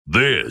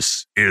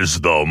This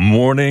is the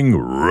Morning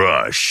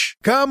Rush.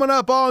 Coming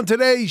up on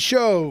today's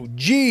show,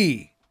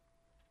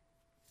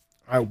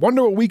 I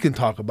wonder what we can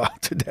talk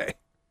about today.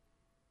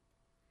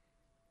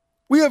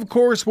 We, of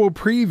course, will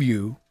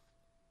preview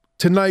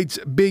tonight's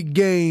big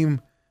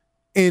game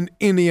in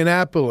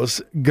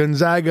Indianapolis,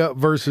 Gonzaga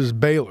versus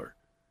Baylor.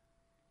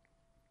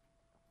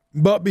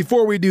 But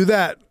before we do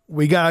that,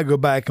 we got to go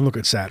back and look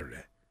at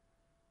Saturday.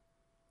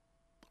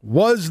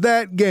 Was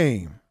that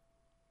game,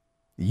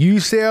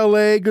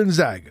 UCLA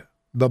Gonzaga,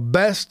 the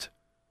best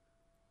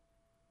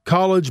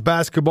college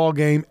basketball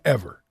game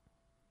ever?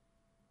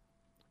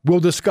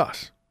 We'll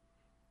discuss.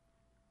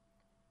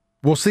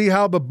 We'll see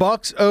how the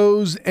Bucks,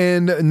 O's,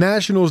 and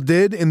Nationals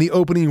did in the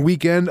opening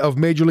weekend of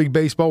Major League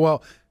Baseball.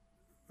 Well,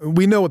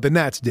 we know what the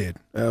Nats did,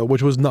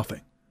 which was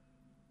nothing.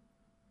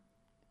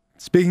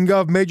 Speaking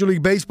of Major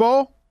League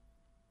Baseball,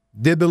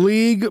 did the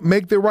league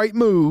make the right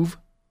move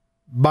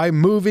by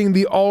moving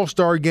the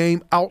All-Star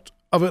game out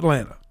of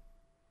Atlanta?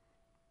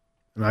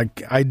 And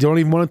I don't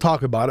even want to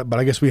talk about it, but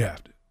I guess we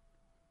have to.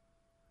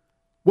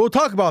 We'll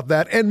talk about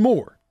that and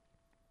more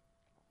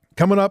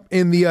coming up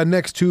in the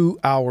next 2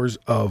 hours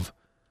of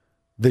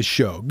this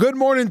show. Good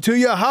morning to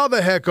you. How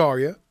the heck are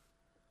you?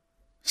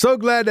 So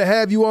glad to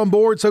have you on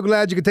board. So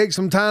glad you could take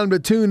some time to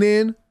tune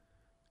in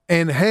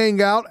and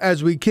hang out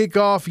as we kick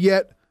off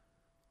yet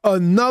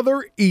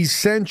another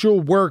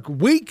essential work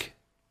week.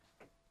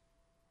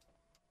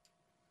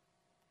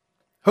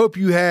 Hope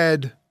you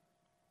had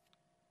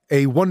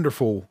a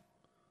wonderful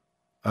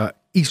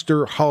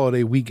Easter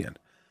holiday weekend.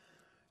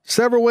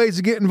 Several ways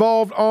to get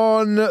involved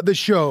on the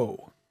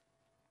show.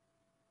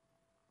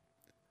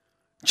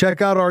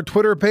 Check out our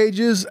Twitter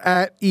pages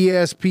at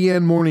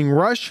ESPN Morning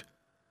Rush,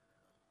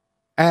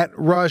 at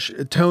Rush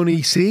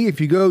Tony C.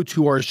 If you go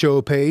to our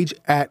show page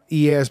at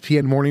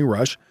ESPN Morning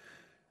Rush,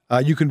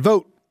 you can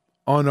vote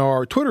on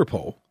our Twitter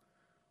poll.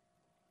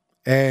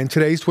 And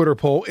today's Twitter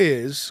poll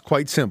is,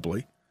 quite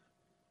simply,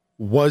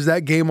 was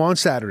that game on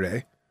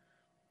Saturday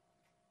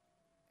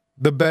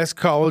the best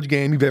college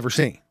game you've ever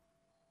seen?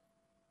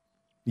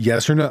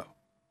 Yes or no?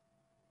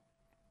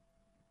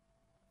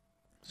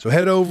 So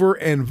head over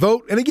and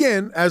vote. And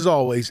again, as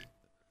always,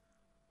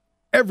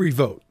 every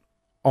vote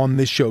on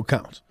this show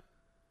counts.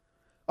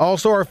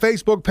 Also, our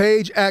Facebook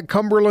page at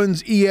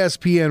Cumberland's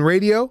ESPN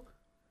Radio.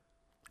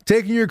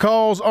 Taking your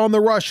calls on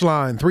the Rush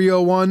line,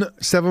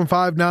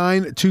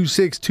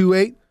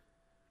 301-759-2628.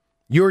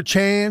 Your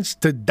chance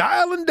to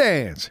dial and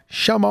dance.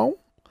 Come on.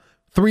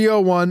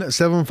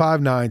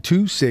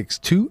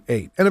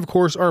 301-759-2628. And, of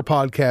course, our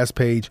podcast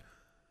page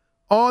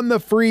on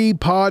the free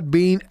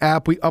Podbean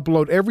app. We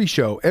upload every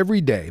show, every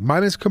day,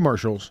 minus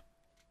commercials,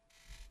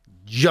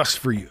 just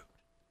for you.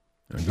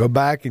 And go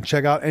back and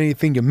check out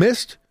anything you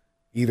missed,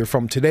 either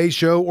from today's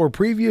show or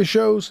previous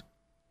shows.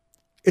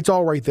 It's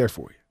all right there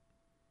for you.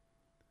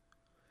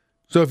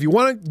 So if you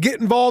want to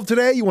get involved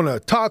today, you want to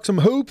talk some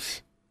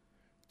hoops,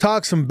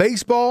 talk some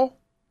baseball,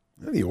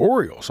 the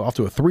Orioles off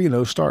to a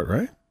 3-0 start,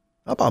 right?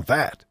 How about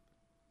that?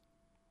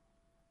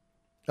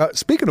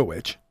 Speaking of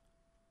which,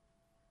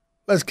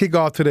 let's kick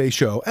off today's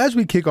show, as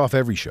we kick off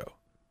every show,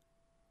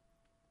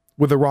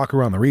 with a rock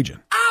around the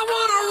region. I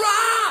want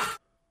to rock!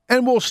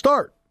 And we'll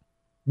start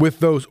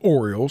with those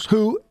Orioles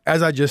who,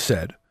 as I just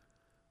said,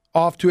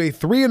 off to a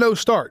 3-0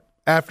 start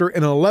after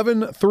an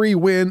 11-3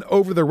 win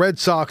over the Red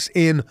Sox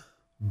in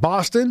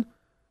Boston.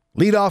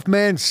 Leadoff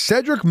man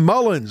Cedric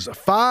Mullins,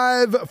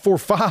 5 for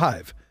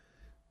 5,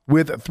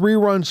 with 3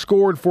 runs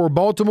scored for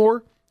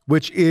Baltimore,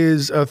 which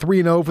is a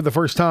 3-0 for the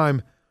first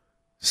time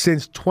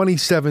since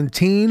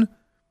 2017.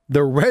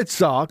 The Red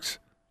Sox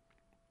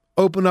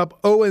open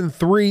up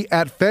 0-3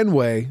 at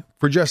Fenway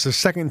for just the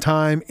second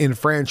time in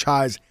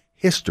franchise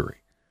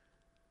history.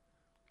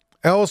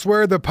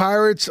 Elsewhere, the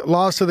Pirates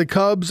lost to the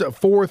Cubs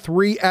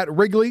 4-3 at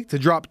Wrigley to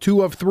drop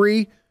 2 of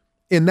 3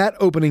 in that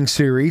opening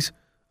series.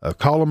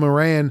 Colin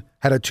Moran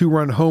had a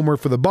 2-run homer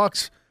for the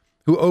Bucks,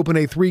 who open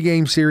a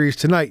 3-game series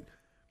tonight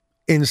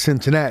in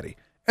Cincinnati.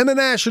 And the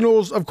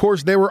Nationals, of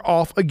course, they were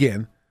off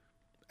again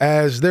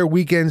as their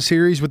weekend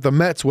series with the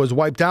Mets was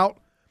wiped out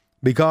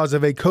because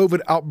of a COVID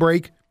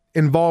outbreak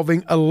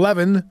involving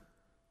 11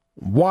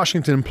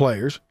 Washington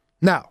players.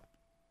 Now,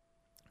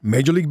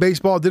 Major League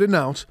Baseball did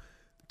announce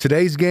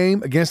today's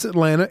game against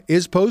Atlanta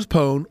is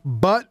postponed,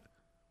 but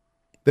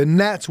the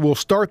Nats will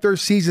start their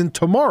season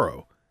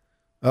tomorrow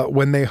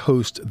when they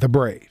host the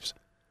Braves.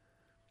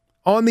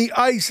 On the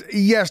ice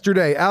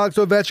yesterday, Alex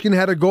Ovechkin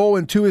had a goal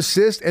and 2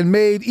 assists and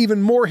made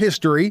even more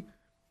history,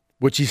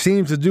 which he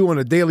seems to do on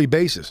a daily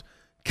basis.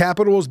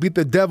 Capitals beat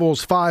the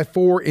Devils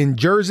 5-4 in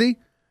Jersey.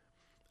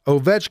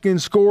 Ovechkin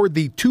scored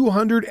the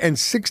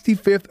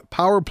 265th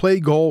power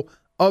play goal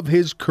of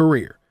his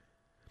career,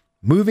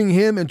 moving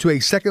him into a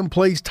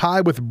second-place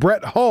tie with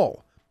Brett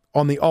Hull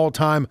on the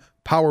all-time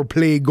power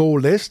play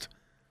goal list.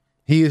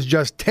 He is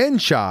just 10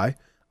 shy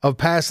of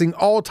passing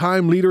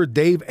all-time leader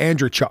Dave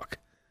Andreychuk.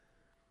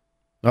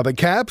 Now, the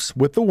Caps,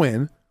 with the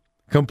win,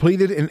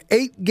 completed an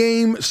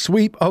 8-game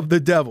sweep of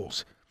the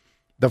Devils,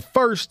 the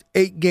first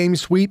 8-game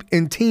sweep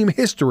in team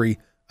history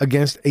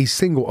against a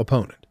single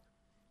opponent.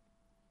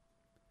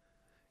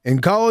 In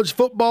college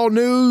football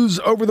news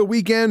over the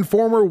weekend,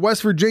 former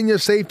West Virginia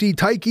safety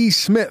Tyke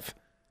Smith,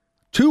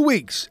 2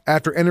 weeks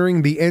after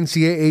entering the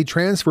NCAA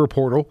transfer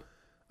portal,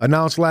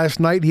 announced last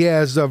night he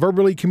has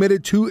verbally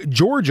committed to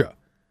Georgia.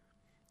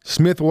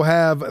 Smith will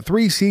have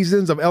 3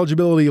 seasons of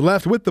eligibility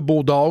left with the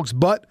Bulldogs,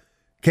 but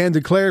can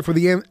declare for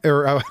the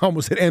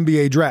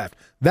NBA draft.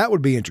 That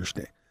would be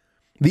interesting.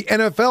 The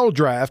NFL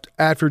draft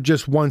after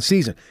just 1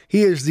 season.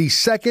 He is the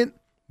second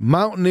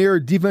Mountaineer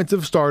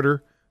defensive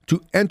starter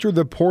to enter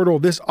the portal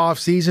this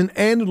offseason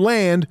and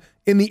land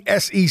in the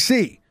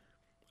SEC.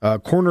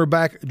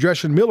 Cornerback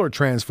Dreshen Miller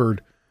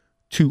transferred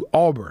to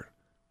Auburn.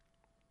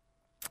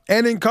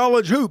 And in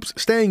college hoops,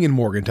 staying in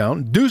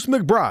Morgantown, Deuce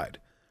McBride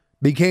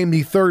became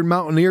the 3rd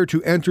Mountaineer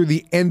to enter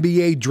the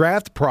NBA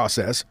draft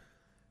process,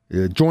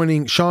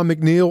 joining Sean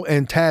McNeil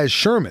and Taz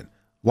Sherman.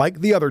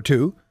 Like the other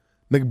 2,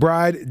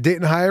 McBride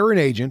didn't hire an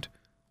agent,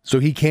 so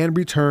he can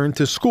return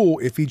to school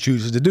if he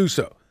chooses to do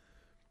so.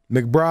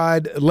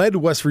 McBride led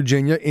West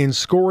Virginia in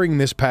scoring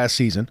this past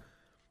season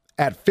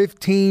at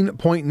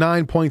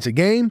 15.9 points a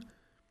game.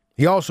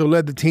 He also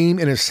led the team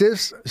in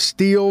assists,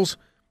 steals,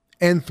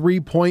 and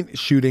 3-point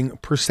shooting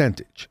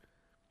percentage.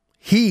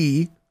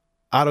 He,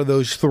 out of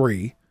those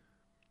 3,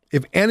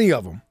 if any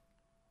of them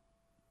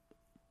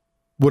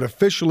would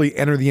officially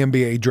enter the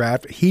NBA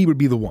draft, he would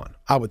be the one,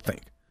 I would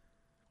think.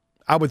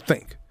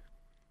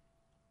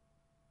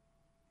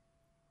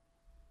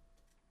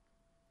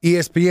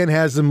 ESPN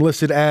has them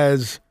listed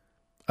as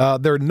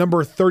their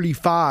number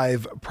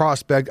 35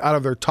 prospect out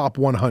of their top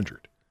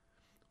 100,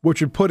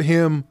 which would put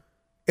him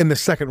in the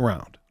second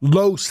round,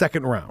 low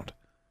second round.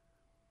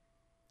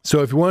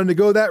 So if you wanted to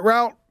go that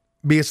route,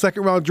 be a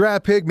second round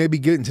draft pick, maybe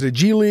get into the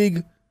G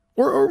League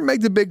or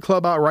make the big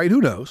club outright, who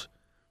knows?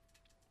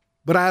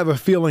 But I have a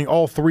feeling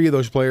all 3 of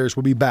those players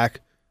will be back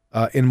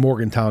in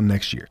Morgantown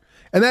next year.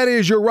 And that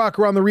is your Rock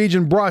Around the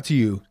Region, brought to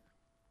you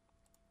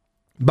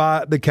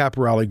by the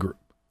Caporale Group.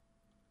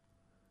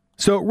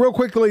 So real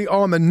quickly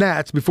on the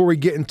Nats before we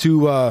get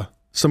into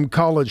some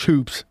college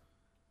hoops.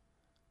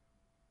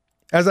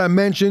 As I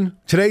mentioned,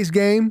 today's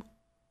game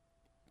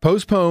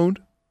postponed.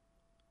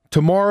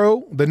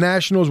 Tomorrow, the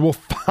Nationals will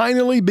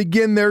finally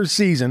begin their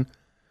season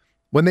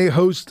when they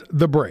host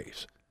the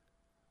Braves.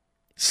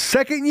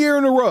 2nd year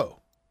in a row,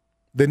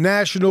 the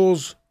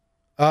Nationals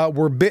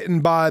were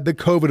bitten by the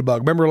COVID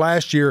bug. Remember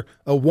last year,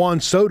 Juan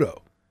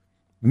Soto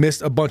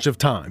missed a bunch of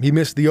time. He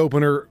missed the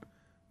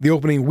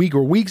opening week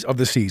or weeks of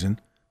the season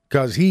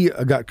because he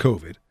got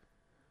COVID.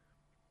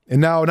 And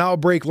now an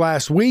outbreak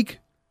last week,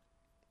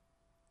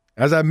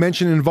 as I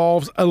mentioned,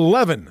 involves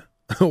 11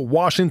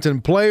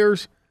 Washington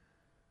players.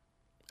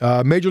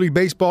 Major League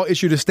Baseball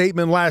issued a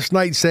statement last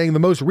night saying the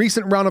most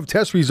recent round of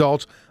test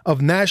results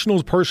of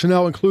Nationals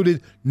personnel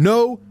included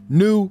no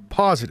new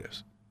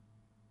positives.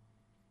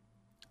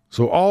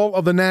 So all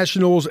of the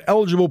Nationals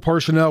eligible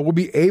personnel will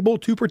be able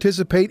to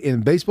participate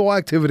in baseball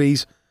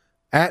activities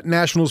at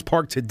Nationals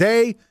Park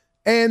today,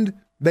 and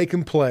they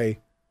can play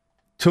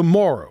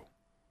tomorrow.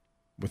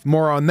 With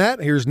more on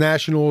that, here's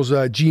Nationals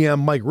GM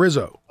Mike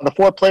Rizzo. The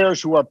 4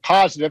 players who are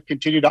positive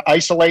continue to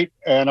isolate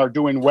and are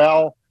doing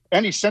well.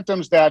 Any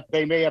symptoms that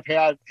they may have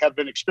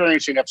been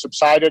experiencing have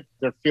subsided.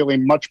 They're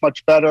feeling much,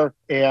 much better,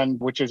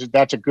 and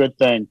that's a good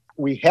thing.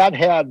 We had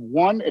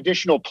 1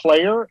 additional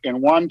player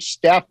and 1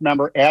 staff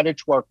member added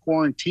to our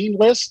quarantine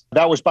list.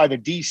 That was by the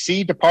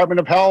D.C. Department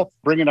of Health,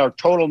 bringing our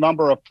total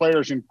number of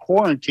players in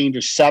quarantine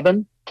to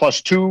 7,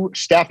 plus 2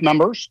 staff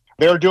members.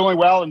 They're doing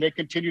well, and they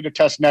continue to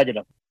test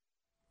negative.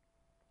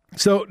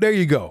 So there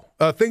you go.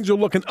 Things are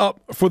looking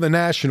up for the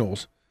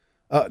Nationals.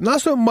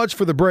 Not so much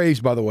for the Braves,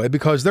 by the way,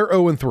 because they're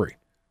 0-3.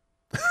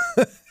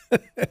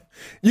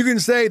 You can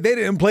say they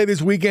didn't play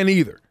this weekend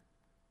either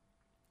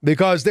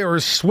because they were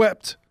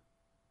swept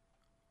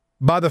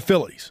by the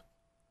Phillies.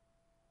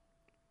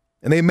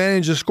 And they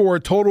managed to score a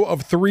total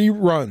of 3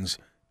 runs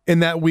in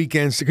that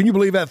weekend. Can you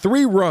believe that?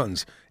 3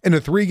 runs in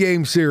a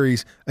 3-game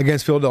series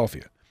against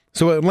Philadelphia.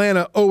 So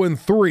Atlanta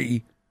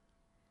 0-3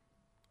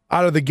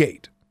 out of the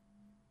gate.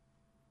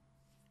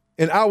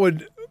 And I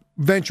would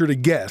venture to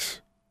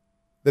guess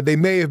that they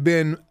may have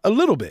been a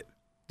little bit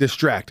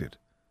distracted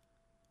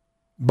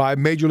by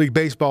Major League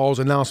Baseball's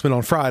announcement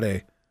on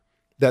Friday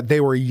that they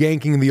were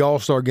yanking the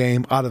All-Star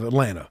game out of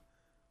Atlanta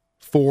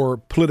for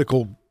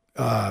political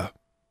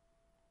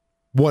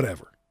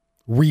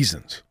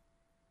reasons.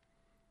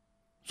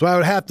 So I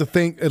would have to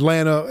think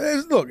Atlanta,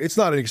 look, it's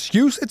not an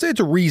excuse. It's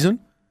a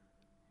reason.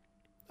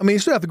 I mean, you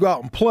still have to go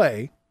out and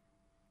play.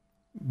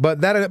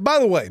 But that, by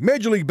the way,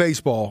 Major League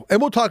Baseball,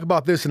 and we'll talk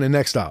about this in the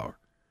next hour.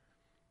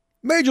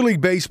 Major League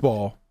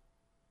Baseball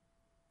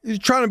is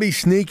trying to be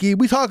sneaky.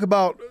 We talk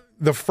about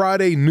the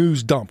Friday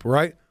news dump,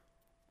 right?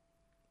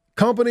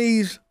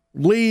 Companies,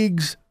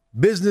 leagues,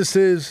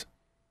 businesses,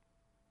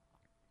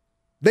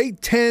 they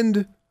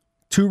tend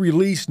to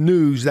release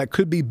news that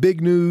could be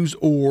big news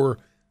or,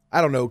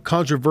 I don't know,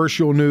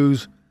 controversial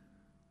news.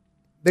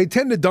 They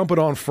tend to dump it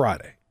on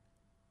Friday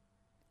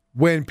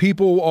when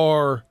people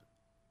are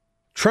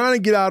trying to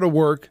get out of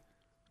work,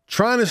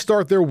 trying to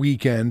start their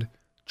weekend,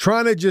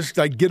 trying to just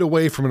get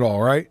away from it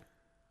all, right?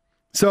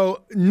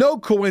 So no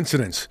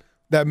coincidence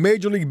that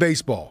Major League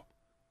Baseball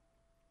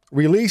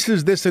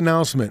releases this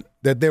announcement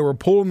that they were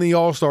pulling the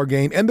All-Star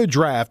game and the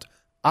draft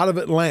out of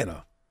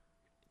Atlanta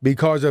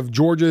because of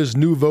Georgia's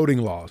new voting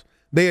laws.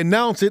 They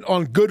announce it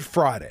on Good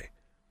Friday.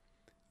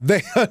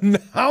 They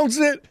announce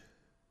it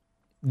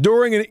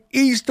during an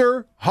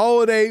Easter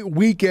holiday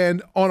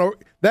weekend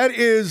that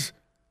is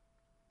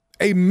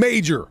a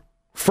major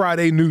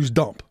Friday news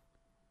dump.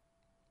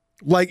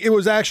 Like it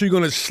was actually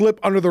going to slip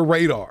under the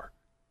radar.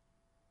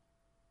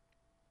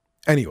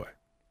 Anyway,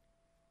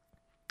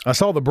 I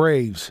saw the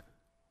Braves.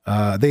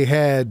 They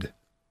had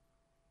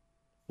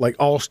like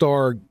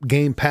all-star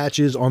game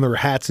patches on their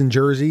hats and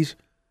jerseys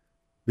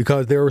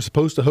because they were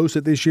supposed to host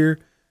it this year.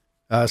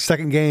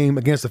 Second game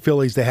against the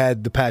Phillies, they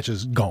had the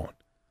patches gone.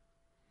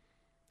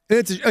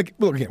 And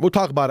look, again, we'll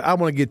talk about it. I don't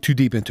want to get too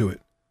deep into it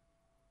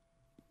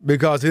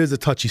because it is a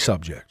touchy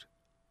subject.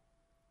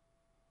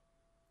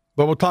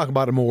 But we'll talk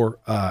about it more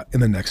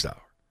in the next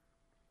hour.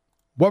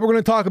 What we're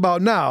going to talk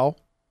about now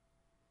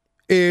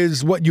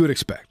is what you would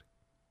expect.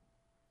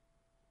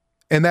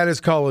 And that is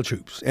college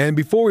hoops. And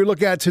before we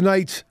look at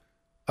tonight's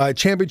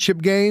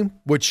championship game,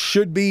 which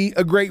should be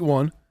a great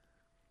one,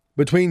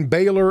 between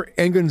Baylor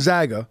and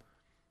Gonzaga,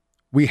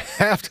 we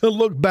have to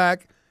look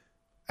back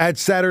at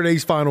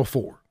Saturday's Final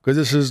Four, because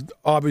this is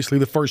obviously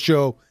the first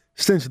show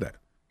since then.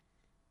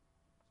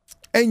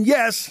 And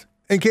yes,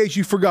 in case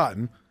you've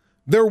forgotten,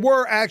 there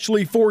were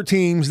actually 4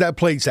 teams that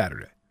played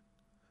Saturday.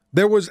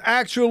 There was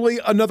actually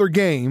another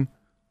game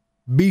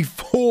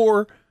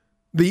before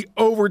the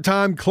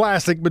overtime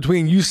classic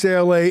between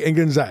UCLA and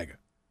Gonzaga.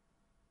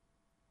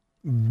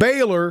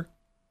 Baylor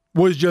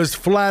was just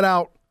flat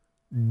out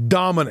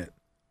dominant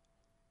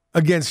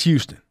against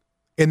Houston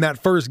in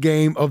that first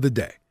game of the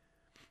day.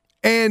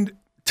 And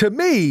to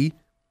me,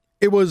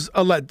 it was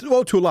to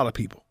a lot of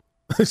people,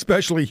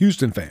 especially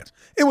Houston fans,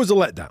 it was a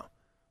letdown.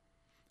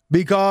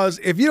 Because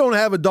if you don't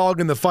have a dog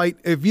in the fight,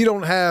 if you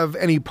don't have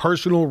any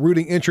personal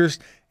rooting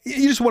interest,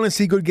 you just want to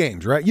see good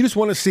games, right? You just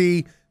want to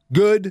see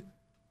good,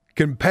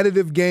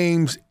 competitive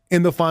games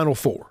in the Final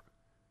Four.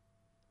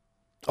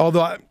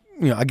 Although,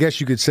 I guess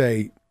you could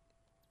say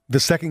the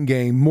second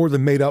game more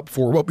than made up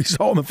for what we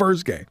saw in the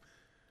first game.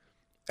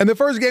 And the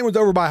first game was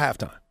over by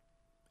halftime.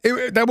 It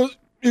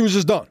was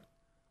just done.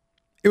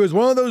 It was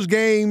one of those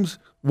games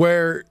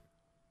where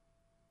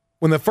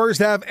when the first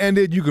half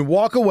ended, you can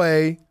walk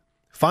away,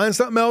 find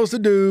something else to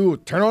do,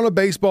 turn on a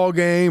baseball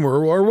game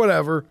or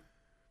whatever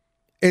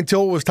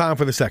until it was time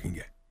for the second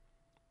game.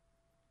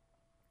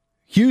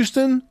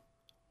 Houston,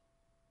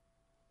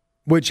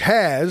 which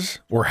had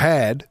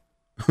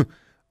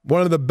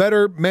one of the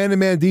better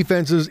man-to-man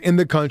defenses in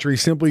the country,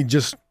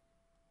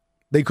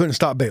 they couldn't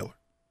stop Baylor.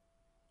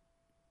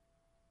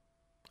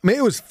 I mean,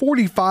 it was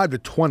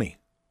 45-20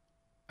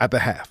 at the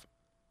half.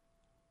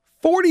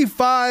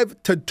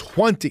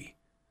 45-20.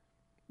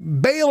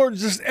 Baylor,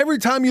 just every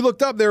time you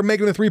looked up, they were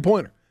making a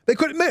three-pointer. They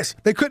couldn't miss.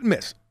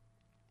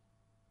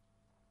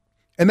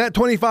 And that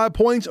 25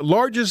 points,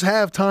 largest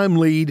halftime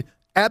lead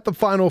at the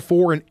Final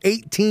Four in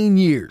 18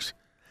 years.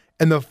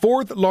 And the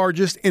 4th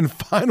largest in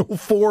Final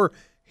Four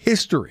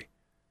history.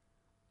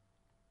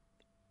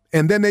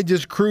 And then they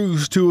just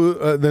cruised to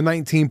the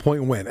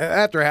 19-point win.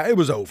 After it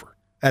was over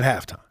at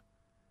halftime.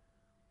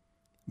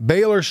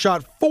 Baylor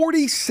shot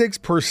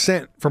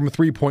 46% from a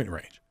three-point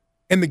range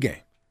in the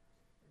game.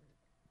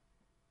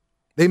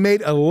 They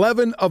made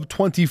 11 of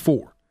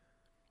 24,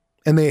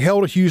 and they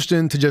held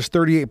Houston to just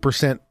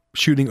 38%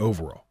 shooting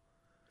overall.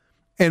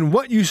 And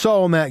what you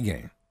saw in that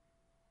game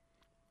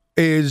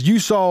is you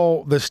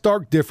saw the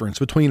stark difference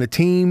between a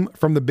team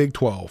from the Big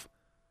 12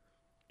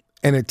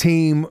 and a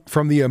team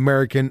from the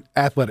American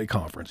Athletic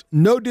Conference.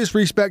 No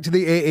disrespect to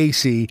the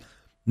AAC,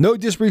 no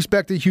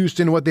disrespect to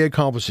Houston and what they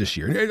accomplished this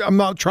year. I'm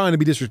not trying to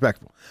be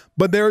disrespectful,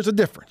 but there is a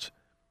difference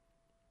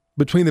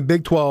between the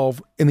Big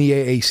 12 and the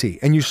AAC,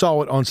 and you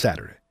saw it on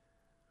Saturday.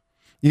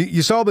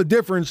 You saw the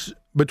difference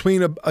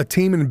between a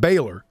team in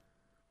Baylor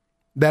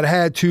that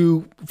had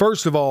to,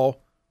 first of all,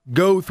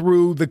 go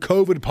through the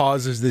COVID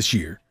pauses this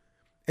year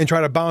and try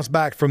to bounce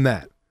back from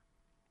that.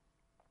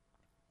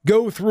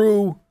 Go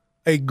through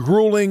a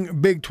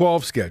grueling Big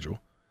 12 schedule,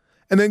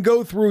 and then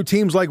go through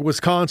teams like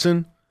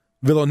Wisconsin,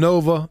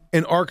 Villanova,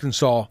 and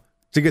Arkansas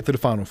to get to the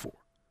Final Four.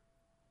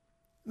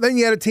 Then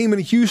you had a team in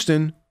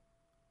Houston,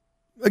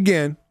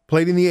 again,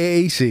 played in the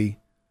AAC,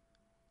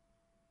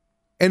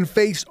 and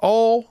faced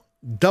all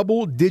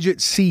double-digit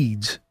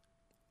seeds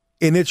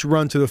in its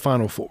run to the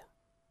Final Four.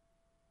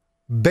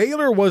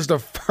 Baylor was the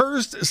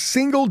first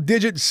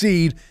single-digit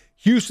seed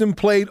Houston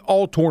played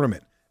all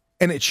tournament,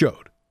 and it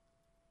showed.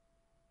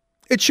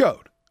 It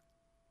showed.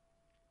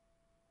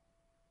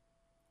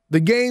 The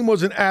game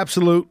was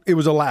it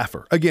was a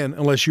laugher, again,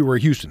 unless you were a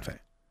Houston fan.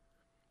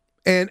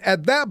 And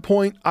at that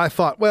point, I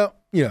thought,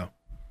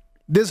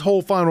 this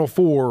whole Final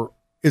Four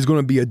is going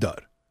to be a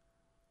dud.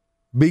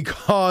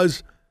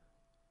 Because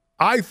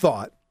I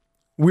thought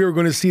we were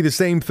going to see the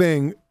same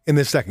thing in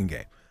the second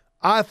game.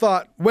 I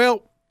thought,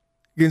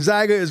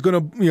 Gonzaga is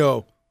going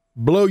to,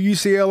 blow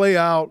UCLA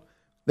out.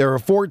 They're a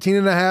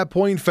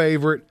 14.5-point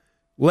favorite.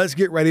 let's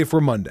get ready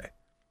for Monday.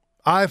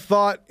 I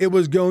thought it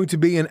was going to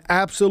be an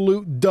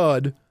absolute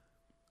dud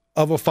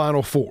of a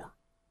Final Four.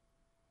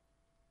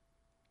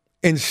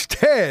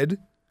 Instead,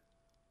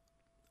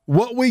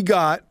 what we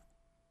got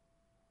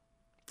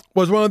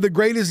was one of the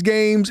greatest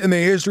games in the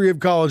history of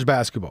college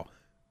basketball.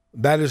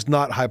 That is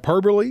not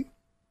hyperbole.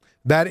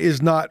 That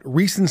is not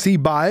recency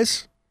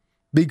bias.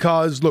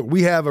 Because, look,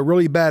 we have a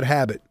really bad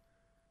habit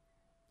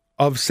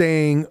of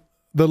saying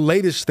the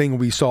latest thing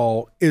we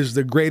saw is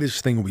the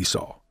greatest thing we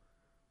saw.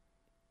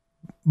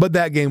 But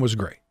that game was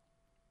great.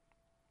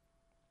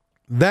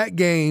 That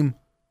game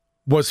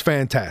was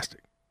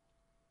fantastic.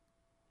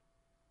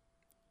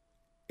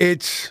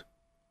 It's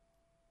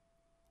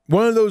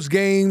one of those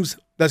games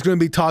that's going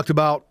to be talked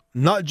about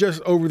not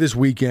just over this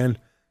weekend,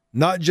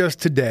 not just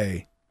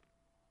today,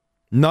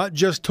 not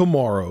just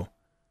tomorrow,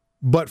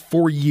 but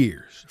for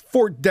years.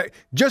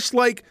 Just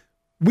like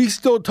we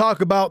still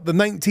talk about the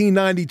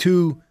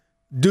 1992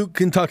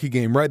 Duke-Kentucky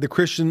game, right? The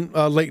Christian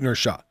Laettner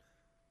shot.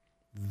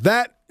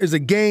 That is a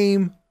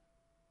game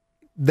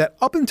that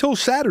up until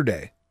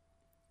Saturday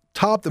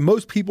topped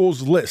most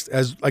people's list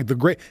as like the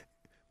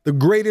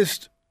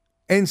greatest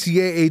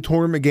NCAA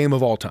tournament game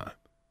of all time.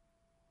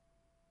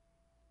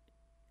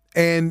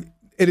 And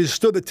it has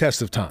stood the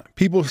test of time.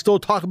 People still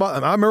talk about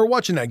it. I remember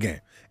watching that game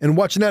and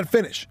watching that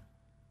finish.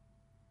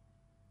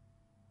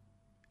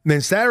 And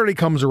then Saturday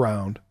comes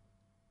around,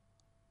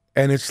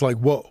 and it's like,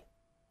 whoa.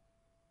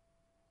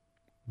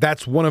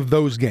 That's one of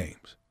those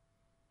games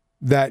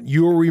that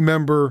you'll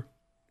remember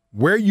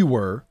where you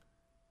were,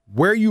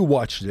 where you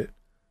watched it,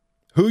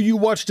 who you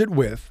watched it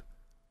with,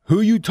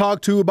 who you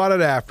talked to about it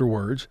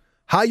afterwards,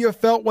 how you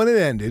felt when it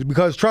ended,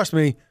 because trust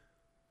me,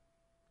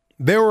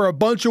 there were a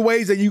bunch of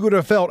ways that you could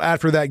have felt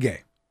after that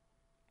game.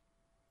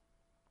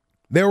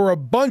 There were a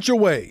bunch of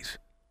ways,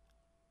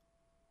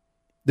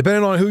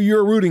 depending on who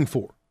you're rooting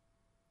for.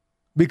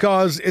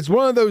 Because it's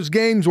one of those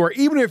games where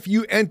even if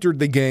you entered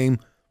the game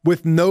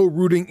with no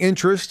rooting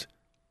interest,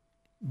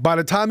 by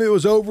the time it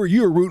was over,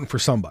 you were rooting for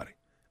somebody.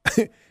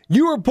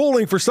 You were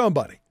pulling for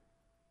somebody.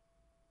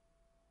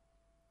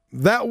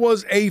 That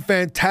was a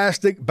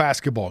fantastic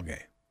basketball game.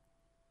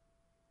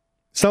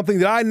 Something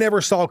that I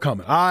never saw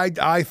coming.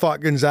 I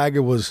thought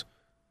Gonzaga was,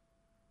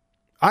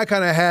 I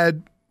kind of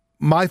had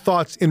my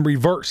thoughts in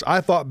reverse.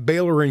 I thought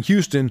Baylor and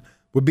Houston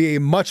would be a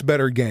much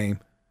better game.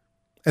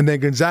 And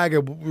then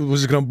Gonzaga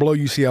was going to blow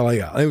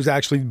UCLA out. It was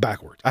actually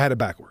backwards. I had it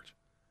backwards.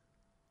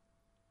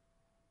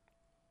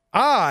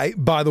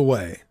 By the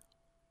way,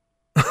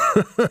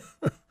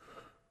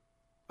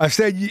 I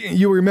said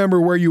you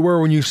remember where you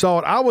were when you saw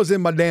it. I was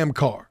in my damn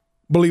car,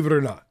 believe it or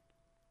not.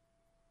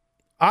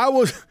 I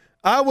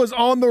was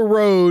on the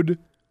road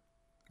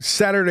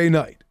Saturday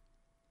night.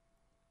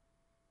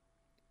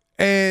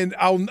 And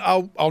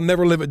I'll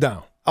never live it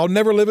down. I'll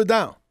never live it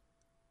down.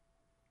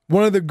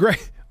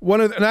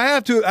 And I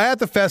have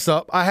to fess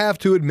up. I have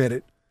to admit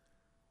it.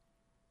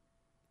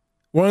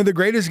 One of the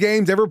greatest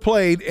games ever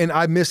played, and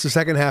I missed the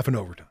second half in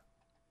overtime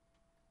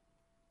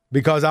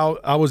because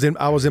I was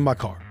in my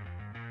car.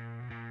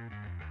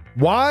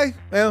 Why?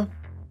 Well,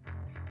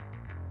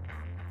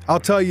 I'll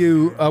tell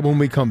you when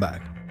we come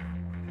back,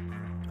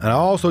 and I'll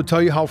also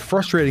tell you how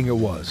frustrating it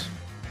was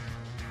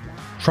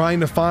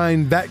trying to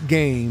find that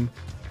game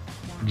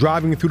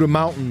driving through the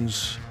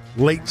mountains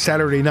late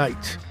Saturday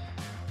night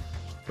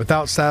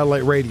without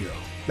satellite radio.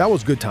 That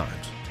was good times.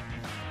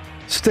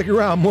 Stick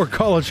around, more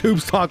college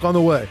hoops talk on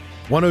the way.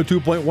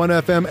 102.1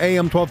 FM,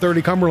 AM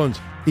 1230 Cumberland's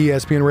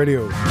ESPN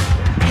Radio.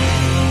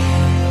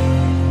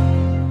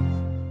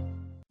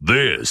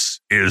 This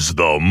is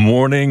the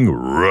Morning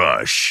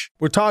Rush.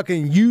 We're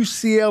talking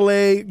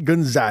UCLA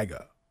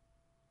Gonzaga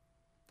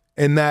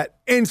and that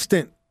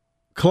instant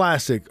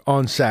classic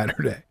on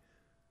Saturday.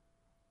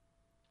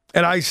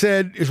 And I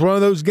said it's one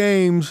of those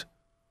games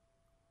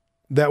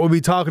that we'll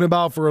be talking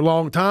about for a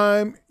long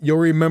time. You'll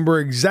remember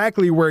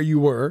exactly where you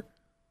were.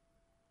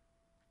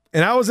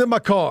 And I was in my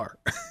car.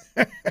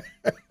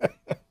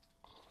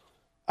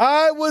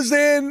 I was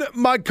in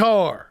my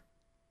car.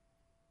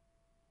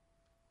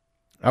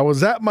 I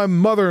was at my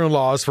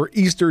mother-in-law's for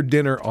Easter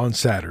dinner on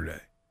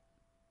Saturday.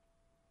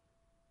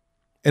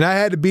 And I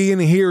had to be in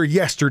here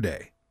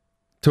yesterday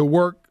to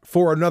work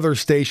for another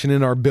station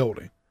in our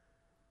building.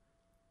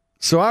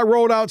 So I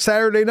rolled out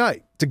Saturday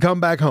night to come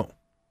back home.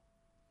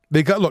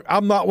 Because, look,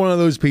 I'm not one of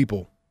those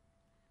people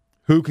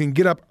who can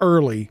get up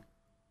early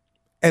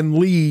and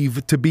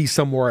leave to be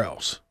somewhere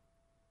else.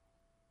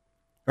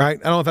 Right?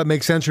 I don't know if that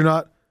makes sense or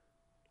not.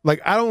 Like,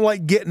 I don't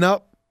like getting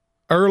up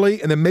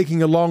early and then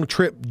making a long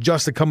trip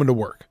just to come into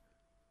work.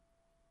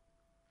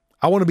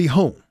 I want to be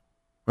home.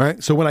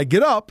 Right? So when I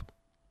get up,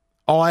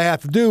 all I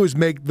have to do is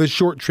make the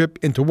short trip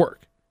into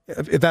work,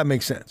 if that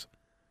makes sense.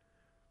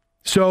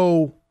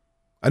 So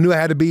I knew I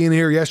had to be in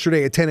here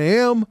yesterday at 10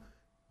 a.m.,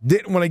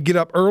 didn't want to get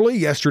up early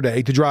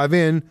yesterday to drive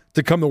in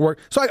to come to work.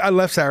 So I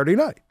left Saturday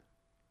night.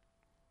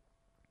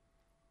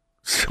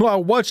 So I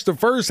watched the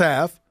first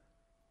half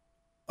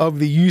of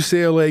the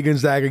UCLA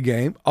Gonzaga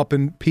game up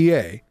in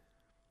PA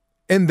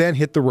and then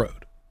hit the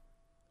road.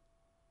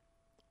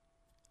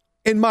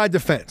 in my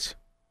defense,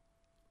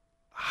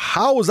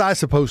 how was I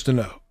supposed to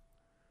know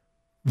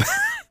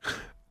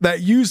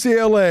that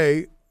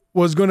UCLA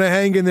was going to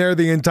hang in there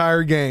the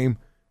entire game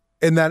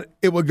and that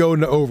it would go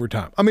into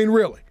overtime? I mean,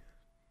 really.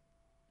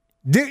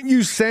 Didn't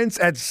you sense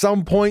at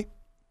some point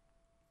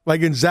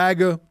like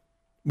Gonzaga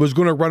was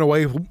going to run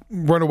away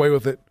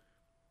with it?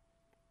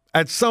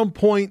 At some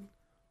point,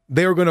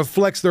 they were going to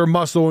flex their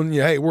muscle and,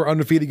 hey, we're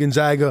undefeated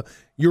Gonzaga.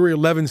 You're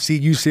 11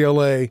 seed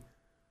UCLA.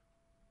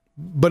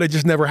 But it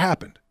just never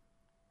happened.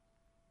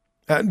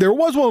 There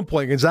was one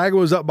point. Gonzaga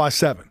was up by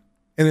 7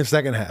 in the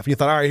second half. You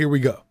thought, all right, here we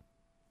go.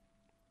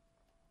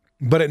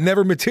 But it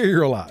never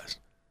materialized.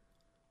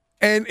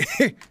 And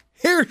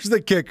here's the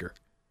kicker.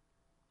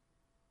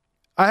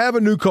 I have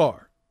a new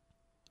car.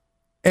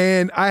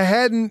 And I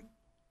hadn't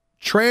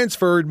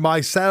transferred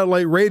my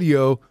satellite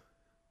radio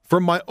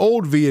from my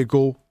old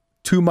vehicle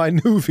to my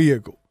new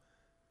vehicle.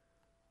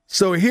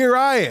 So here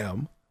I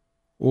am,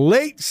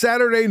 late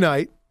Saturday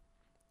night,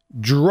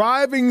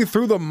 driving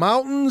through the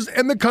mountains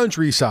and the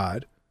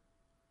countryside,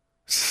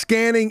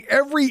 scanning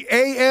every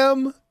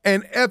AM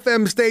and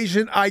FM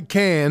station I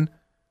can,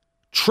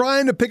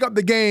 trying to pick up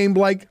the game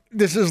like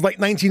this is like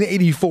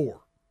 1984.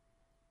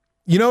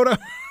 You know what I mean?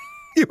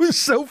 It was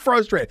so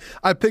frustrating.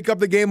 I'd pick up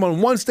the game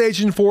on one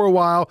station for a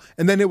while,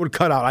 and then it would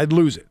cut out. I'd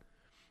lose it.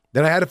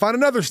 Then I had to find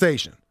another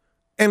station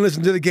and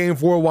listen to the game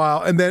for a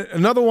while, and then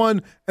another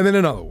one, and then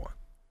another one.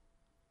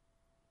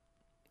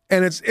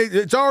 And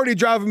it's already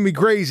driving me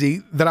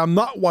crazy that I'm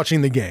not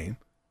watching the game,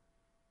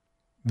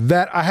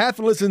 that I have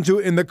to listen to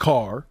it in the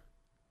car.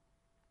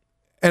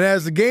 And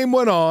as the game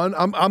went on,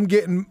 I'm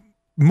getting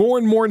more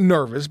and more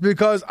nervous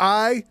because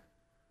I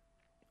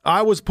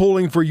was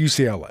pulling for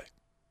UCLA.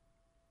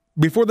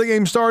 Before the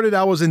game started,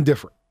 I was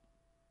indifferent.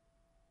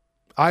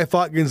 I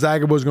thought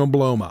Gonzaga was going to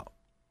blow them out.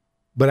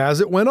 But as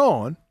it went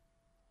on,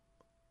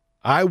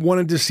 I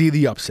wanted to see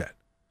the upset.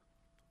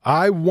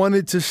 I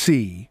wanted to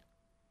see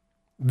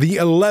the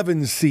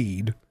 11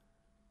 seed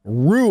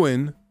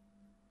ruin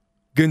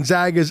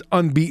Gonzaga's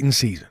unbeaten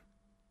season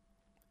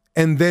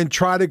and then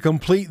try to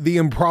complete the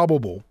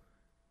improbable,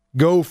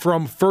 go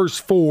from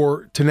first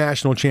 4 to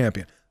national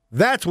champion.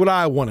 That's what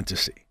I wanted to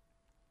see.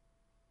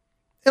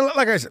 And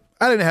like I said,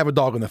 I didn't have a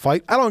dog in the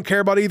fight. I don't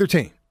care about either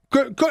team.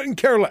 Couldn't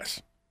care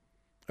less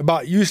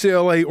about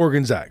UCLA or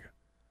Gonzaga.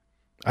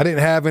 I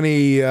didn't have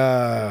any,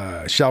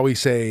 shall we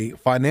say,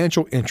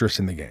 financial interest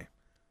in the game.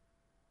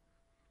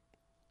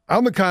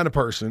 I'm the kind of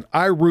person,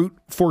 I root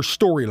for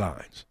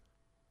storylines,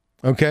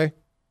 okay?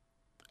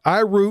 I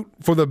root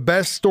for the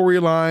best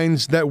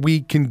storylines that we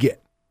can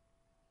get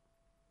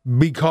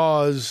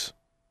because,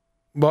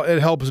 well, it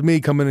helps me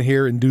come in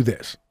here and do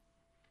this.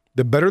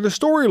 The better the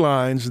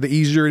storylines, the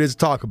easier it is to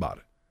talk about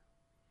it.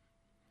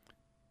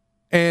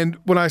 And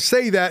when I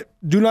say that,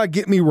 do not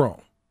get me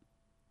wrong.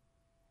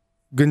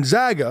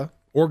 Gonzaga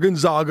or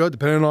Gonzaga,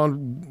 depending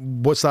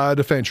on what side of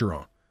the fence you're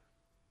on.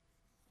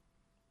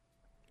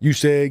 You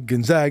say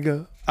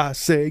Gonzaga, I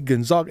say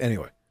Gonzaga.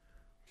 Anyway,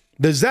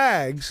 the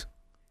Zags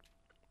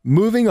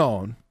moving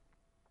on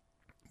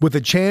with a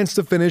chance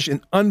to finish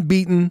an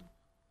unbeaten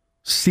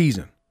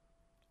season.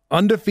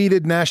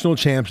 Undefeated national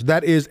champs,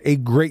 that is a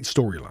great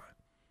storyline.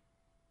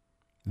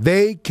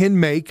 They can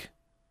make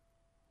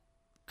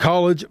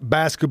college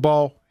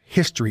basketball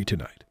history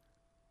tonight.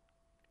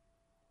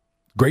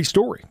 Great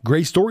story,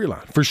 great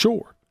storyline for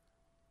sure.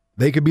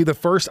 They could be the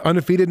first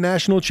undefeated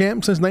national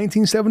champ since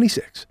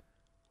 1976.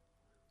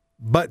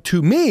 But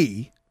to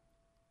me,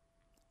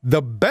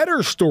 the better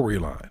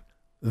storyline,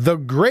 the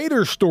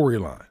greater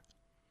storyline,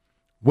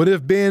 would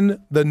have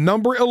been the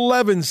number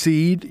 11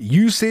 seed,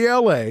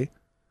 UCLA,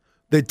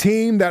 the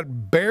team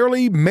that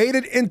barely made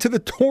it into the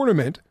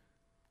tournament,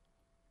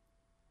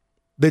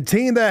 the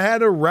team that had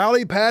to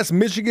rally past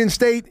Michigan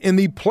State in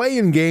the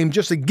play-in game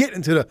just to get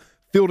into the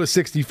field of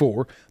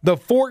 64, the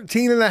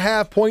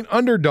 14.5-point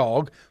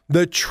underdog,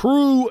 the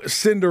true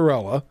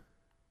Cinderella,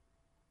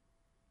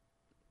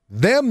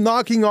 them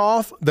knocking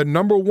off the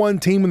number 1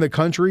 team in the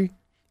country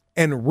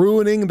and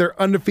ruining their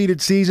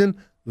undefeated season,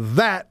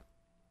 that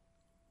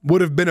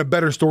would have been a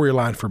better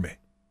storyline for me.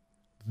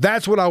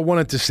 That's what I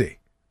wanted to see.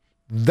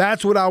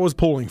 That's what I was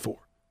pulling for.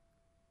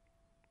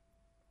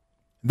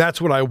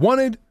 That's what I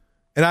wanted,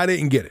 and I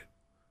didn't get it.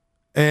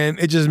 And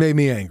it just made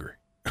me angry.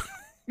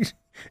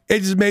 It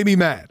just made me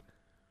mad.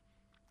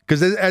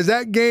 Because as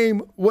that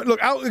game,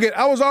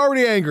 I was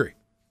already angry.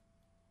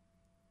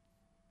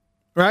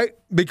 Right?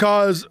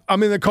 Because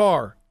I'm in the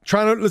car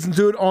trying to listen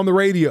to it on the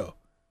radio,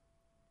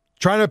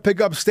 trying to pick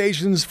up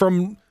stations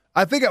from,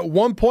 I think at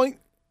one point,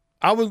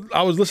 I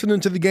was listening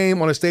to the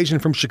game on a station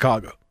from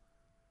Chicago.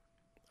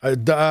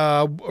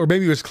 Or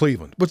maybe it was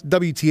Cleveland. What's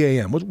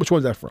WTAM? Which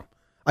one's that from?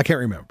 I can't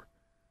remember.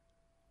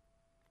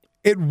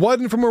 It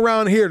wasn't from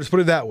around here, let's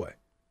put it that way.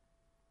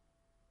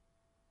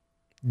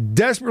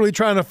 Desperately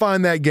trying to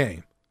find that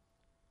game.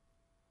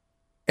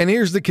 And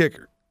here's the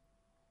kicker.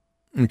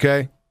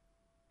 Okay?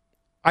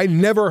 I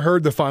never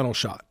heard the final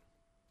shot.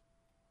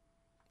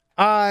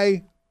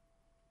 I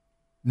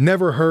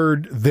never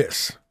heard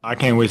this. I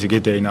can't wait to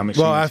get there. And I'm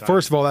well,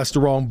 first of all, that's the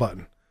wrong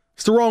button.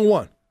 It's the wrong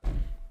one.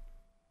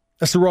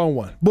 That's the wrong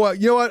one. Boy,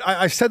 you know what?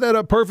 I set that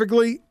up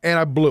perfectly, and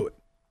I blew it.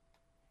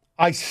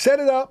 I set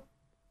it up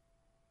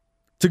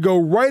to go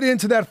right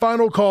into that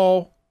final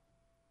call,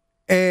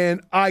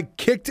 and I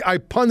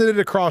punted it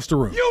across the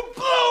room. You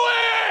blew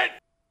it!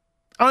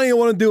 I don't even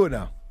want to do it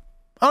now.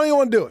 I don't even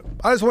want to do it.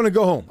 I just want to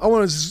go home. I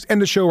want to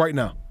end the show right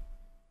now.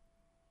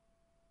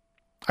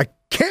 I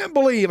can't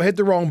believe I hit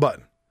the wrong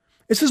button.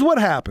 This is what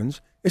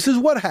happens.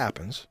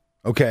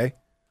 Okay,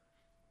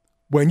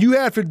 when you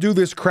have to do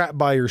this crap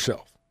by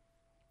yourself.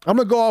 I'm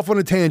going to go off on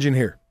a tangent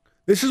here.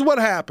 This is what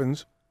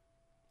happens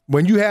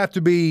when you have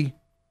to be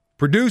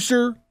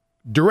producer,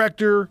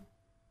 director,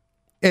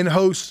 and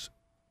host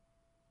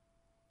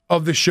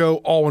of the show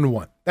all in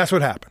one. That's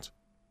what happens.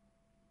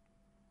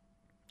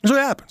 That's what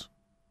happens.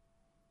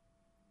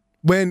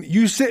 When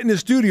you sit in the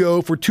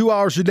studio for 2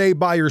 hours a day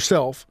by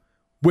yourself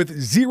with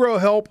zero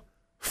help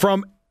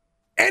from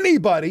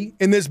anybody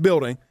in this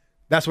building,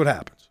 that's what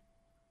happens.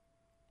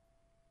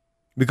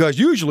 Because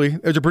usually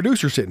there's a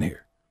producer sitting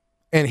here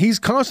and he's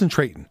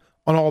concentrating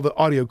on all the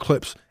audio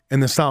clips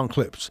and the sound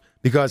clips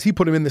because he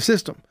put them in the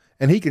system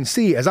and he can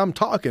see as I'm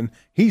talking,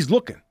 he's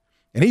looking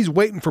and he's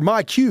waiting for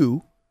my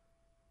cue,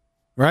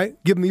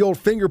 right? Give him the old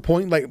finger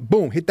point, like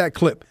boom, hit that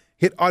clip,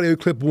 hit audio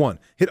clip 1,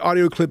 hit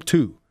audio clip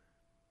 2.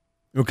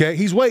 Okay,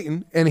 he's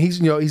waiting and he's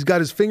got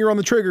his finger on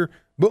the trigger.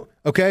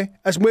 Okay,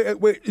 that's the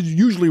way it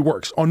usually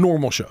works on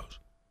normal shows.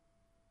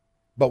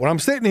 But when I'm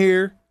sitting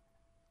here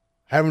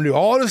having to do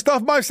all this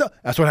stuff myself,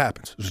 that's what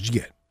happens. That's what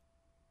you get.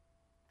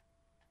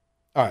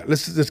 All right,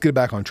 let's get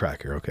back on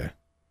track here, okay?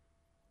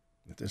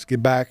 Let's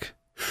get back.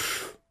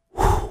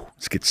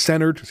 Let's get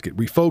centered. Let's get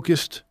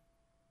refocused.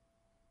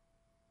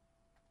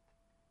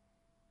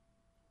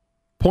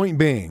 Point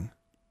being,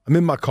 I'm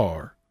in my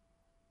car.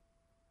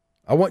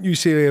 I want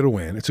UCLA to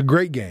win. It's a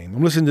great game.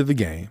 I'm listening to the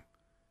game.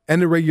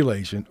 End of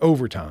regulation,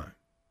 overtime.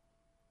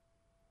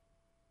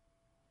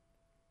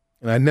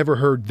 And I never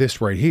heard this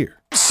right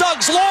here.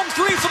 Suggs, long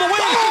three for the win.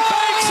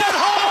 Banks it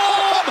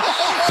home.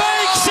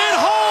 Banks it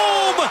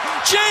home.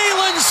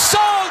 Jalen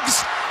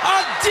Suggs, a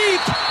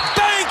deep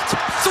banked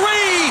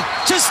three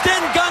to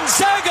send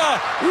Gonzaga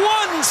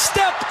one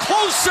step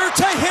closer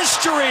to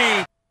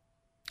history.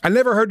 I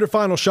never heard the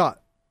final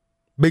shot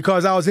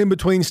because I was in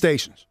between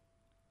stations.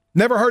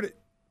 Never heard it.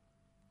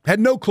 Had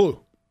no clue.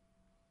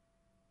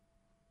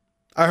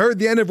 I heard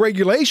the end of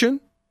regulation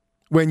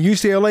when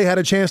UCLA had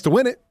a chance to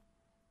win it.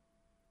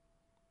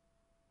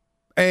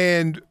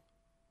 And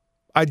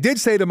I did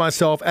say to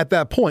myself at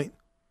that point,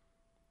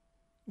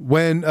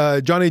 when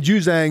Johnny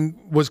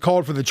Juzang was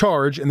called for the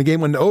charge and the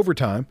game went into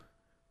overtime,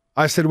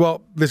 I said,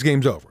 well, this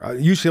game's over.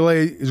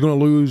 UCLA is going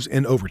to lose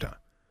in overtime.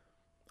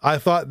 I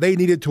thought they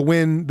needed to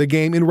win the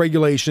game in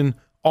regulation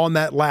on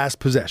that last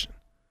possession.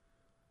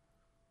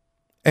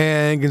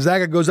 And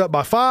Gonzaga goes up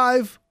by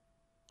 5,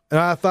 and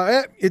I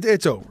thought,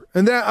 it's over.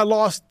 And then I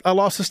lost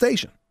the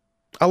station.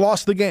 I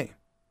lost the game.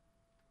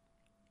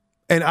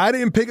 And I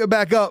didn't pick it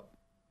back up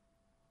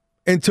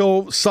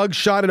until Suggs'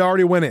 shot had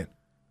already went in.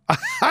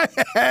 I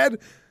had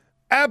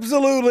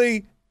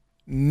absolutely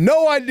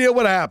no idea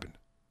what happened.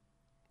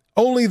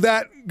 Only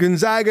that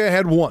Gonzaga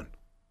had won.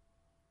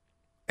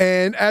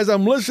 And as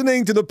I'm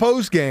listening to the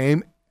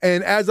postgame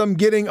and as I'm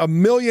getting a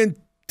million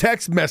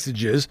text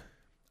messages,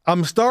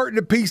 I'm starting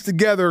to piece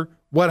together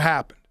what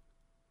happened.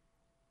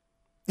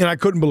 And I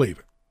couldn't believe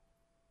it.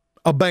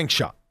 A bank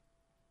shot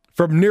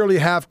from nearly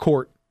half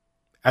court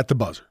at the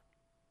buzzer.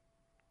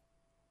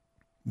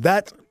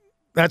 That's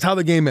how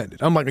the game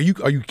ended. I'm like, are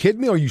you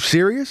kidding me? Are you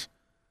serious?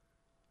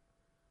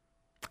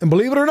 And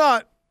believe it or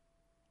not,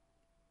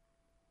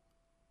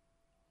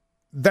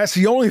 that's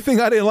the only thing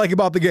I didn't like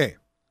about the game.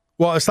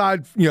 Well,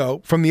 aside,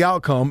 from the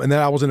outcome and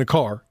that I was in a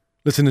car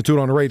listening to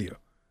it on the radio.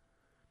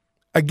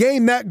 A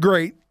game that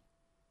great,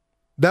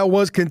 that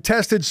was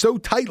contested so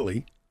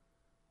tightly,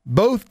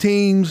 both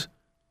teams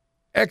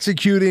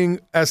executing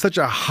at such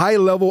a high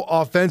level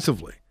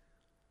offensively.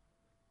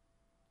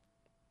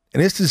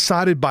 And it's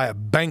decided by a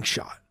bank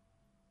shot.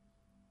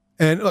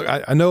 And look,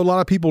 I know a lot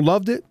of people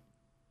loved it.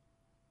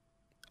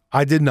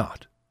 I did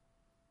not.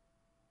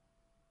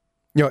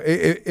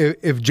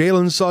 If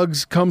Jalen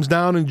Suggs comes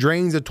down and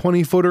drains a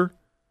 20-footer,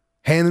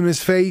 hand in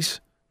his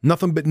face,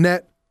 nothing but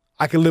net,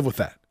 I can live with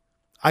that.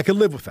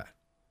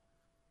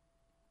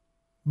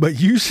 But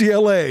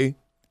UCLA,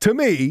 to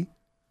me,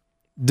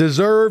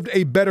 deserved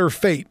a better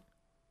fate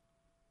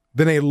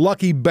than a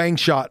lucky bank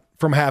shot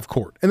from half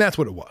court. And that's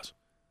what it was.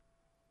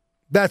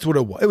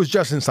 It was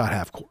just inside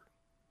half court.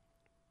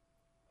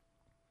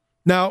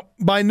 Now,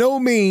 by no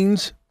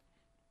means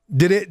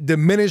did it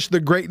diminish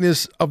the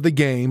greatness of the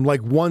game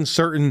like one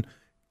certain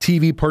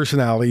TV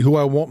personality, who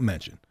I won't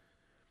mention.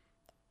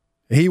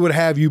 He would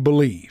have you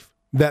believe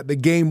that the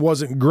game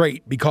wasn't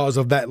great because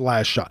of that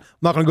last shot. I'm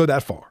not going to go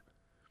that far.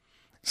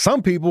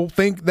 Some people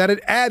think that it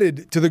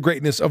added to the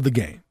greatness of the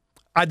game.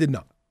 I did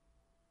not.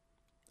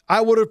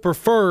 I would have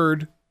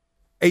preferred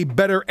a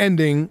better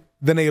ending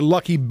than a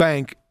lucky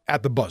bank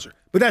at the buzzer.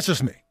 But that's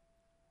just me.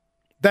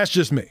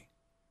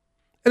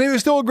 And it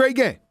was still a great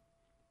game.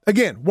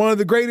 Again, one of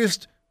the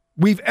greatest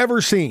we've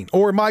ever seen,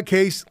 or in my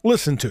case,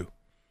 listened to.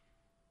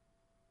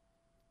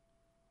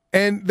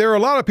 And there are a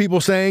lot of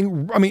people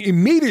saying,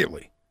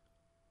 immediately,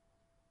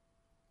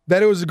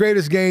 that it was the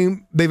greatest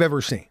game they've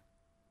ever seen,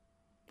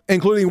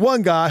 including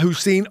one guy who's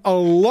seen a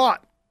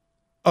lot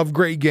of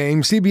great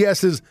games,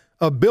 CBS's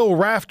Bill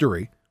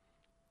Raftery,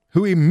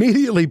 who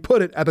immediately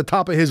put it at the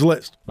top of his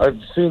list. I've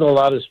seen a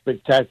lot of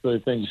spectacular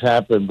things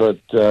happen, but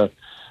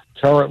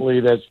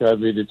currently that's got to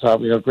be the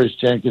top. Chris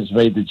Jenkins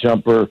made the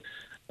jumper.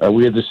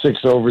 We had the 6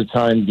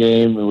 overtime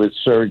game with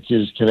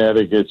Syracuse,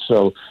 Connecticut.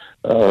 So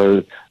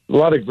a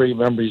lot of great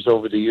memories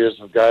over the years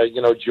of guys.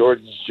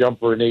 Jordan's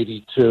jumper in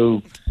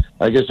 '82.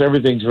 I guess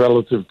everything's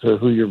relative to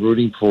who you're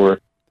rooting for.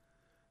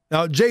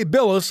 Now, Jay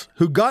Billis,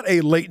 who got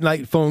a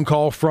late-night phone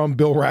call from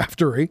Bill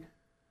Raftery,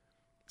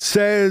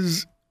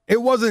 says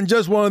it wasn't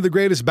just one of the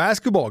greatest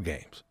basketball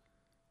games,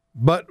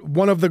 but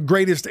one of the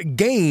greatest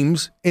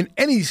games in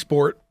any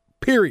sport,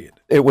 period.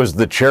 It was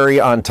the cherry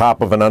on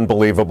top of an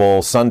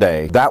unbelievable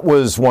sundae. That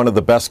was one of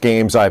the best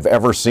games I've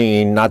ever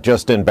seen, not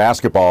just in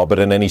basketball, but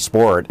in any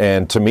sport.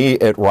 And to me,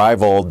 it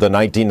rivaled the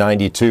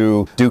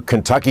 1992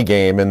 Duke-Kentucky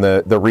game in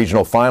the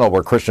regional final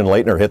where Christian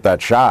Laettner hit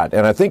that shot.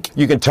 And I think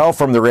you can tell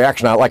from the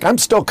reaction, I'm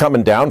still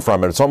coming down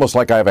from it. It's almost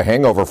like I have a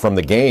hangover from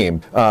the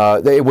game.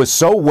 It was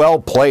so well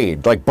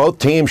played. Both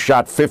teams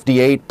shot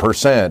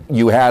 58%.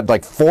 You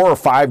had 4 or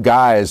 5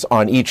 guys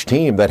on each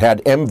team that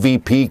had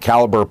MVP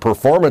caliber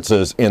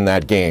performances in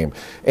that game.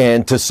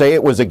 And to say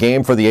it was a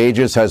game for the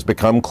ages has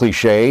become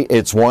cliche.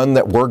 It's one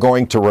that we're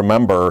going to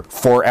remember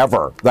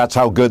forever. That's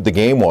how good the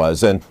game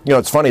was. And,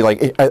 it's funny,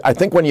 I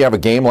think when you have a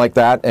game like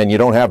that and you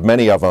don't have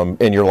many of them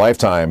in your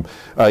lifetime,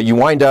 you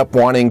wind up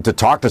wanting to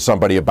talk to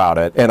somebody about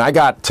it. And I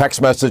got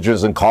text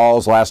messages and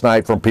calls last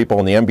night from people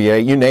in the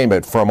NBA, you name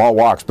it, from all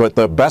walks. But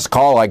the best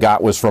call I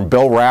got was from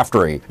Bill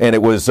Raftery, and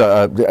it was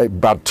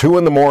about 2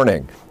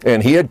 a.m.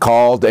 And he had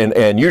called,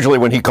 and usually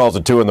when he calls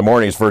at 2 a.m,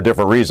 it's for a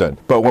different reason.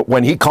 But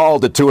when he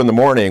called at 2 a.m,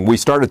 we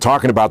started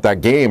talking about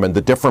that game and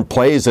the different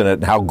plays in it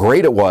and how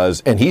great it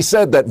was. And he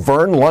said that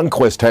Vern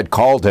Lundquist had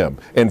called him.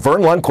 And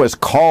Vern Lundquist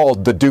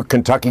called the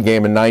Duke-Kentucky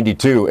game in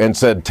 '92 and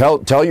said,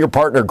 tell your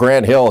partner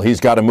Grant Hill he's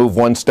got to move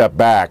one step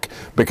back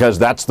because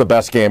that's the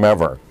best game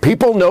ever.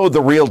 People know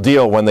the real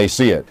deal when they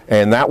see it.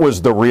 And that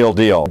was the real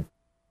deal.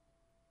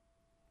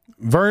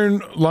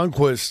 Vern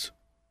Lundquist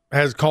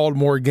has called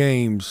more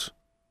games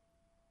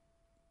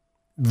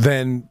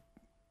than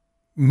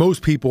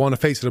most people on the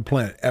face of the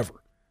planet ever.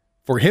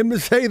 For him to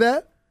say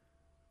that,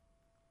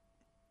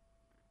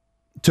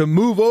 to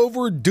move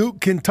over Duke,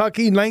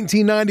 Kentucky,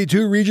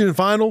 1992 region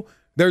final,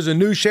 there's a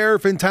new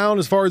sheriff in town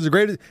as far as the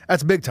greatest,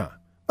 that's big time.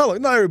 Now, look,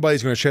 not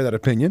everybody's going to share that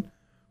opinion,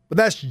 but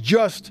that's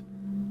just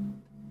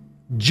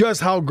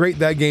how great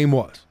that game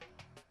was.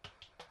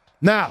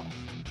 Now,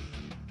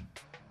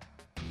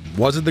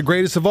 was it the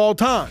greatest of all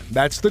time?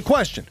 That's the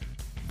question.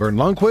 Vern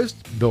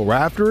Lundquist, Bill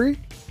Raftery,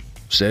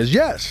 says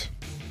yes.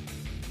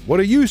 What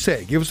do you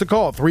say? Give us a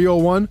call,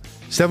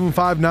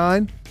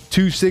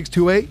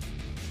 301-759-2628.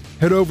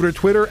 Head over to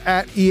Twitter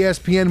at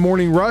ESPN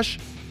Morning Rush.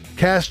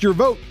 Cast your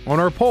vote on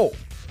our poll.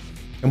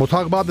 And we'll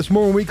talk about this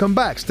more when we come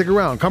back. Stick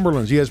around.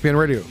 Cumberland's ESPN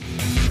Radio.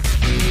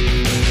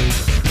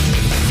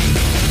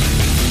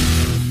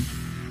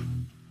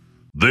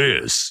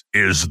 This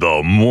is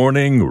the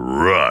Morning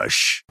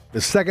Rush.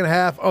 The second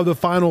half of the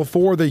Final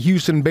Four, the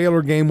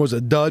Houston-Baylor game was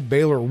a dud.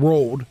 Baylor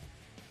rolled.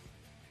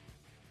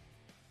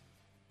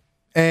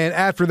 And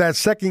after that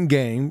second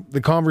game,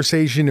 the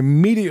conversation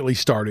immediately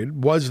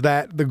started, was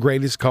that the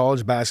greatest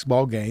college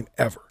basketball game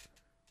ever?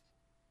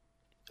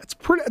 That's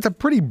a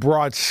pretty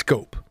broad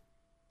scope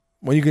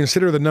when you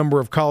consider the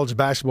number of college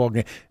basketball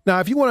games.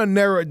 Now, if you want to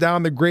narrow it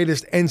down, the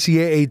greatest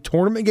NCAA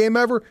tournament game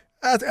ever,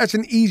 that's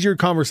an easier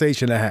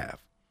conversation to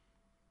have.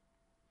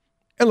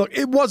 And look,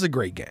 it was a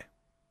great game.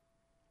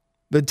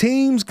 The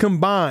teams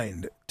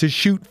combined to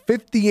shoot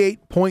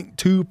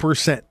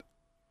 58.2%.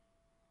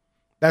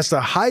 That's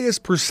the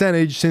highest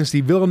percentage since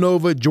the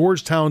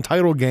Villanova-Georgetown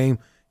title game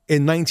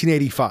in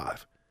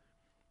 1985.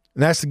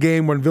 And that's the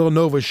game when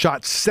Villanova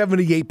shot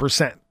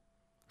 78%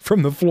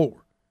 from the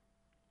floor.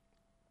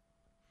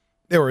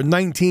 There were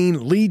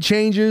 19 lead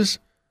changes.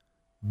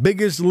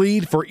 Biggest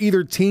lead for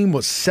either team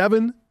was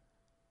 7.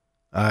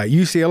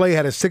 UCLA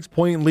had a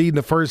 6-point lead in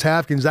the first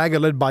half. Gonzaga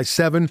led by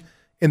 7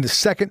 in the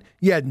second.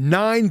 You had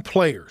 9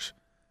 players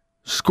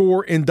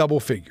score in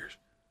double figures.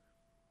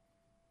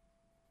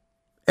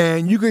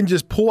 And you can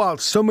just pull out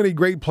so many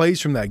great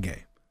plays from that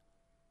game.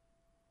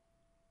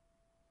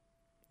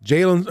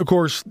 Jalen, of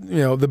course,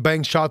 the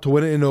bank shot to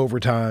win it in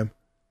overtime.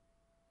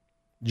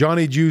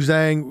 Johnny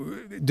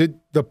Juzang did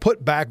the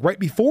putback right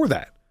before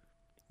that,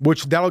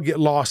 which that'll get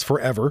lost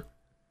forever.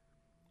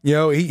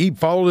 He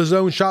followed his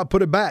own shot,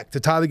 put it back to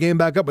tie the game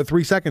back up with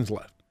 3 seconds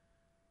left.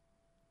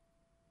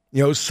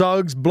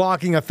 Suggs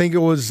blocking, I think it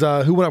was,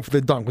 who went up for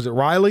the dunk? Was it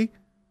Riley?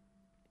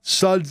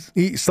 Suggs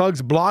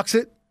blocks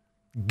it,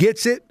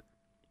 gets it,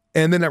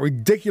 and then that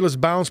ridiculous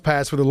bounce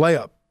pass for the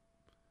layup.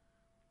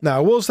 Now, I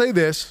will say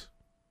this.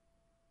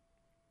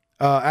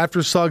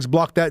 After Suggs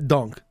blocked that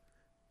dunk,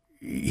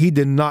 he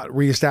did not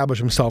reestablish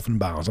himself in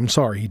bounds. I'm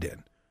sorry, he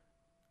didn't.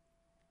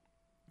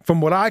 From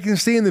what I can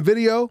see in the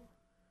video,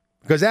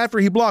 because after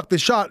he blocked the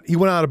shot, he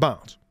went out of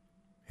bounds.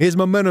 His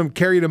momentum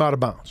carried him out of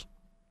bounds.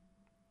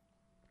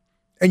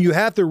 And you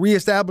have to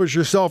reestablish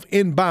yourself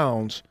in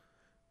bounds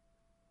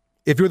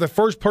if you're the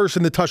first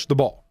person to touch the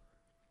ball.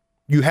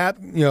 You have,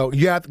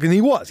 and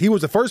he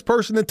was the first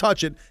person to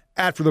touch it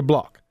after the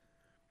block.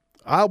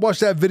 I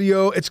watched that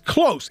video. It's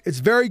close. It's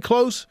very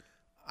close.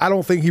 I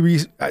don't think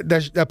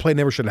that play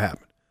never should have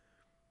happened,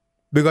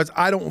 because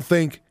I don't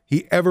think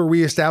he ever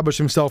reestablished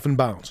himself in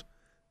bounds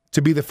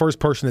to be the first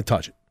person to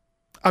touch it.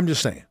 I'm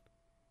just saying.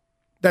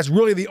 That's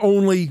really the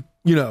only,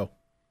 nitpicky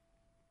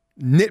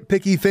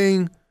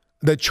thing.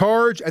 The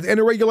charge at the end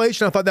of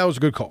regulation, I thought that was a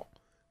good call.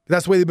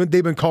 That's the way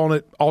they've been calling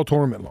it all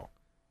tournament long.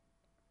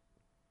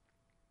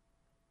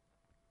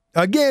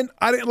 Again,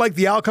 I didn't like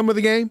the outcome of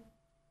the game.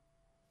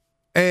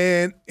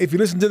 And if you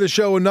listen to the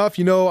show enough,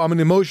 I'm an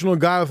emotional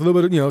guy with a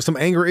little bit of, some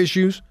anger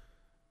issues.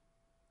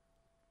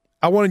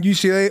 I wanted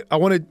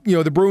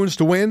UCLA, the Bruins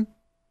to win.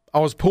 I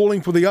was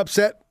pulling for the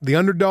upset, the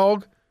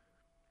underdog.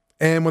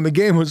 And when the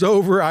game was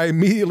over, I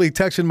immediately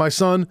texted my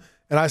son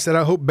and I said,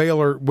 I hope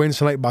Baylor wins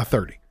tonight by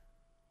 30.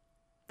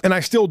 And I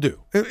still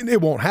do.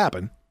 It won't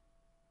happen.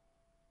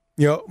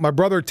 My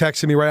brother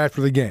texted me right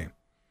after the game.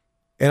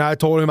 And I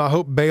told him, I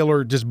hope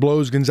Baylor just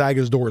blows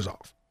Gonzaga's doors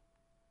off.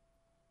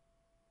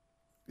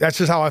 That's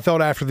just how I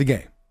felt after the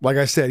game. Like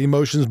I said,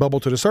 emotions bubble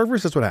to the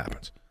surface. That's what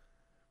happens.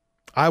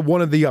 I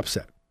wanted the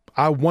upset.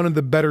 I wanted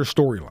the better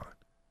storyline.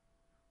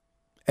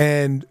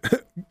 And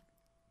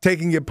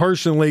taking it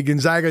personally,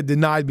 Gonzaga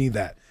denied me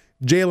that.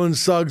 Jalen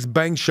Suggs'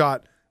 bank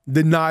shot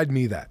denied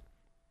me that.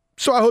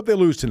 So I hope they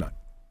lose tonight.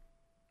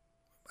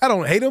 I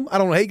don't hate them. I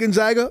don't hate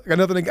Gonzaga. I got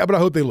nothing, but I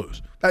hope they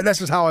lose. That's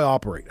just how I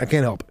operate. I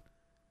can't help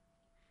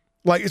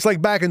it. It's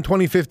like back in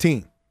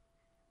 2015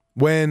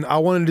 when I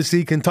wanted to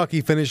see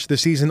Kentucky finish the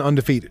season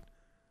undefeated,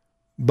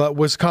 but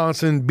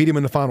Wisconsin beat them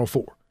in the Final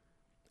Four.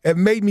 It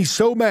made me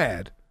so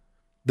mad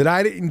that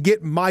I didn't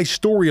get my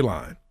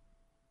storyline.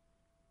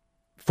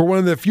 For one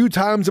of the few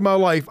times in my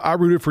life, I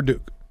rooted for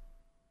Duke.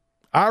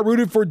 I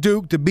rooted for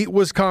Duke to beat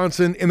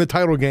Wisconsin in the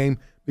title game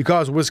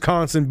because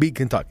Wisconsin beat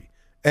Kentucky.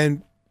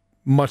 And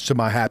much to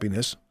my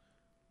happiness,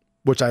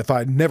 which I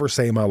thought I'd never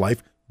say in my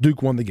life,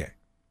 Duke won the game.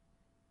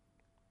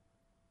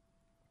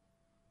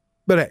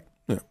 But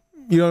hey,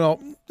 you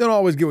don't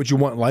always get what you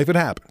want in life. It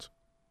happens.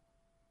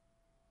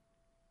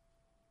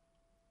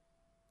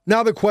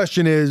 Now the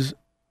question is,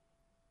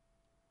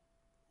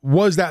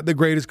 was that the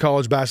greatest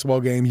college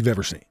basketball game you've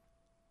ever seen?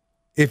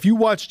 If you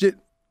watched it,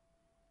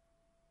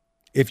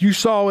 if you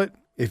saw it,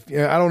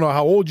 I don't know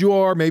how old you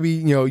are, maybe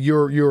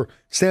your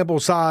sample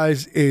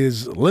size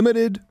is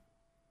limited.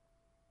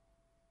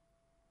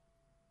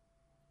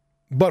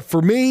 But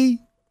for me,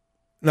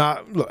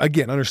 now, look,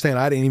 again, understand,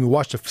 I didn't even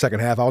watch the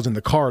second half. I was in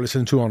the car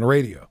listening to it on the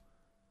radio.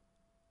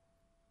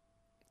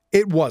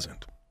 It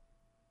wasn't.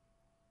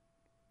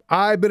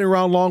 I've been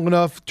around long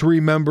enough to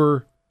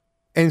remember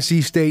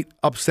NC State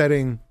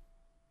upsetting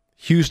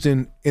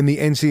Houston in the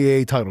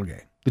NCAA title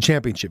game, the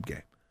championship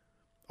game,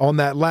 on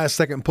that last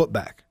second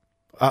putback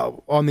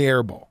on the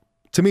air ball.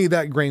 To me,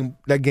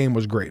 that game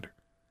was greater.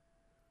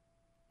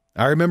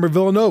 I remember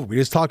Villanova. We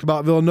just talked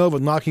about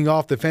Villanova knocking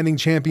off defending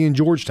champion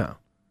Georgetown.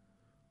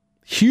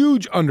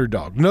 Huge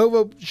underdog.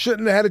 Nova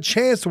shouldn't have had a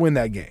chance to win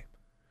that game.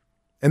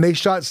 And they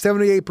shot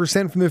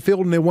 78% from the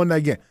field and they won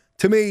that game.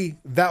 To me,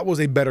 that was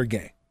a better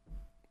game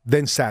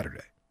than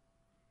Saturday.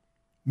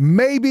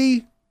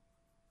 Maybe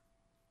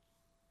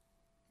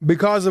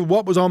because of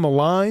what was on the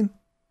line.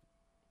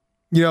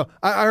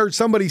 I heard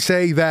somebody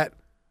say that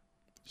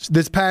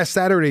this past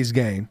Saturday's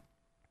game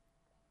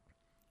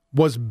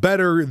was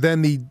better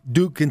than the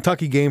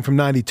Duke-Kentucky game from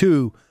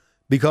 92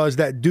 because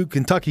that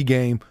Duke-Kentucky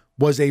game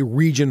was a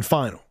region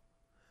final.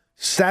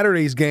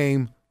 Saturday's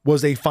game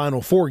was a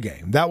Final Four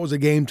game. That was a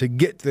game to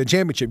get to the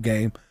championship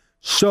game.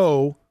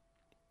 So,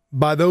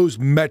 by those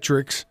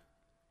metrics,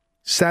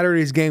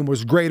 Saturday's game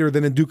was greater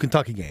than the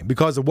Duke-Kentucky game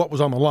because of what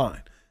was on the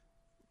line.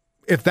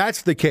 If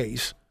that's the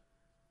case,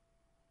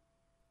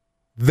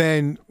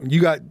 then you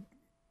got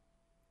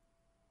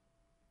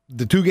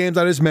the two games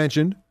I just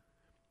mentioned.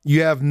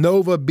 You have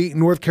Nova beat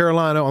North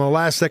Carolina on the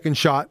last second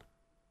shot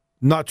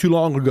not too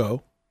long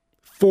ago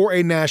for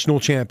a national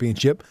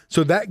championship.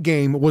 So that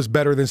game was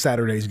better than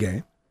Saturday's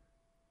game.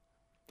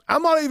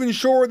 I'm not even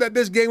sure that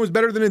this game was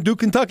better than the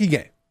Duke-Kentucky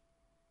game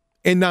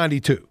in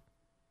 92.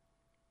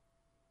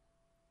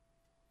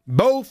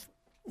 Both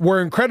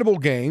were incredible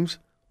games.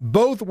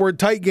 Both were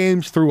tight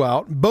games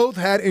throughout. Both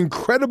had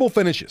incredible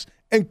finishes.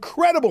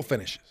 Incredible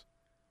finishes.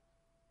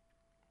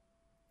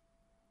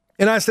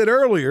 And I said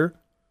earlier,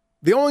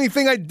 the only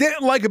thing I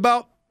didn't like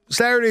about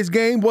Saturday's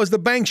game was the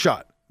bank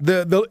shot.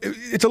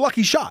 It's a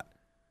lucky shot.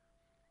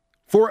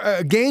 For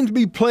a game to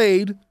be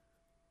played,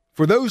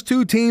 for those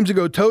two teams to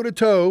go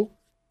toe-to-toe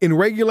in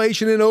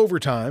regulation and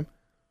overtime,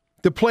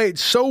 to play it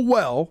so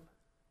well,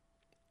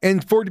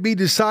 and for it to be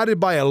decided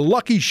by a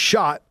lucky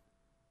shot,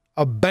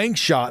 a bank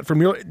shot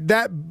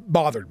that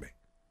bothered me.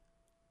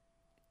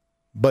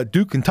 But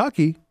Duke,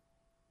 Kentucky,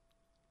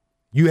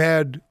 you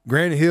had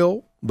Grant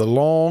Hill, the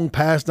long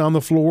pass down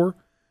the floor,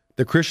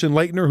 the Christian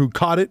Laettner who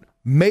caught it,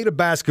 made a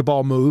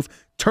basketball move,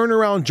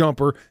 turnaround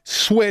jumper,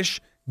 swish,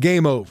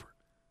 game over.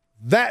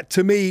 That,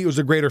 to me, was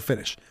a greater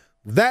finish.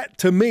 That,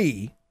 to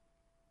me,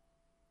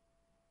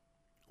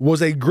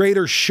 was a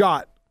greater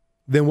shot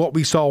than what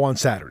we saw on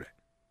Saturday.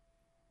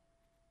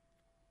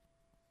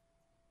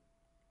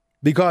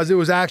 Because it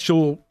was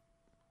actual,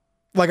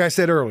 like I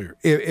said earlier,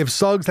 if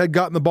Suggs had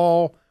gotten the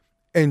ball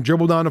and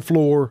dribbled down the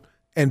floor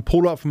and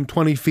pulled up from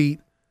 20 feet,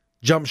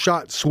 jump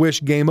shot,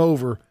 swish, game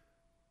over,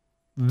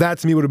 that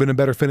to me would have been a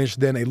better finish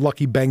than a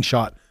lucky bank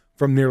shot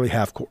from nearly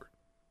half court.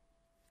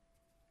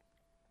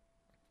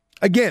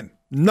 Again,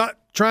 not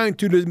trying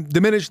to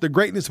diminish the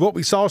greatness of what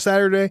we saw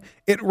Saturday.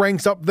 It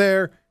ranks up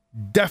there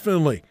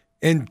definitely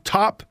in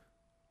top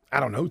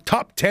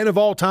 10 of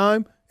all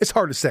time. It's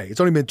hard to say. It's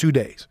only been 2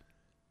 days.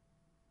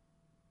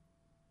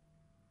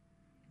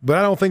 But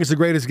I don't think it's the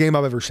greatest game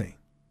I've ever seen.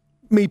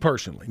 Me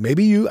personally.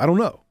 Maybe you. I don't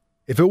know.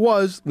 If it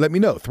was, let me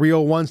know.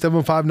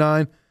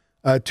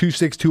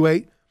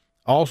 301-759-2628.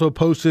 I also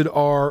posted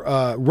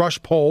our Rush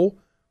poll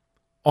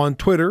on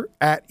Twitter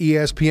at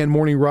ESPN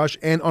Morning Rush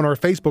and on our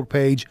Facebook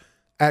page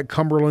at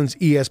Cumberland's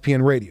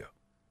ESPN Radio.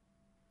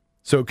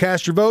 So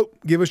cast your vote.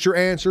 Give us your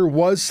answer.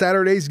 Was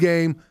Saturday's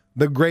game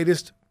the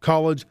greatest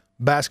college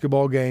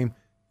basketball game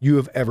you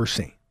have ever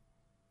seen?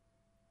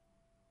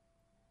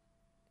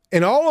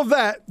 And all of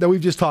that we've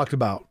just talked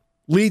about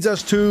leads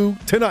us to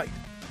tonight.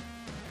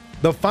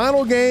 The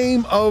final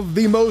game of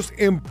the most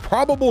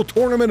improbable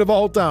tournament of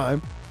all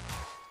time.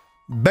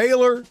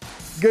 Baylor,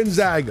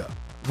 Gonzaga.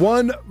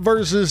 1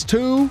 versus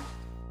 2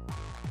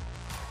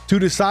 to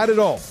decide it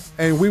all.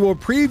 And we will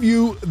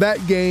preview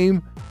that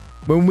game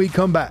when we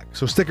come back.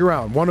 So stick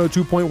around.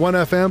 102.1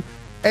 FM,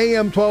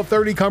 AM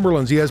 1230,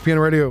 Cumberland's ESPN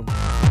Radio.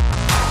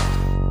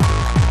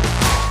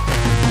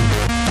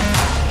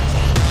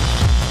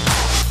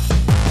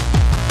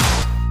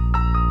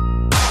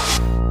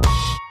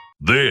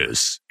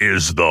 This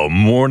is the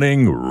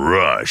Morning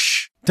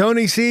Rush.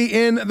 Tony C.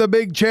 in the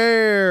big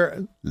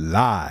chair,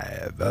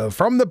 live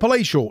from the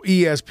palatial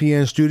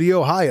ESPN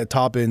studio high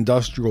atop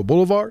Industrial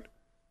Boulevard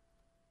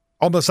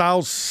on the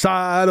south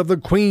side of the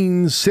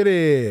Queen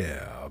City,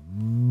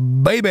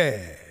 baby.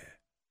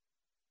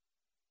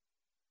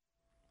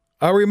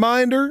 A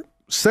reminder,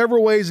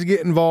 several ways to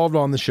get involved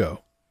on the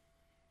show.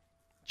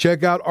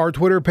 Check out our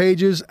Twitter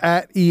pages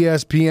at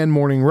ESPN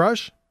Morning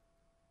Rush,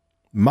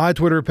 my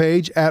Twitter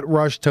page at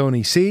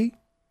RushTonyC,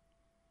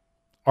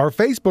 our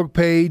Facebook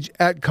page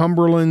at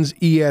Cumberland's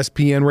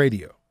ESPN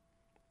Radio.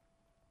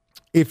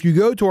 If you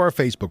go to our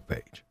Facebook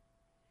page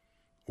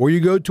or you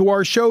go to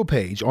our show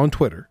page on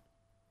Twitter,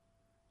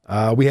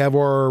 we have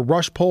our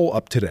Rush poll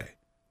up today.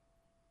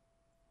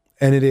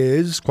 And it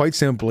is, quite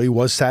simply,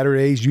 was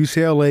Saturday's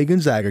UCLA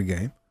Gonzaga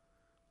game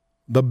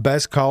the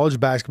best college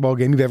basketball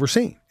game you've ever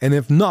seen? And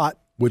if not,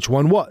 which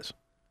one was?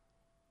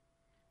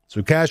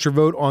 So cast your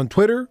vote on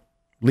Twitter,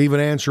 leave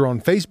an answer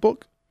on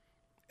Facebook,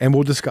 and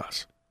we'll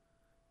discuss.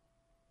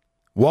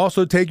 We'll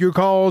also take your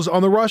calls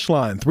on the Rush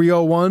line,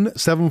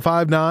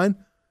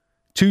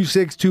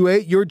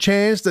 301-759-2628. Your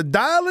chance to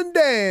dial and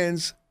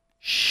dance.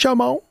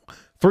 Come on.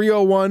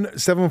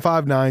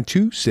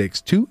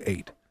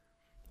 301-759-2628.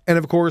 And,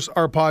 of course,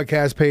 our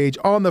podcast page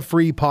on the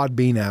free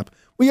Podbean app.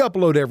 We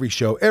upload every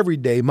show, every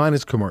day,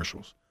 minus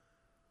commercials.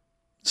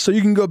 So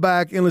you can go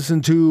back and listen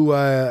to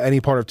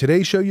any part of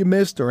today's show you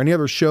missed or any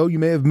other show you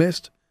may have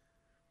missed.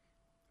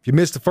 If you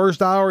missed the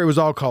first hour, it was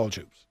all college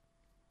hoops.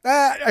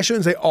 I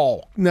shouldn't say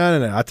all.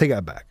 No. I take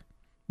that back.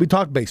 We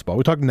talked baseball.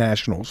 We talked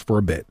Nationals for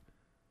a bit.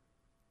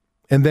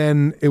 And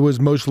then it was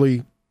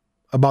mostly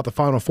about the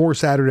Final Four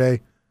Saturday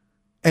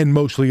and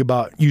mostly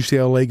about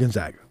UCLA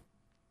Gonzaga.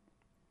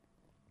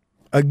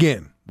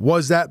 Again,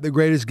 was that the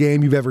greatest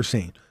game you've ever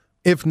seen?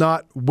 If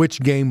not, which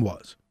game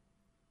was?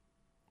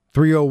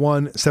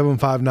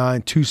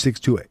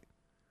 301-759-2628.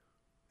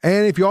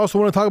 And if you also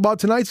want to talk about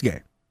tonight's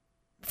game,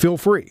 feel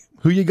free.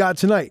 Who you got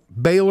tonight?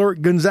 Baylor,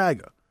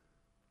 Gonzaga.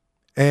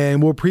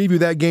 And we'll preview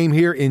that game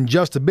here in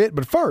just a bit.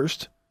 But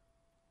first,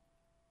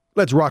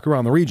 let's rock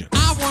around the region.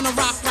 I want to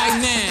rock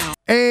right now.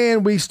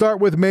 And we start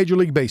with Major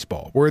League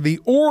Baseball, where the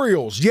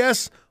Orioles,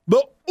 yes,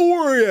 the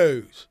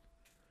Oreos,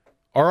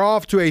 are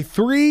off to a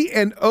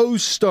 3-0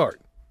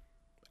 start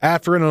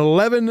after an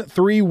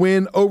 11-3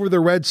 win over the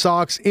Red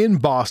Sox in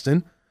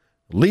Boston.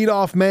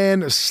 Leadoff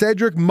man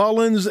Cedric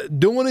Mullins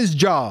doing his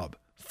job,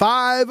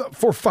 5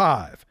 for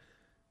 5,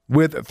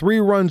 with 3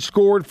 runs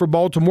scored for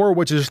Baltimore,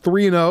 which is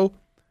 3-0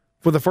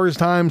 for the first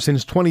time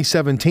since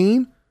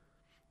 2017.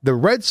 The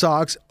Red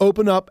Sox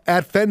open up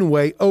at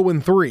Fenway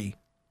 0-3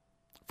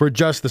 for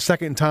just the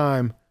second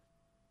time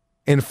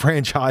in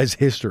franchise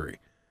history.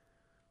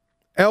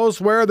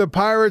 Elsewhere, the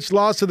Pirates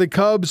lost to the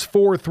Cubs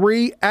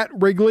 4-3 at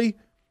Wrigley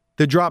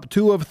to drop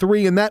 2 of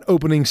 3 in that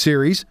opening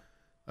series.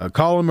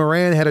 Colin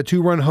Moran had a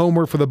 2-run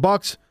homer for the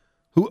Bucks,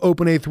 who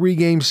open a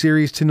 3-game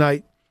series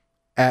tonight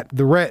at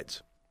the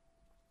Reds.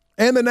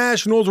 And the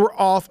Nationals were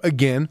off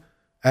again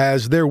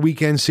as their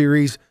weekend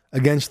series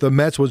against the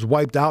Mets was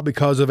wiped out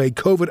because of a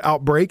COVID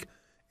outbreak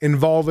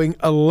involving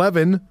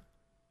 11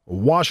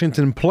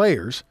 Washington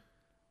players.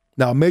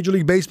 Now, Major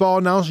League Baseball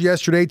announced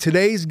yesterday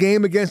today's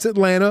game against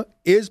Atlanta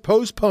is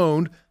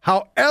postponed.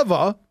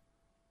 However,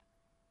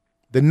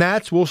 the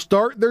Nats will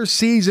start their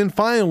season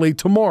finally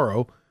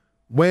tomorrow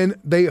when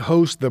they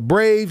host the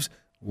Braves.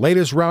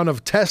 Latest round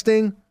of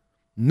testing,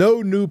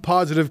 no new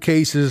positive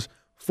cases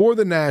for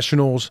the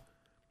Nationals.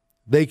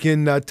 They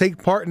can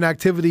take part in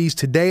activities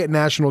today at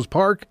Nationals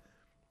Park,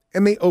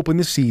 and they open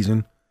the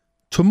season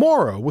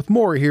tomorrow. With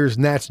more, here's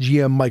Nats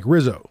GM Mike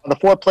Rizzo. The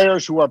 4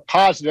 players who are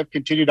positive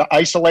continue to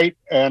isolate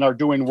and are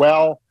doing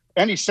well.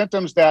 Any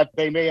symptoms that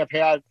they may have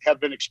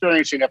been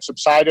experiencing have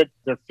subsided.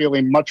 They're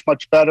feeling much,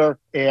 much better,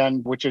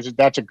 and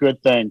that's a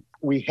good thing.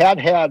 We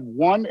had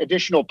one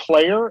additional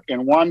player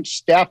and 1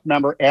 staff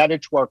member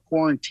added to our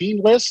quarantine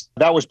list.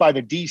 That was by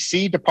the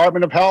D.C.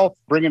 Department of Health,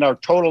 bringing our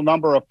total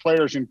number of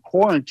players in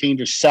quarantine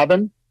to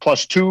 7,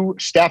 plus 2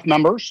 staff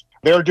members.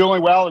 They're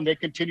doing well, and they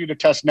continue to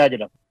test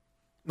negative.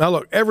 Now,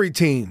 look, every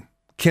team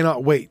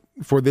cannot wait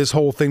for this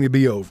whole thing to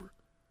be over,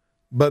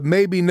 but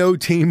maybe no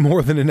team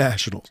more than the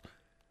Nationals.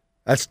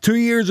 That's 2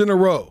 years in a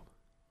row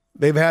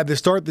they've had to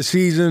start the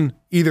season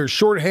either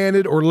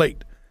shorthanded or late.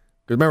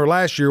 Because remember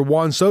last year,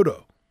 Juan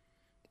Soto,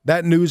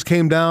 that news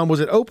came down, was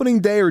it opening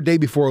day or day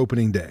before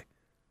opening day?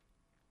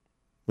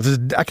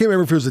 I can't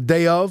remember if it was the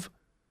day of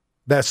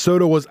that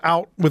Soto was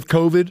out with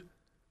COVID.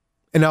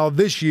 And now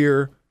this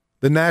year,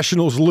 the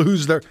Nationals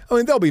lose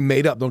they'll be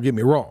made up, don't get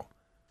me wrong.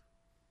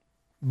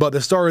 But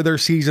the start of their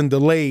season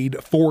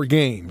delayed 4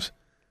 games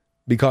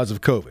because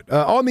of COVID.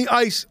 On the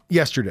ice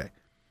yesterday,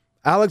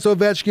 Alex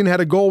Ovechkin had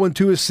a goal and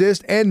 2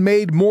 assists and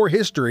made more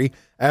history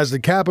as the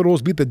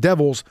Capitals beat the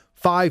Devils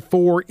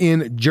 5-4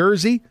 in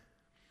Jersey.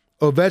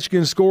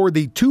 Ovechkin scored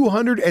the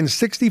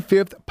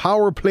 265th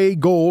power play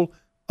goal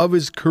of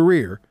his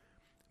career,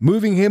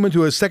 moving him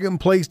into a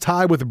second-place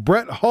tie with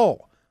Brett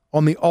Hull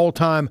on the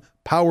all-time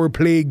power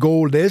play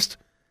goal list.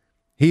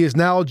 He is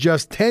now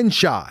just 10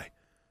 shy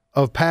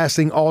of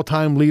passing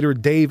all-time leader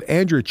Dave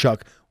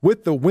Andreychuk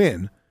with the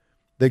win.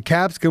 The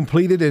Caps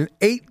completed an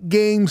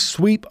 8-game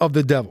sweep of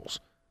the Devils,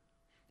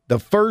 the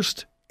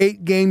first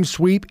 8-game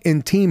sweep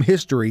in team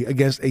history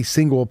against a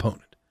single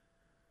opponent.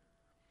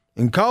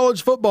 In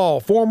college football,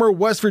 former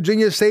West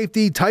Virginia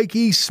safety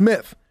Tyke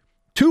Smith,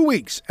 2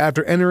 weeks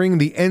after entering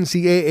the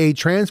NCAA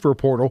transfer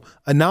portal,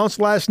 announced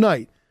last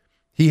night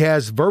he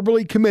has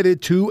verbally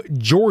committed to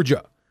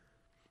Georgia.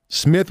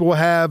 Smith will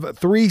have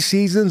 3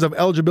 seasons of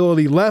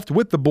eligibility left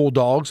with the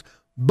Bulldogs,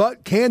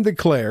 but can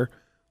declare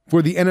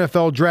for the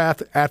NFL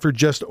draft after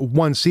just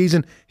 1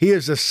 season. He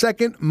is the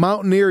second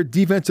Mountaineer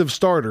defensive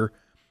starter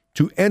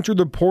to enter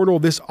the portal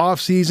this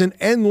offseason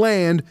and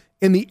land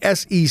in the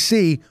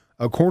SEC.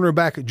 A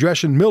cornerback,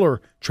 Dreshen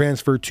Miller,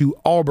 transferred to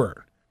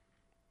Auburn.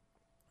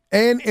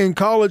 And in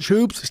college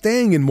hoops,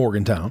 staying in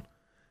Morgantown,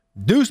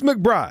 Deuce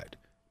McBride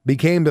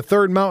became the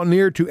 3rd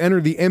Mountaineer to enter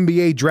the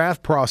NBA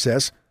draft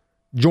process,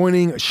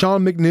 joining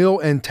Sean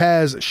McNeil and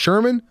Taz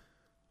Sherman.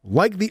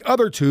 Like the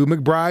other 2,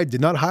 McBride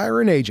did not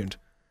hire an agent,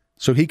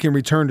 so he can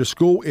return to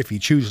school if he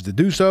chooses to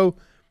do so.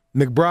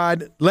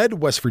 McBride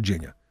led West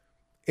Virginia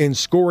in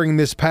scoring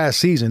this past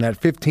season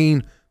at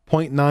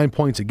 15.9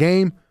 points a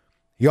game.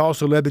 He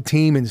also led the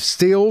team in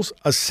steals,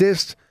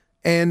 assists,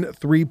 and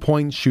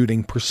 3-point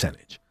shooting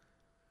percentage.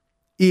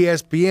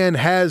 ESPN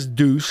has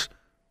Deuce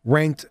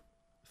ranked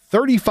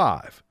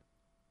 35,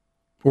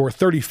 or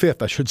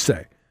 35th, I should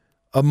say,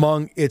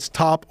 among its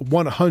top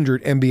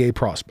 100 NBA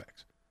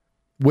prospects,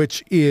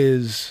 which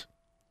is...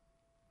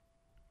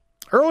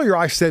 Earlier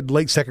I said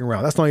late second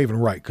round. That's not even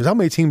right, because how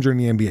many teams are in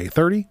the NBA?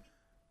 30?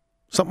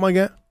 Something like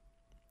that?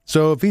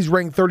 So if he's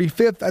ranked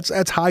 35th,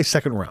 that's high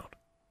second round.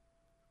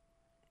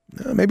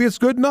 Maybe it's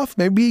good enough.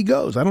 Maybe he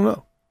goes. I don't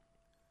know.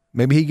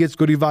 Maybe he gets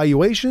good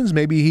evaluations.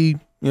 Maybe he,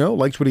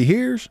 likes what he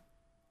hears.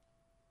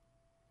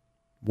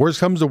 Worst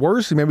comes to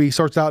worst, maybe he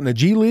starts out in the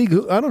G League.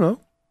 I don't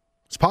know.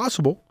 It's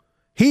possible.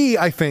 He,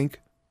 I think,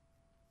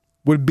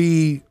 would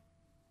be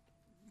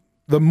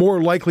the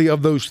more likely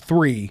of those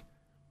 3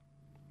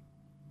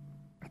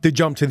 to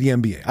jump to the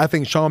NBA. I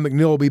think Sean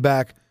McNeil will be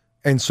back,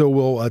 and so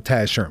will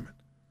Taz Sherman.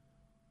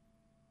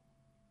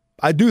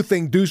 I do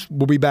think Deuce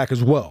will be back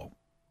as well,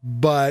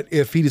 but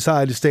if he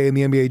decided to stay in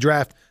the NBA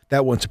draft,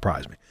 that wouldn't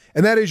surprise me.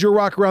 And that is your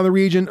Rock Around the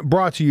Region,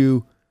 brought to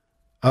you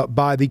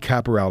by the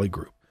Caporale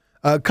Group.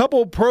 A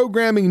couple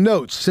programming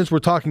notes since we're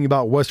talking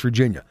about West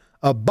Virginia.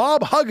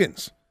 Bob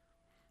Huggins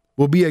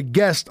will be a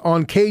guest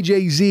on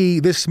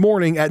KJZ this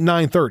morning at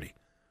 9:30.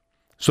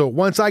 So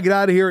once I get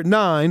out of here at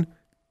 9,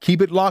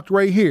 keep it locked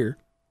right here.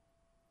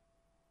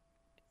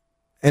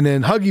 And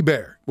then Huggy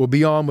Bear will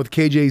be on with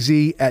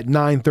KJZ at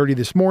 9:30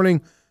 this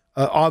morning,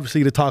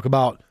 obviously to talk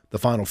about the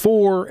Final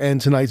Four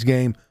and tonight's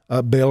game,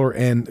 Baylor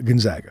and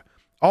Gonzaga.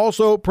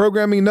 Also,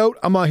 programming note,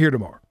 I'm not here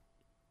tomorrow.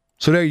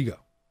 So there you go.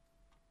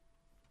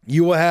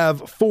 You will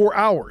have 4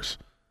 hours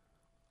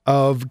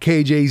of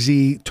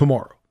KJZ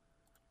tomorrow.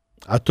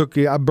 I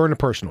burned a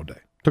personal day.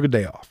 Took a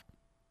day off.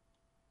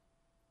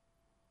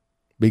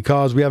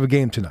 Because we have a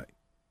game tonight.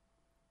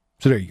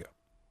 So there you go.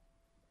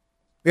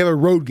 We have a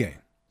road game.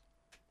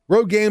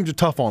 Road games are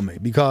tough on me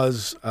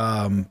because, they're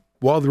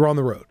on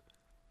the road.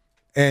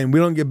 And we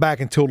don't get back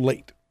until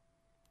late.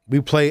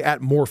 We play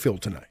at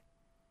Moorfield tonight.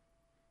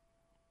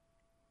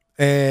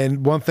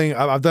 And one thing,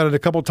 I've done it a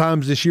couple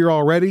times this year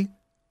already,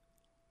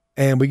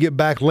 and we get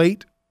back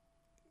late,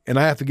 and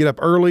I have to get up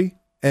early,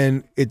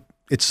 and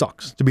it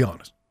sucks, to be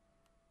honest.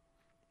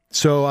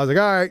 So I was like,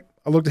 all right.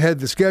 I looked ahead at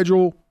the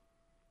schedule,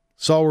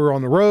 saw we were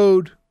on the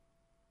road,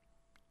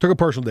 took a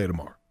personal day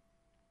tomorrow.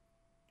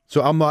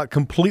 So I'm not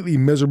completely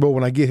miserable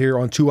when I get here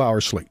on 2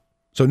 hours sleep.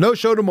 So no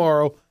show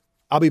tomorrow.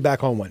 I'll be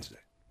back on Wednesday.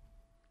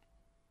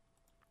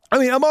 I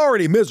mean, I'm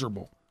already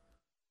miserable.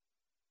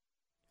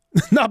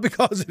 Not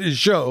because of this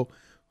show.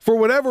 For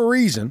whatever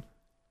reason,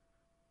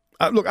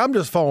 look, I'm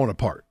just falling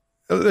apart.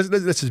 Let's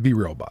just be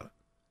real about it.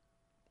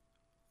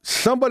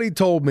 Somebody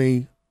told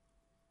me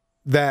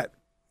that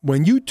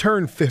when you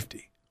turn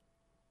 50,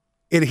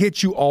 it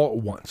hits you all at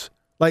once.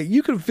 Like,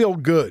 you can feel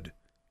good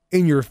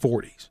in your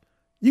 40s.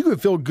 You can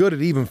feel good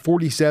at even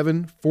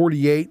 47,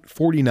 48,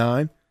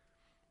 49.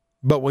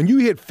 But when you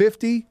hit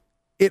 50,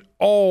 it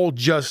all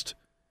just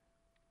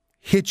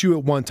hits you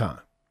at one time.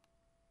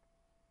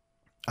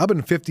 I've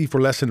been 50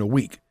 for less than a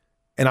week,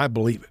 and I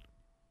believe it.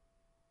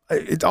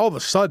 It's all of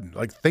a sudden,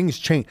 like, things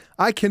change.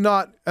 I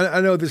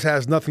know this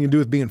has nothing to do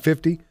with being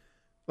 50.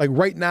 Like,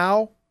 right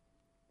now,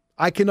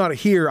 I cannot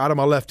hear out of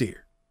my left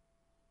ear.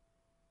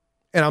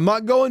 And I'm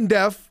not going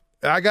deaf.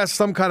 I got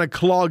some kind of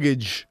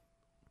cloggage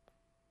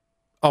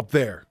up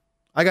there.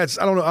 I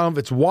don't know if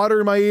it's water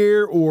in my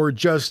ear or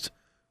just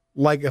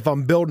like if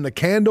I'm building a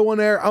candle in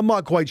there. I'm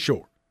not quite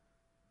sure.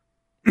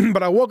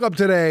 But I woke up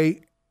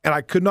today and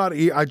I could not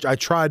hear. I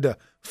tried to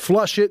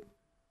flush it,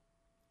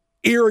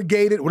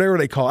 irrigate it, whatever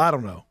they call it. I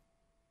don't know.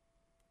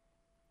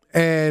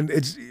 And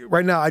it's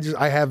right now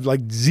I have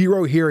like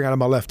zero hearing out of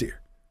my left ear.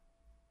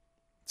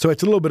 So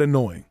it's a little bit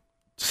annoying,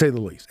 to say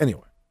the least.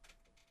 Anyway.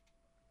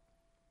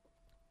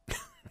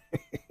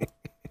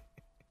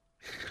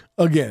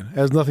 Again,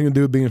 has nothing to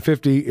do with being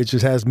 50. It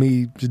just has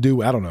me to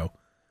do, I don't know,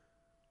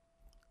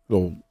 a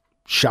little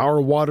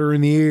shower water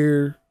in the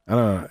ear. I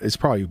don't know. It's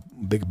probably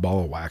a big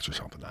ball of wax or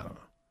something. I don't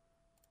know.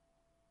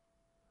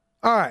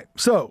 All right,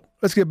 so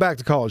let's get back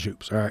to college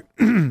hoops. All right.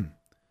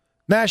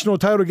 National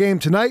title game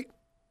tonight.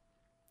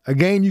 A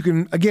game you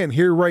can, again,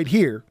 hear right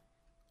here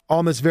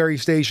on this very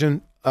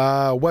station.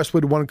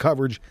 Westwood One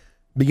coverage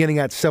beginning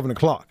at 7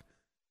 o'clock.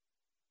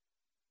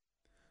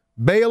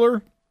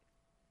 Baylor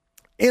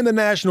in the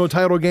national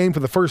title game for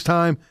the first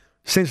time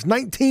since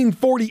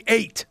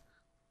 1948.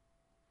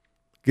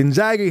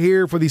 Gonzaga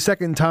here for the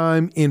second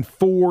time in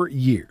 4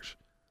 years.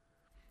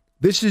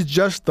 This is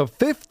just the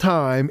fifth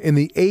time in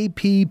the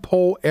AP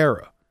poll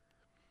era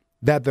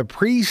that the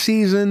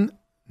preseason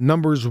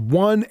numbers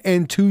 1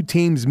 and 2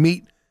 teams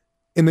meet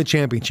in the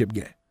championship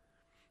game.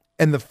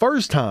 And the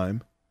first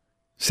time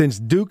since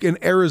Duke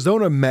and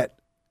Arizona met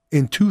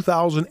in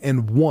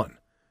 2001.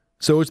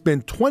 So it's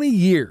been 20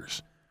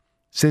 years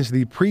since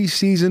the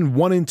preseason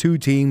 1 and 2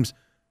 teams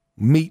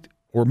met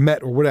or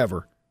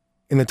whatever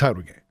in the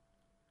title game.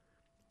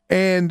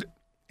 And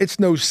it's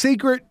no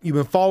secret, you've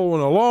been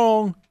following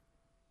along,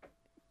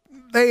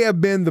 they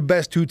have been the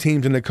best 2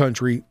 teams in the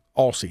country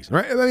all season,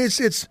 right? I mean,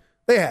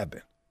 they have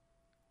been.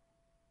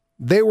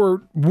 They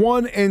were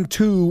 1 and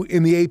 2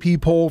 in the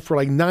AP poll for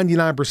like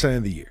 99%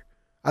 of the year.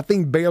 I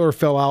think Baylor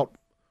fell out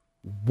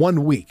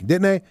 1 week,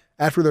 didn't they?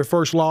 After their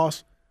first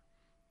loss,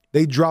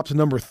 they dropped to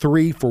number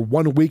 3 for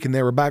 1 week, and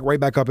they were right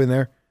back up in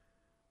there.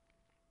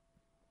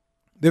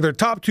 They're their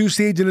top 2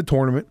 seeds in the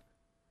tournament,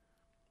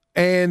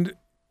 and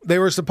they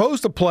were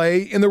supposed to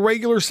play in the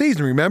regular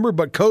season, remember?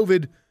 But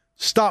COVID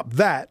stopped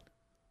that.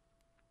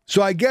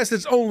 So I guess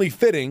it's only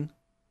fitting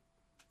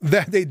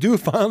that they do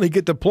finally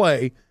get to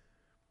play,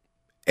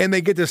 and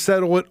they get to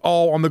settle it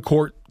all on the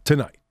court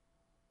tonight.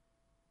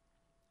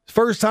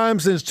 First time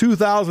since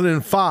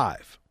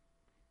 2005.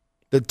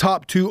 The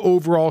top 2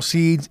 overall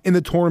seeds in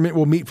the tournament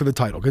will meet for the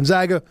title.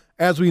 Gonzaga,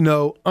 as we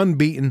know,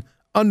 unbeaten,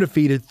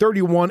 undefeated,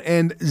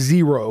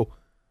 31-0.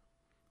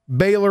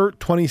 Baylor,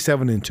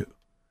 27-2.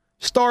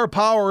 Star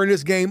power in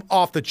this game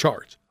off the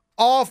charts.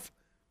 Off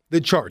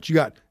the charts. You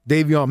got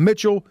Davion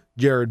Mitchell,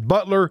 Jared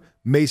Butler,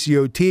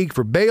 Maceo Teague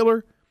for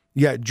Baylor.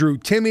 You got Drew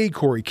Timme,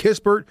 Corey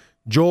Kispert,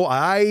 Joel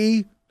Ayayi.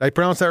 Did I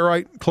pronounce that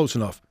right? Close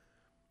enough.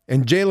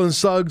 And Jalen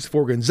Suggs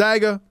for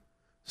Gonzaga.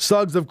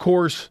 Suggs, of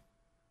course,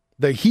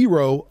 the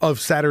hero of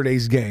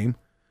Saturday's game,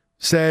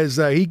 says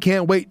he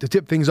can't wait to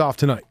tip things off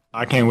tonight.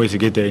 I can't wait to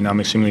get there. I'm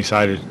extremely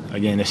excited.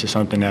 Again, this is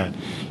something that,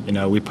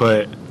 we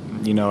put,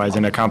 as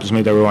an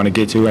accomplishment that we want to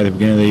get to at the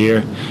beginning of the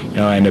year,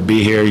 and to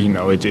be here,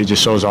 it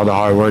just shows all the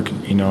hard work,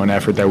 and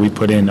effort that we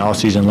put in all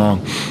season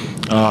long.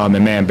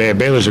 And man,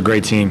 Baylor's a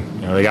great team.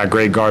 They got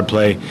great guard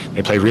play.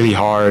 They play really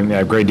hard. They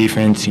have great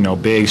defense.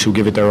 Bigs who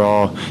give it their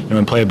all.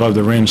 And play above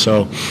the rim.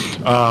 So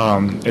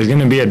it's going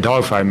to be a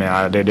dogfight,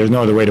 man. There's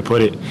no other way to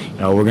put it.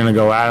 We're going to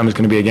go at them. It's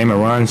going to be a game of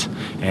runs,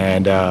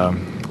 and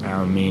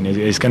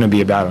it's going to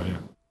be a battle. Yeah.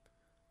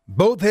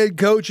 Both head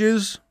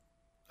coaches,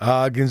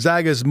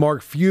 Gonzaga's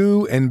Mark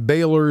Few and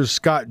Baylor's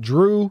Scott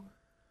Drew,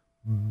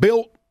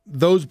 built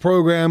those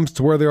programs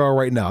to where they are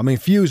right now. I mean,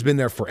 Few's been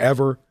there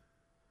forever,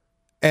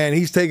 and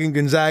he's taken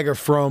Gonzaga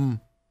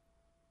from,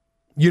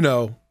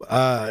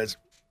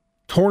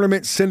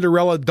 tournament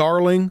Cinderella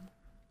darling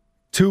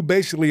to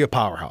basically a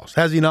powerhouse,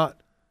 has he not?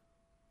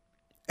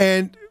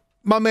 And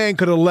my man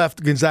could have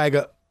left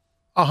Gonzaga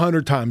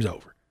 100 times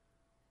over.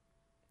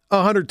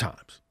 100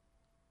 times.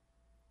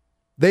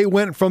 They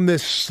went from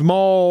this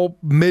small,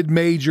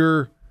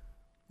 mid-major,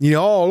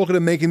 look at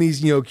them making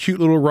these, cute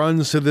little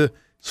runs to the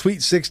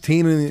Sweet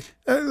 16. And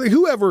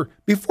whoever,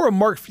 before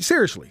Mark,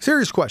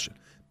 serious question.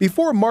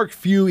 Before Mark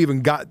Few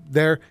even got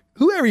there,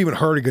 whoever even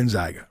heard of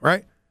Gonzaga,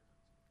 right?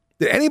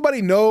 Did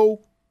anybody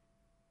know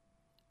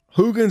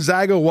who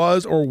Gonzaga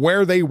was or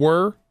where they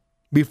were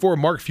before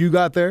Mark Few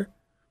got there?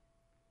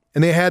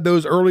 And they had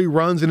those early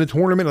runs in the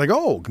tournament, like,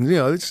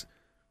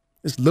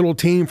 this little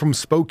team from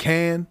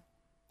Spokane,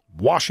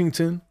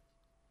 Washington,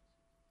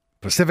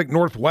 Pacific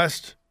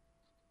Northwest,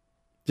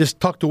 just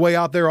tucked away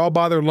out there all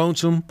by their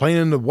lonesome, playing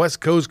in the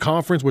West Coast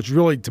Conference, which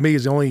really, to me,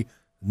 is the only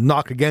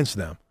knock against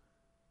them.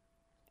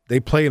 They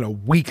play in a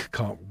weak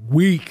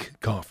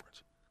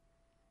conference.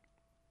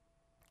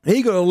 And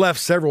he could have left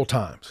several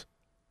times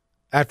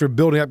after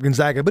building up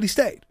Gonzaga, but he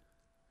stayed.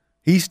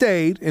 He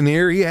stayed, and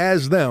here he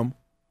has them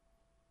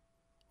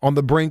on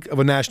the brink of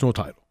a national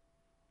title.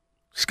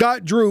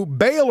 Scott Drew,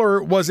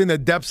 Baylor was in the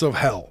depths of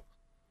hell.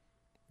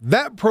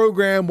 That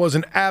program was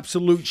an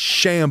absolute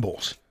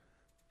shambles.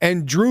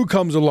 And Drew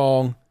comes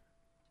along,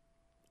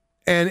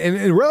 and in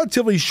a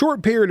relatively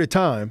short period of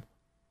time,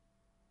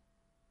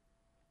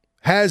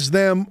 has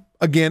them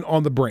again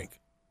on the brink.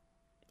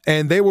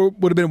 And they would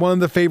have been one of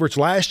the favorites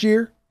last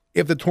year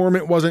if the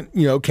tournament wasn't,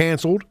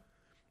 canceled.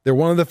 They're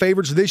one of the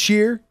favorites this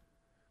year.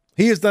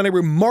 He has done a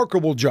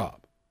remarkable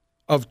job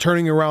of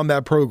turning around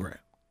that program.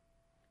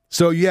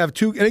 So you have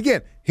two, and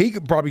again, he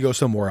could probably go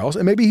somewhere else,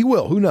 and maybe he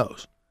will. Who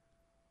knows?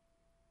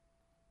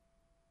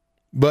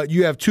 But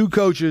you have two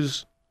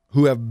coaches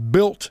who have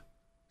built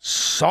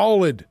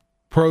solid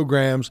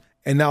programs,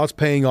 and now it's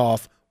paying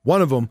off.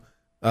 One of them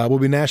will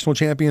be national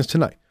champions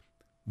tonight.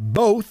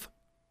 Both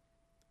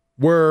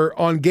were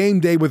on game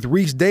day with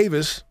Reese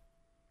Davis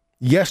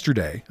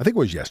yesterday. I think it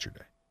was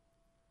yesterday.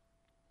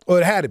 Well,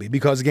 it had to be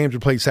because the games were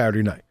played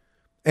Saturday night.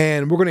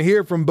 And we're going to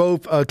hear from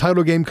both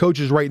title game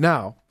coaches right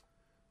now.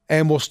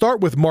 And we'll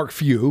start with Mark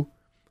Few,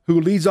 who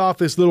leads off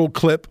this little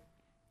clip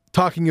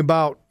talking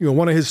about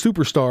one of his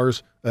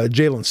superstars,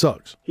 Jalen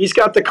Suggs. He's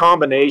got the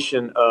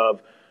combination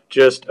of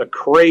just a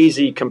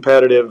crazy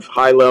competitive,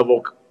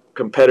 high-level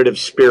competitive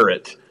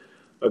spirit,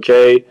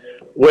 okay,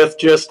 with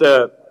just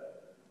a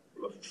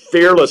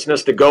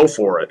fearlessness to go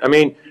for it. I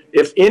mean,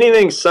 if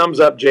anything sums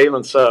up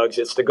Jalen Suggs,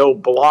 it's to go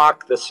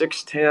block the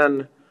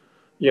 6'10",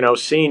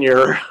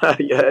 senior,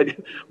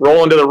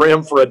 roll into the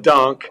rim for a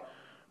dunk,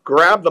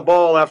 grab the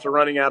ball after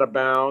running out of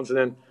bounds, and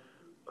then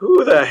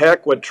who the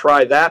heck would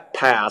try that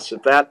pass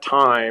at that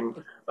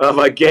time of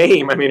a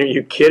game? I mean, are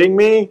you kidding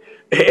me?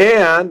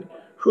 And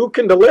who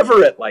can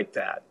deliver it like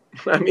that?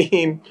 I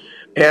mean,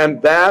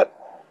 and that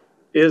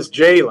is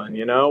Jalen,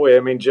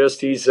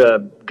 he's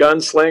a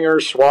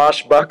gunslinger,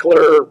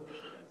 swashbuckler.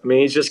 I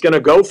mean, he's just going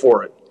to go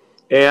for it.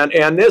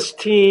 And this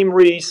team,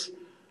 Reese,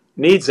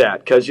 needs that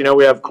because,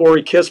 we have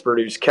Corey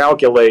Kispert, who's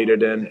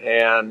calculated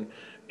and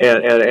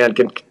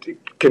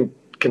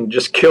can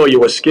just kill you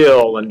with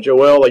skill. And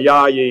Joel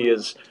Ayayi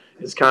is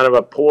kind of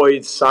a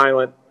poised,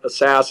 silent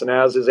assassin,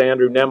 as is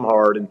Andrew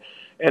Nemhard.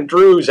 And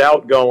Drew's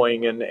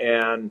outgoing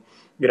and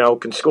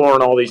can score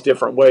in all these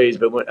different ways.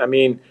 But,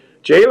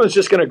 Jalen's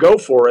just going to go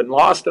for it. And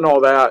lost in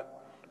all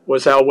that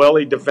was how well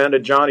he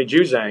defended Johnny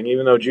Juzang.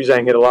 Even though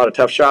Juzang hit a lot of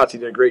tough shots, he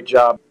did a great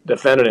job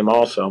defending him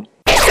also.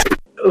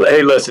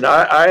 Hey, listen,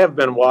 I have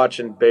been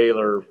watching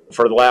Baylor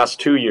for the last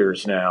 2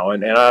 years now.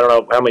 And I don't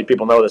know how many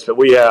people know this, but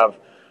we have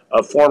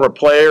a former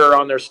player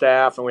on their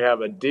staff, and we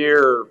have a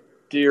dear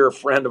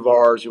friend of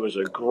ours who was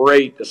a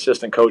great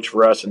assistant coach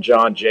for us, and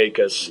John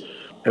Jacobs,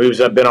 who's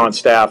been on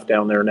staff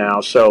down there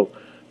now. So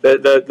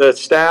the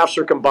staffs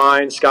are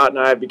combined. Scott and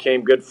I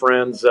became good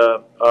friends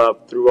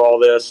through all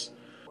this.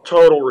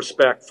 Total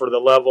respect for the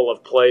level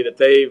of play that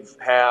they've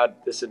had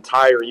this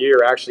entire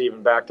year, actually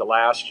even back to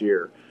last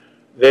year.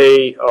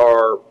 They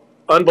are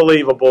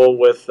unbelievable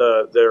with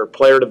their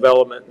player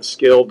development and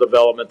skill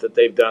development that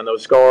they've done.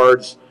 Those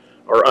guards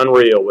are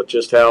unreal with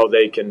just how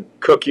they can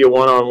cook you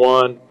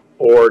one-on-one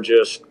or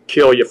just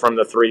kill you from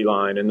the three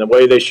line. And the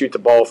way they shoot the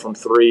ball from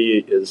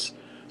three is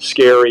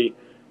scary.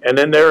 And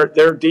then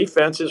their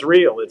defense is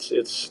real.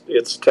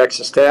 It's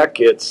Texas Tech.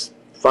 It's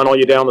funnel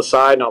you down the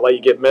side, not let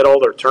you get middle.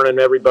 They're turning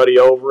everybody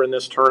over in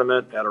this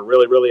tournament at a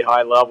really, really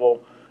high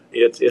level.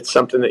 It's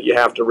something that you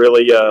have to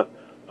really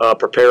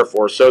prepare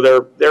for. So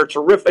they're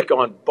terrific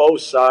on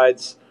both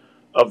sides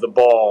of the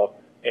ball.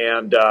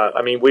 And,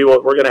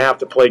 we're going to have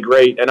to play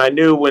great. And I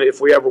knew if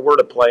we ever were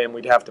to play them,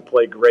 we'd have to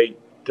play great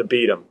to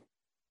beat them.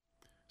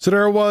 So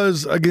there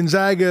was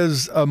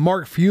Gonzaga's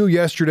Mark Few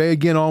yesterday,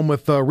 again on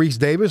with Reese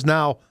Davis.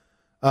 Now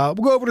we'll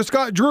go over to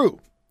Scott Drew,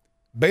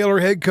 Baylor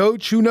head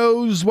coach who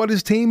knows what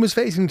his team is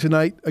facing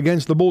tonight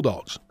against the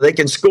Bulldogs. They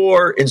can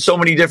score in so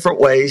many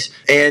different ways,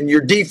 and your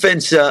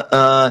defense,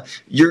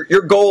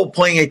 your goal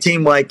playing a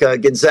team like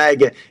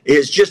Gonzaga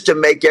is just to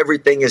make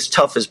everything as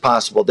tough as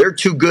possible. They're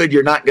too good.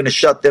 You're not going to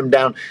shut them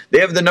down. They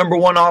have the number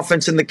 1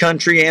 offense in the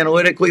country.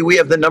 Analytically, we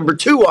have the number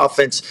 2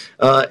 offense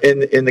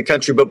in the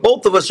country, but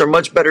both of us are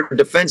much better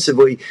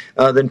defensively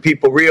than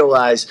people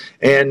realize,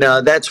 and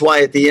that's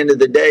why at the end of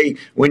the day,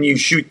 when you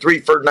shoot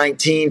 3 for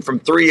 19 from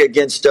 3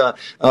 against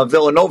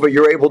Villanova,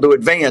 you're able to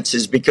advance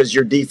is because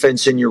your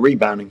defense and your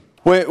rebounding.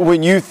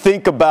 When you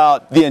think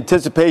about the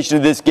anticipation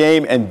of this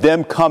game and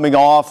them coming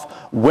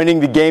off, winning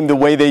the game the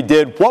way they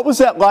did, what was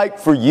that like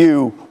for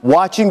you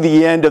watching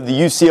the end of the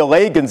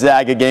UCLA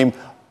Gonzaga game,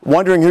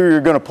 wondering who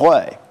you're going to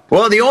play?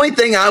 Well, the only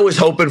thing I was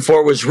hoping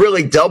for was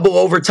really double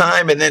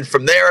overtime, and then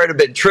from there it had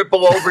been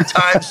triple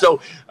overtime.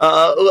 So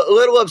a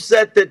little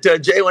upset that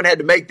Jalen had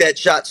to make that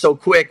shot so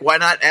quick. Why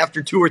not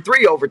after 2 or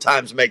 3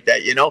 overtimes make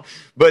that,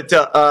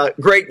 But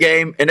great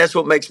game, and that's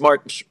what makes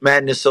March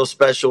Madness so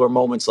special, or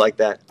moments like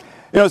that.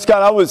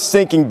 Scott, I was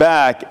thinking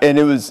back, and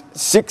it was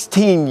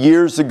 16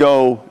 years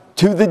ago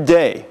to the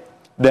day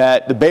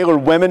that the Baylor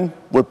women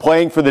were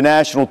playing for the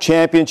national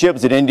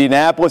championships at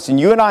Indianapolis, and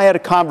you and I had a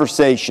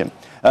conversation.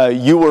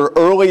 You were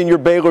early in your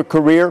Baylor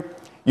career.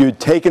 You had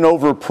taken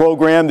over a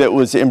program that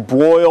was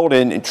embroiled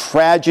in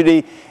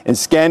tragedy and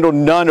scandal,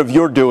 none of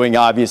your doing,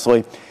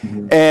 obviously.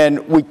 Mm-hmm.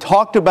 And we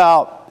talked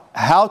about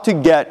how to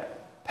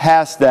get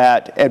past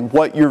that and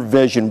what your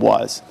vision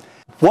was.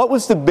 What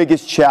was the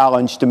biggest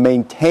challenge to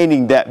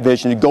maintaining that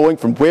vision, going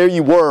from where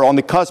you were on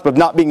the cusp of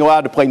not being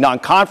allowed to play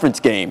non-conference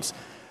games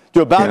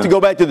to about to go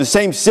back to the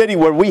same city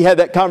where we had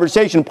that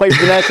conversation and play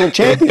for the national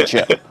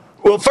championship?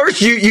 Well,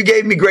 first, you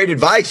gave me great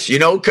advice,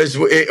 because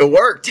it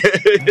worked.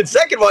 And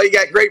second of all, you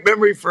got great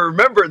memory for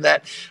remembering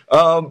that.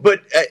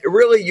 But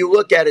really, you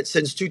look at it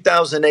since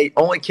 2008,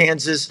 only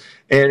Kansas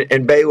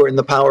and Baylor in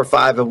the Power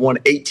 5 have won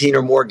 18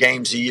 or more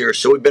games a year.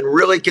 So we've been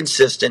really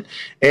consistent.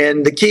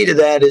 And the key to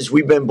that is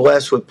we've been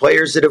blessed with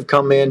players that have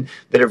come in,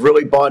 that have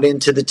really bought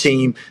into the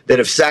team, that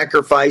have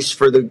sacrificed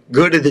for the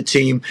good of the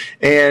team,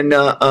 and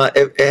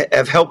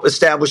have helped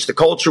establish the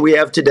culture we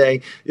have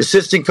today.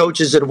 Assistant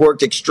coaches that have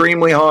worked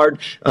extremely hard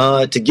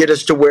to get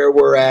us to where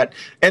we're at.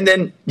 And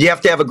then you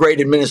have to have a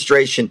great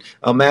administration.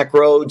 Mac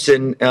Rhodes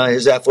and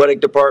his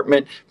athletic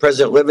department,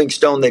 President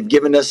Livingstone, they've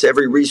given us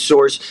every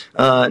resource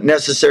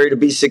necessary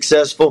to be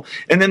successful.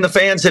 And then the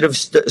fans that have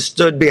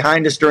stood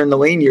behind us during the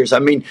lean years. I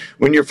mean,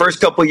 when your first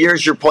couple of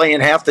years you're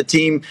playing half the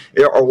team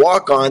are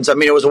walk-ons, I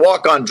mean, it was a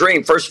walk-on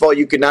dream. First of all,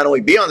 you could not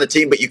only be on the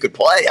team, but you could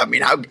play. I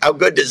mean, how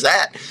good is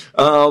that?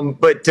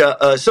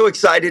 But so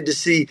excited to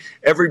see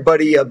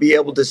everybody be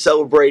able to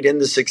celebrate in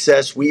the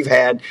success we've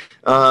had.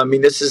 I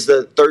mean, this is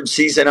the 3rd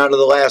season out of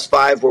the last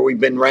 5 where we've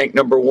been ranked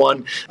number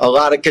 1. A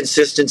lot of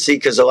consistency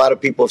because a lot of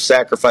people have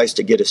sacrificed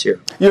to get us here.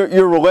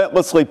 You're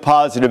relentlessly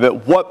positive.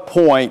 At what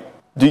point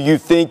do you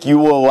think you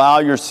will allow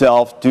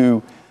yourself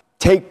to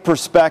take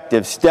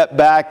perspective, step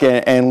back,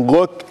 and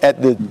look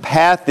at the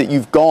path that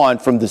you've gone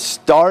from the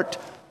start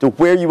to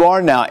where you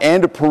are now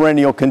and a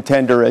perennial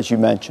contender, as you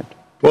mentioned?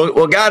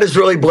 Well, God has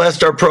really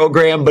blessed our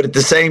program, but at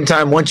the same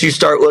time, once you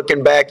start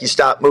looking back, you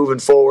stop moving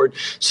forward.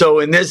 So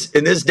in this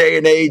day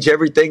and age,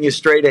 everything is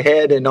straight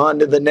ahead and on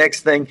to the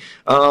next thing.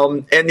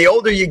 And the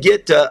older you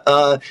get,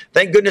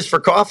 thank goodness for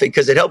coffee,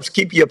 because it helps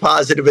keep you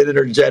positive and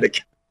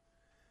energetic.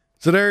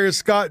 So there is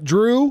Scott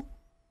Drew,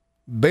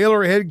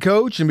 Baylor head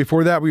coach, and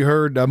before that we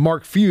heard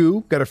Mark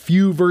Few, got a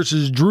Few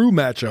versus Drew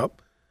matchup.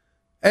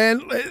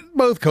 And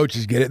both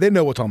coaches get it. They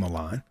know what's on the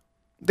line.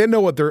 They know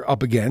what they're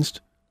up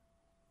against.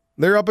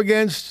 They're up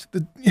against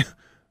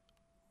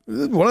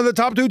one of the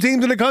top 2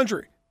 teams in the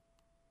country.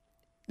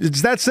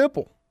 It's that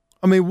simple.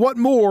 I mean, what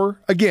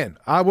more? Again,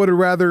 I would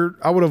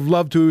have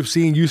loved to have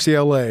seen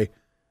UCLA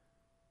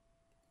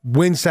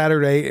win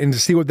Saturday and to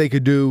see what they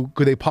could do.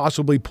 Could they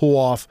possibly pull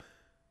off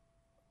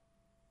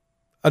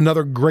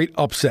another great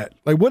upset?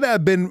 Like, would that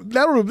have been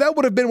that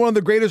would have been one of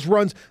the greatest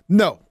runs?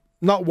 No,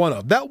 not one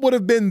of. That would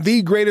have been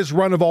the greatest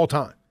run of all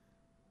time.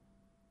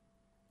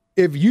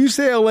 If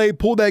UCLA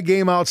pulled that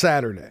game out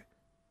Saturday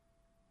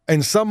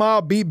and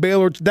somehow beat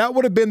Baylor, that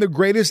would have been the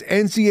greatest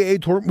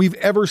NCAA tournament we've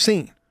ever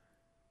seen,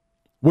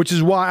 which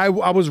is why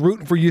I was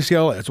rooting for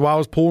UCLA. That's why I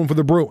was pulling for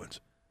the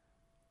Bruins.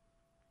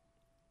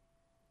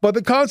 But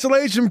the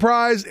consolation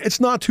prize, it's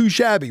not too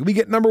shabby. We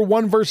get number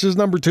 1 versus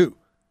number 2.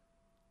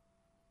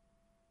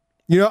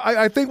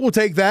 I think we'll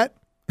take that.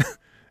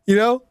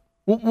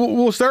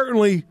 We'll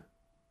certainly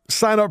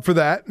sign up for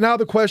that. Now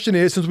the question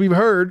is, since we've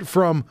heard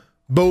from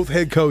both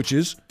head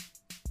coaches,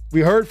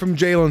 we heard from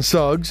Jalen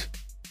Suggs,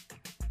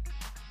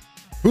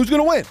 who's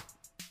going to win?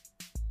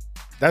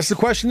 That's the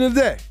question of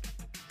the day.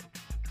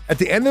 At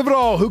the end of it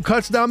all, who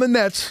cuts down the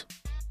nets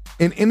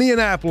in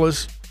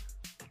Indianapolis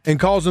and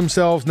calls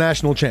themselves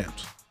national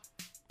champs?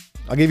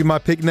 I'll give you my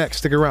pick next.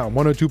 Stick around.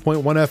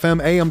 102.1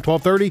 FM, AM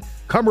 1230,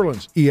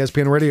 Cumberland's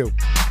ESPN Radio.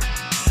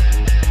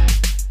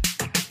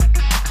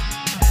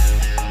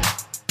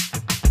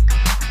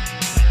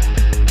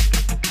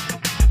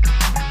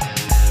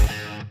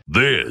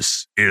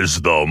 This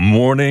is the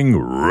Morning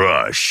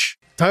Rush.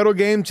 Title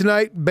game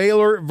tonight,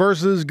 Baylor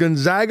versus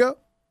Gonzaga.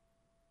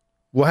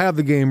 We'll have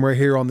the game right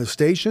here on the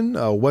station.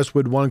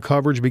 Westwood One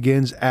coverage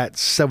begins at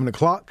 7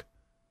 o'clock.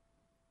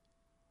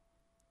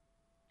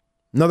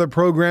 Another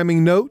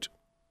programming note,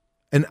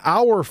 an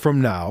hour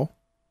from now,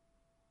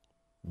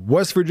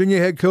 West Virginia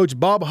head coach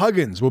Bob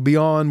Huggins will be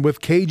on with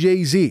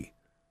KJZ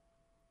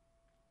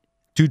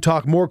to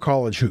talk more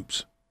college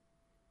hoops.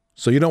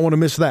 So you don't want to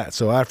miss that.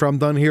 So after I'm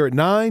done here at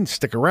 9,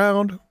 stick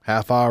around.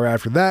 Half hour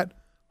after that,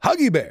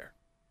 Huggy Bear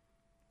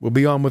will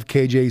be on with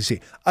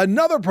KJZ.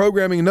 Another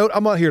programming note,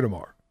 I'm not here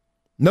tomorrow.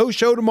 No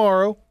show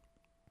tomorrow.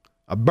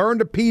 I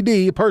burned a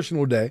PD, a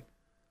personal day.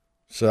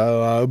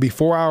 So it'll be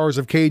 4 hours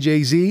of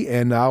KJZ,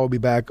 and I will be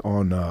back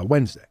on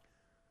Wednesday.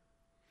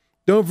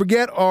 Don't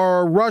forget,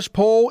 our Rush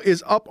poll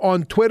is up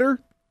on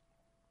Twitter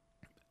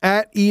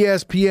at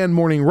ESPN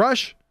Morning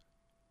Rush.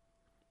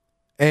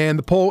 And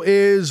the poll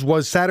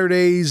was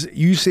Saturday's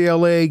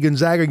UCLA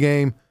Gonzaga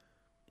game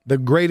the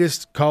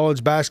greatest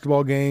college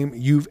basketball game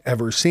you've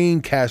ever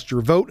seen? Cast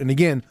your vote. And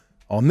again,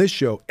 on this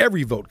show,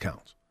 every vote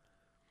counts.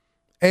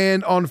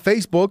 And on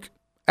Facebook,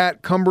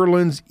 at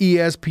Cumberland's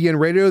ESPN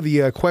Radio,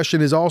 the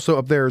question is also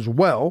up there as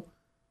well.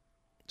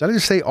 Did I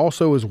just say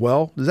also as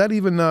well? Does that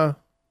even,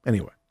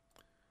 anyway.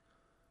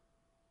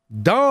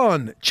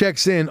 Don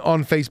checks in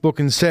on Facebook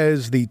and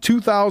says the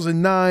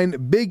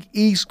 2009 Big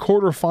East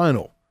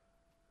quarterfinal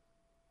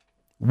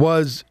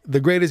was the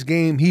greatest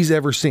game he's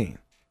ever seen.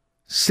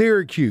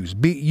 Syracuse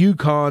beat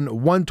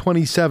UConn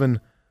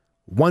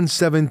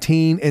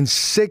 127-117 in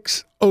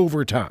 6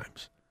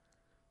 overtimes.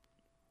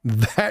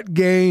 That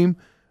game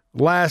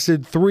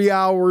lasted 3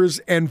 hours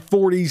and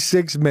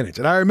 46 minutes.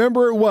 And I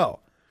remember it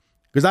well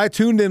because I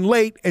tuned in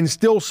late and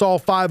still saw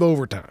 5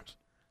 overtimes.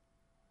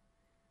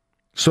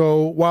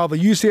 So while the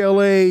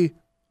UCLA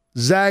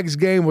Zags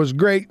game was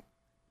great,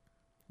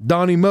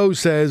 Donnie Moe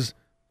says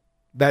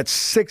that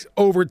 6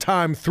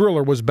 overtime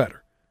thriller was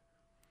better.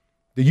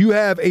 Do you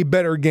have a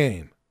better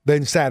game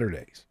than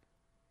Saturday's?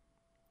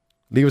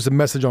 Leave us a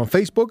message on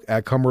Facebook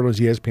at Cumberland's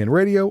ESPN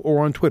Radio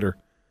or on Twitter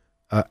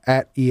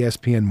at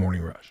ESPN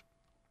Morning Rush.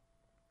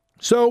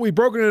 So we've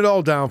broken it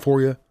all down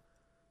for you.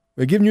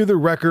 We've given you the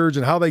records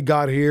and how they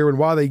got here and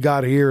why they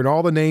got here and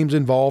all the names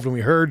involved. And we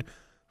heard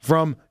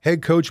from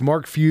head coach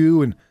Mark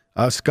Few and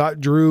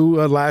Scott Drew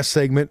last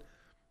segment.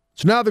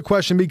 So now the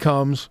question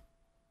becomes,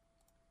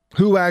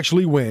 who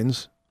actually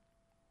wins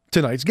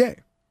tonight's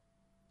game?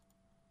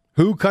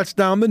 Who cuts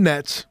down the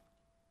nets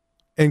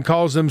and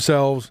calls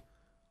themselves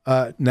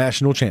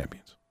national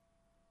champions?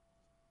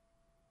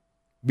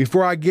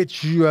 Before I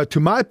get you to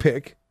my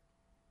pick,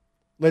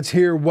 let's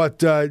hear what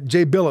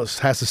Jay Billis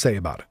has to say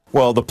about it.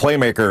 Well, the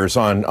playmakers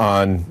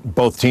on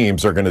both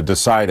teams are going to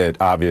decide it,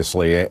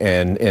 obviously.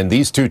 And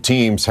these two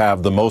teams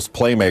have the most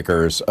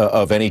playmakers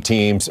of any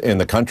teams in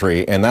the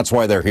country, and that's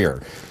why they're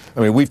here. I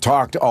mean, we've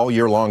talked all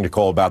year long,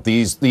 Nicole, about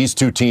these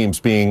two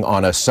teams being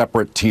on a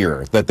separate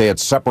tier, that they had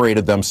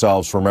separated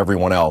themselves from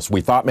everyone else.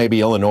 We thought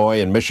maybe Illinois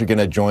and Michigan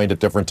had joined at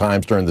different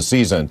times during the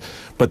season.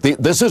 But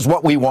this is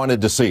what we wanted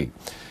to see.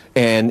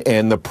 And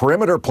the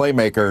perimeter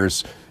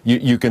playmakers,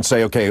 you can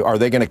say, okay, are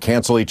they going to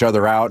cancel each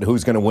other out?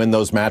 Who's going to win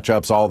those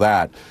matchups? All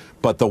that.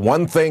 But the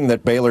one thing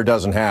that Baylor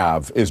doesn't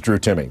have is Drew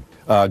Timme.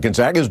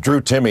 Gonzaga's Drew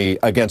Timme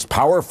against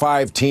Power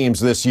 5 teams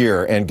this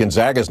year, and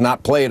Gonzaga's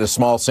not played a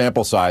small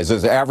sample size,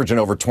 is averaging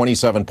over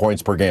 27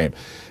 points per game.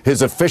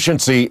 His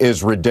efficiency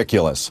is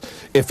ridiculous.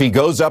 If he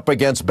goes up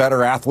against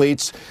better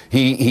athletes,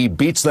 he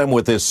beats them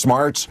with his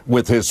smarts,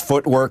 with his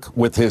footwork,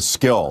 with his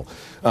skill.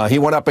 He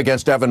went up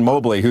against Evan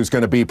Mobley, who's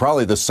going to be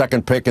probably the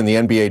second pick in the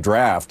NBA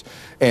draft,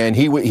 and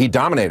he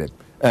dominated.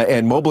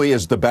 And Mobley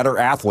is the better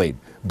athlete,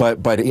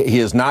 but he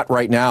is not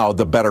right now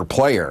the better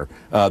player.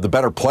 The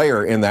better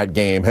player in that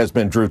game has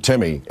been Drew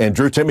Timme, and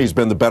Drew Timme's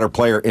been the better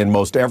player in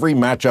most every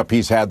matchup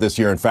he's had this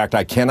year. In fact,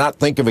 I cannot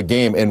think of a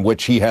game in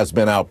which he has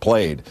been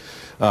outplayed.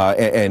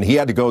 And he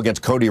had to go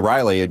against Cody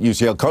Riley at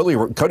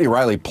UCLA. Cody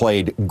Riley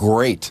played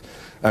great.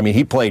 I mean,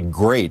 he played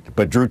great,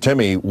 but Drew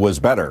Timme was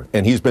better,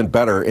 and he's been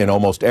better in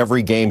almost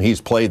every game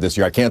he's played this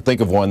year. I can't think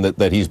of one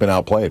that he's been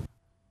outplayed.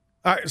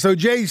 All right, so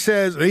Jay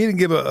says he didn't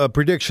give a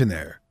prediction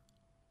there,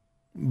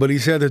 but he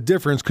said the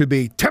difference could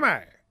be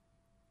Timme,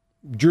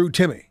 Drew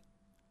Timme.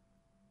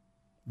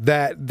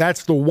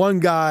 That's the one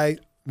guy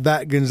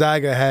that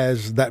Gonzaga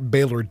has that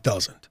Baylor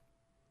doesn't.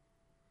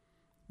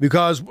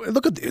 Because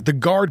look at the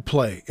guard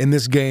play in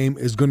this game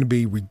is going to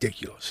be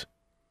ridiculous.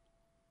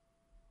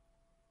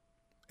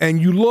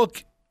 And you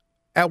look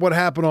at what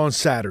happened on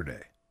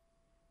Saturday.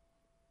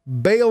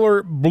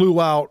 Baylor blew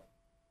out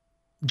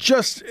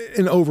just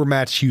an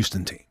overmatched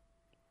Houston team.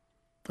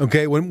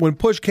 Okay, when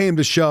push came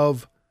to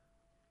shove,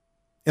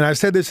 and I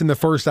said this in the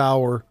first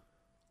hour,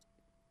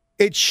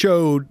 it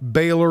showed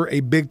Baylor, a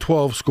Big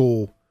 12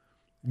 school,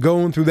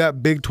 going through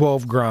that Big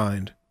 12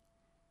 grind,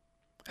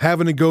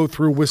 having to go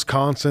through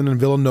Wisconsin and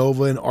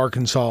Villanova and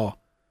Arkansas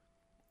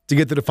to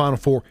get to the Final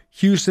Four.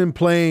 Houston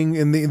playing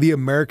in the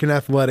American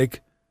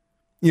Athletic,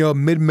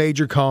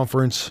 mid-major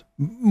conference,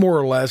 more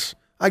or less.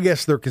 I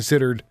guess they're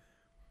considered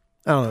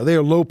I don't know. They're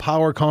a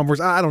low-power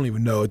conference. I don't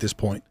even know at this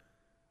point.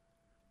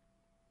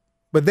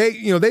 But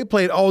they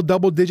played all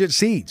double-digit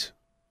seeds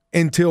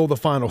until the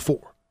Final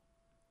Four.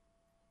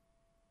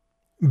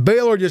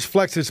 Baylor just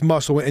flexed its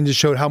muscle and just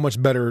showed how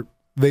much better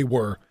they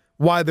were,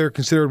 why they're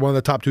considered one of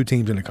the top 2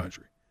 teams in the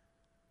country.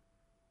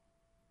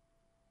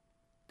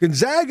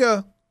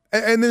 Gonzaga,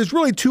 and there's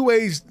really 2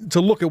 ways to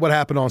look at what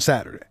happened on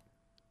Saturday.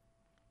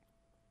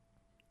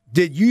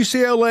 Did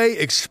UCLA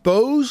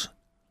expose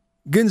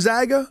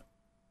Gonzaga?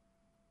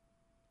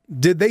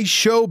 Did they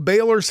show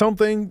Baylor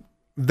something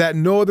that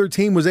no other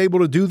team was able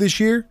to do this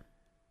year?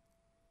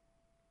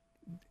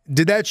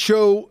 Did that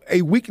show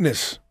a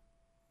weakness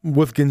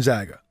with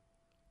Gonzaga?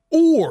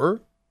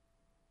 Or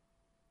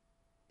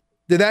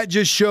did that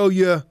just show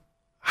you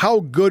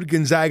how good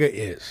Gonzaga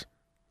is?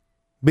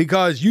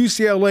 Because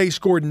UCLA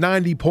scored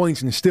 90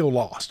 points and still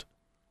lost.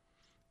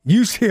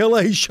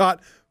 UCLA shot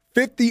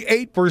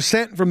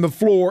 58% from the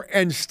floor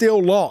and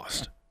still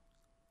lost.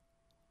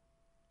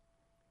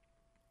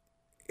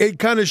 It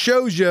kind of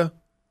shows you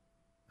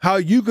how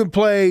you can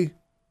play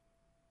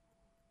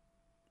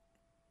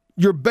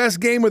your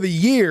best game of the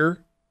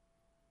year,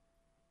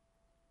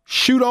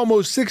 shoot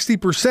almost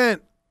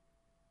 60%,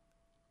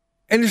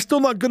 and it's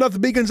still not good enough to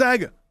beat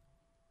Gonzaga.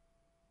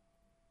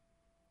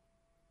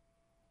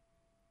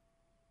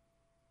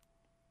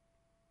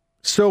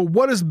 So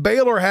what does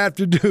Baylor have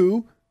to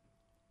do?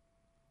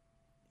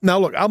 Now,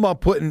 look, I'm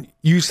not putting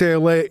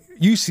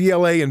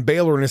UCLA and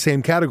Baylor in the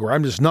same category.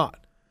 I'm just not.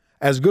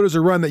 As good as a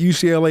run that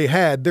UCLA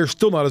had, they're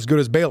still not as good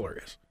as Baylor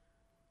is.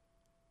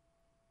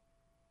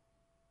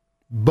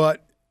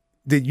 But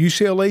did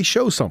UCLA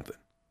show something?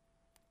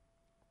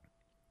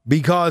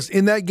 Because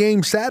in that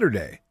game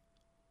Saturday,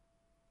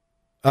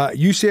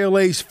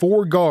 UCLA's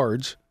 4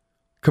 guards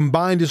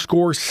combined to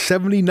score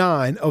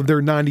 79 of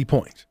their 90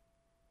 points.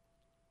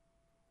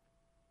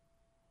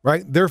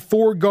 Right? Their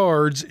 4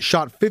 guards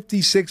shot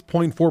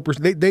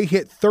 56.4%. They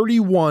hit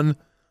 31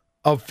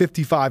 of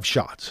 55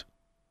 shots.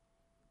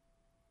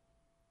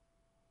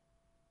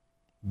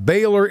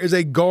 Baylor is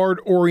a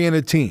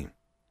guard-oriented team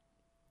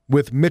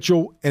with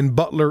Mitchell and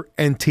Butler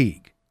and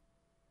Teague.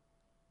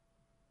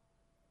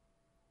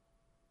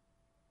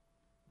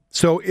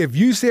 So if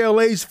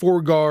UCLA's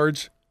 4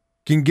 guards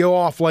can go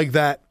off like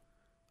that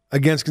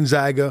against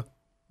Gonzaga,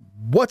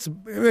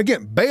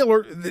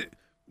 Baylor,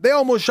 they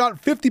almost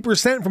shot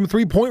 50% from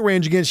three-point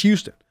range against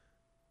Houston.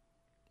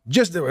 I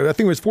think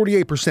it was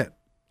 48%,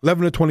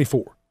 11 to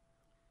 24.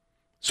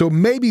 So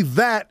maybe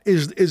that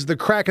is the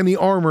crack in the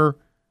armor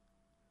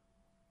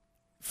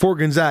for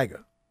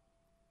Gonzaga.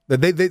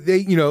 That they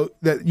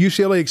that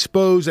UCLA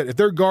exposed that if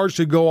their guards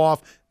should go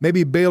off,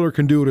 maybe Baylor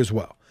can do it as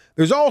well.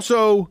 There's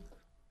also,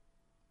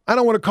 I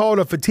don't want to call it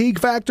a fatigue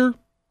factor,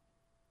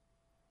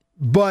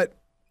 but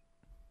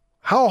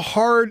how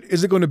hard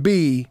is it going to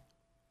be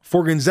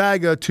for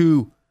Gonzaga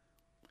to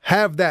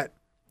have that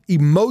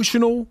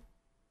emotional,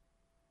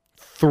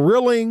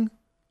 thrilling,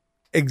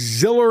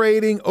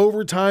 exhilarating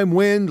overtime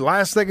win,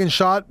 last second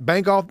shot,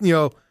 bank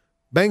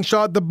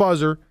shot at the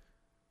buzzer,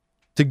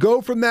 to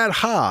go from that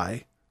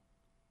high,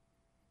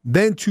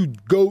 then to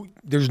go,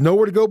 there's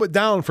nowhere to go but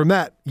down from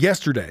that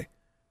yesterday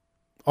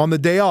on the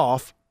day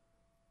off.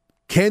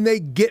 Can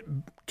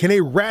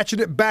they ratchet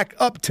it back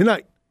up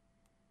tonight?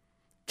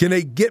 Can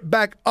they get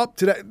back up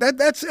to that?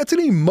 That's an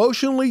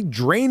emotionally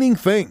draining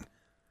thing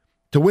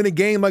to win a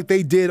game like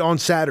they did on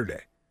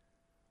Saturday.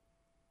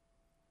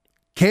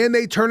 Can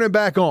they turn it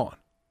back on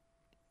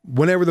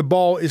whenever the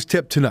ball is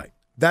tipped tonight?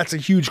 That's a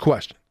huge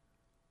question.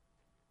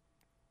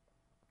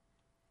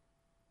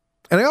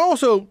 And I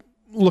also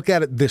look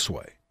at it this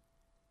way.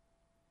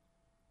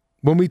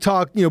 When we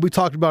talked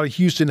about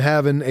Houston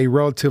having a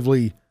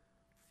relatively,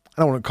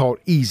 I don't want to call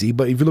it easy,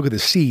 but if you look at the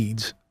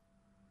seeds,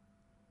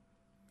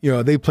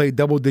 they played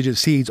double-digit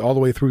seeds all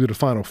the way through to the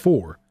Final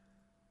Four.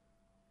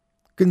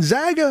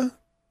 Gonzaga,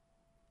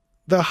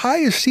 the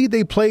highest seed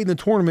they played in the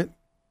tournament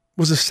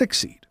was a 6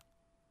 seed.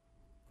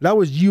 That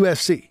was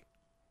USC.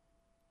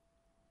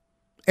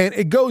 And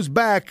it goes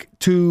back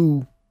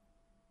to,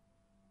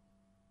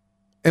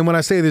 and when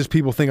I say this,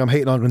 people think I'm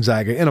hating on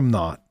Gonzaga, and I'm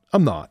not.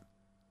 I'm not.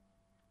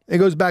 It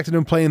goes back to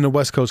them playing in the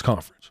West Coast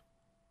Conference.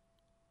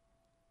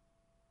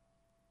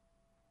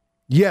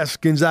 Yes,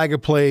 Gonzaga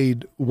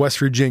played West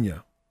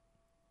Virginia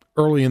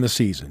early in the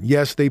season.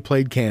 Yes, they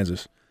played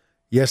Kansas.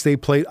 Yes, they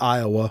played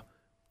Iowa.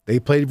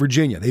 They played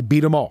Virginia. They beat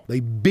them all.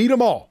 Beat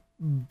them all.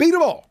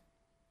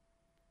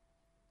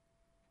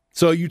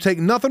 So you take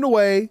nothing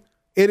away.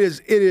 It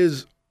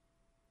is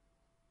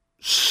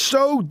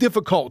so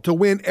difficult to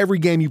win every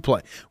game you play,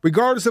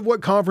 regardless of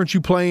what conference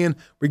you play in,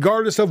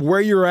 regardless of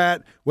where you're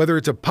at, whether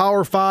it's a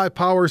Power 5,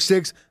 Power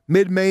 6,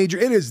 mid-major.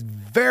 It is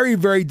very,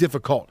 very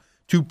difficult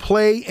to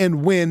play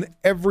and win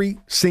every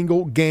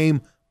single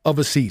game of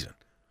a season.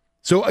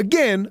 So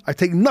again, I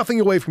take nothing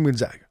away from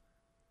Gonzaga.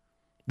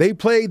 They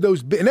played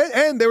those,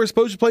 and they were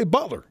supposed to play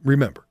Butler,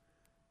 remember.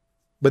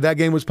 But that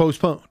game was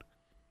postponed.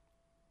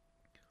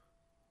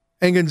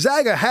 And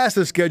Gonzaga has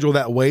to schedule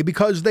that way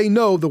because they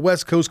know the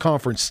West Coast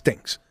Conference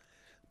stinks.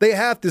 They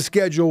have to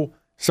schedule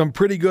some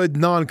pretty good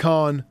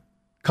non-con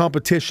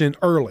competition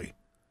early.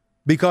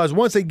 Because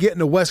once they get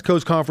into West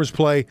Coast Conference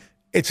play,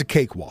 it's a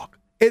cakewalk.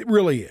 It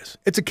really is.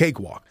 It's a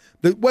cakewalk.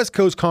 The West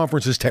Coast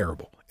Conference is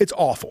terrible. It's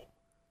awful.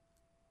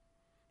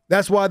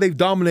 That's why they've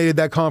dominated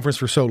that conference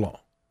for so long.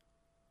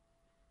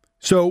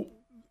 So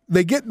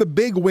they get the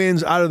big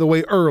wins out of the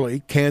way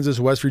early, Kansas,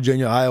 West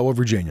Virginia, Iowa,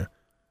 Virginia.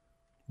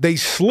 They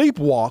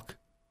sleepwalk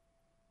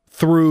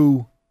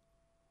through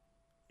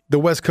the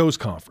West Coast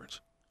Conference.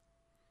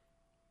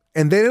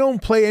 And they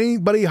don't play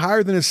anybody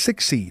higher than a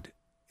 6 seed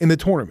in the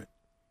tournament.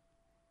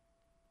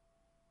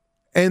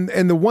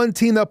 And the one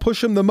team that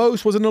pushed them the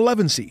most was an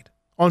 11 seed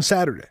on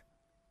Saturday.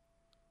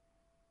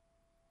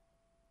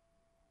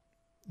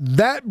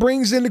 That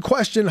brings into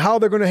question how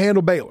they're going to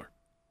handle Baylor.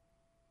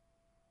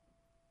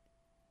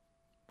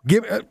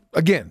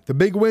 Again, the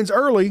big wins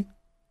early.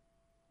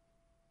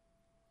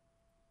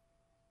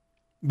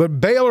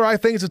 But Baylor, I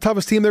think, is the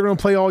toughest team they're going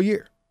to play all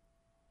year.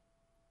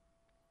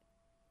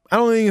 I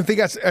don't even think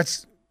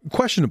that's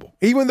questionable.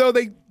 Even though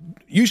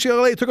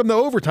UCLA took them to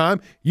overtime,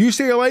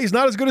 UCLA is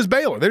not as good as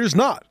Baylor. They're just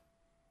not.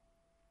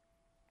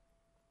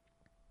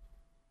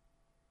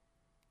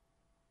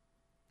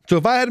 So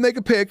if I had to make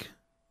a pick,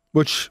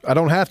 which I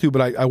don't have to,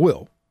 but I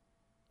will,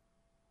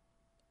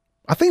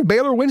 I think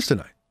Baylor wins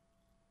tonight.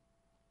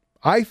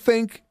 I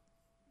think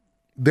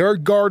their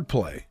guard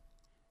play,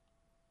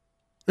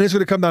 and it's going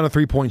to come down to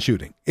three-point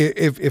shooting.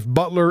 If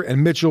Butler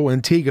and Mitchell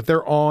and Teague, if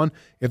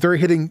they're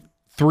hitting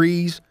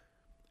threes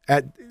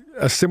at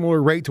a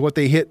similar rate to what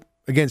they hit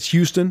against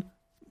Houston,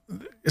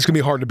 it's going to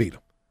be hard to beat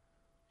them.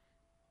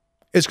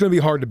 It's going to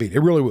be hard to beat. It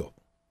really will.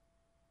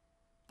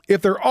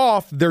 If they're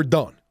off, they're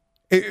done.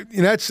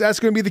 That's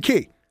going to be the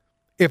key.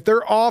 If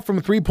they're off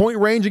from three-point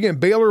range, again,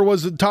 Baylor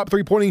was the top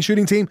three-point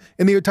shooting team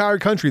in the entire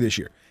country this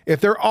year. If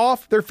they're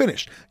off, they're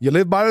finished. You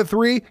live by the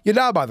three, you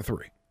die by the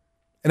three.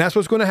 And that's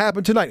what's going to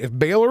happen tonight. If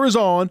Baylor is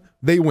on,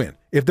 they win.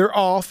 If they're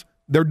off,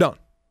 they're done.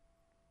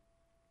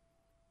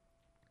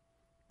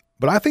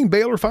 But I think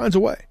Baylor finds a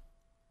way.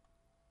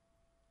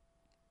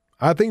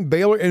 I think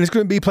Baylor, and it's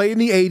going to be played in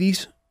the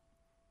 80s.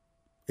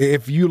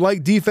 If you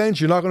like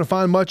defense, you're not going to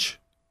find much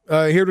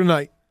here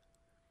tonight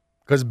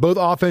because both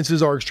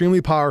offenses are extremely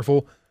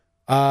powerful.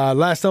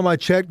 Last time I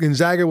checked,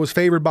 Gonzaga was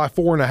favored by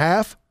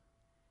 4.5,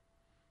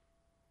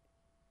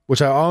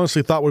 which I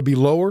honestly thought would be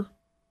lower.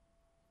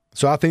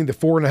 So I think the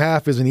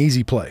 4.5 is an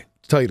easy play,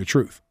 to tell you the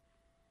truth.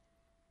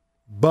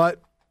 But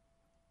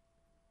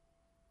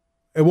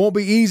it won't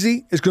be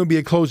easy. It's going to be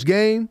a close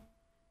game.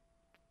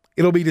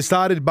 It'll be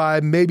decided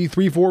by maybe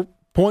 3-4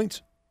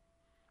 points.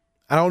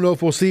 I don't know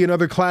if we'll see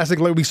another classic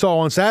like we saw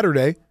on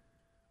Saturday,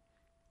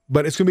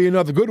 but it's going to be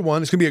another good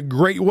one. It's going to be a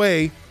great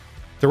way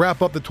to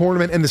wrap up the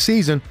tournament and the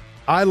season.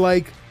 I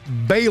like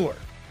Baylor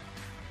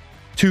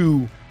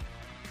to,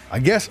 I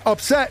guess,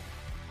 upset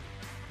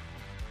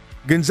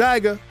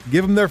Gonzaga,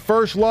 give them their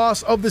first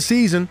loss of the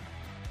season,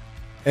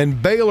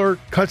 and Baylor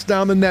cuts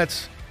down the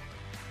nets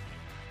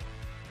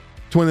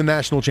to win the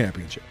national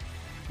championship.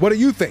 What do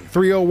you think?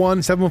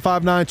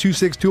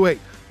 301-759-2628.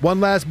 One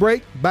last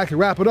break. Back to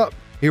wrap it up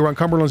here on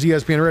Cumberland's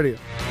ESPN Radio.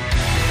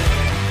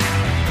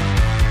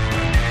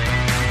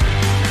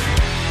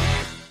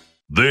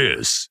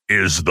 This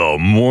is the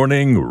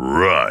Morning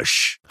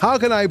Rush. How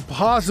can I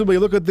possibly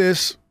look at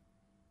this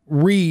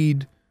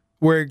read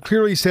where it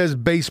clearly says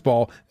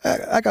baseball?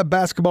 I got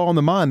basketball on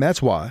the mind,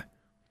 that's why.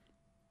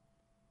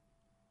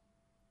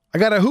 I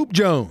got a Hoop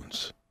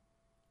Jones.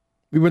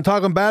 We've been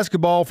talking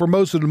basketball for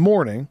most of the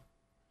morning.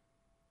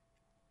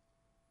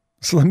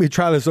 So let me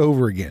try this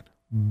over again.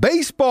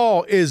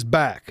 Baseball is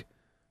back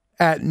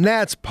at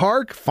Nats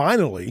Park,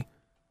 finally,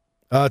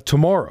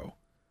 tomorrow.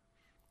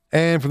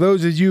 And for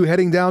those of you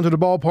heading down to the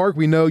ballpark,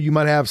 we know you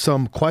might have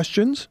some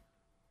questions.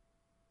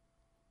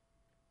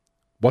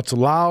 What's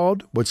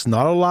allowed? What's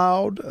not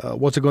allowed?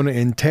 What's it going to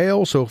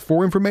entail? So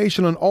for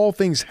information on all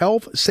things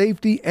health,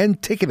 safety, and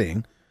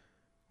ticketing,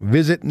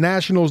 visit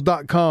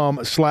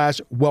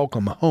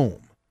nationals.com/welcome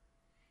home.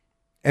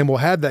 And we'll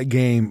have that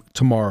game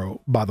tomorrow,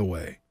 by the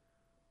way,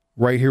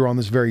 right here on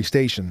this very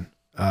station.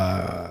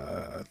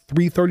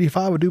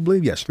 3:35, I do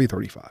believe. Yes,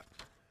 3:35.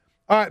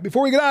 All right,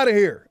 before we get out of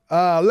here,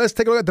 let's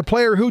take a look at the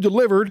player who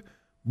delivered.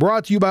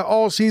 Brought to you by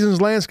All Seasons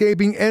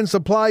Landscaping and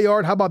Supply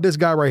Yard. How about this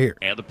guy right here?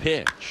 And the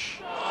pitch.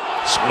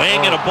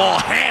 Swing and a ball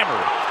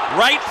hammered.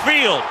 Right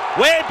field.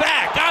 Way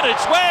back. On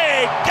its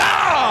way.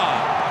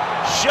 Gone!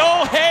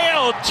 Shohei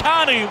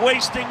Ohtani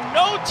wasting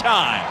no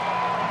time.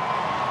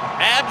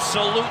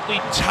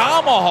 Absolutely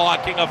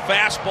tomahawking a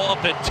fastball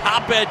at the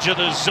top edge of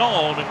the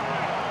zone.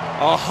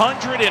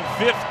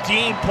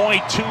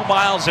 115.2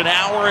 miles an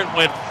hour. It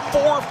went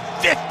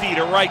 450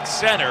 to right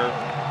center.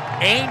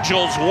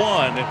 Angels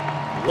won.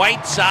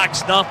 White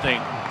Sox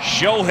nothing.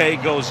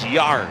 Shohei goes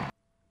yard.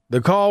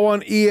 The call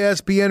on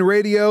ESPN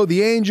Radio,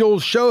 the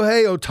Angels'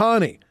 Shohei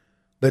Ohtani,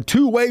 the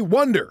two-way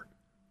wonder,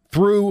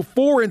 threw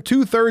 4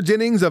 2/3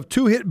 innings of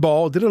two-hit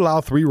ball, did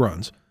allow 3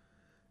 runs,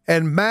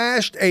 and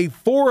mashed a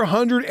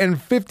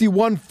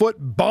 451-foot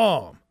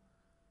bomb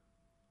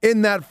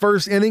in that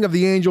first inning of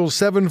the Angels'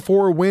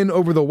 7-4 win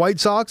over the White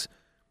Sox.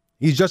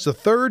 He's just the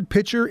third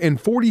pitcher in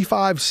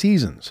 45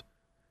 seasons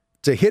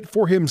to hit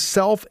for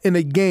himself in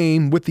a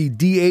game with the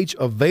DH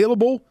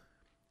available,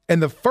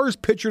 and the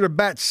first pitcher to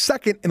bat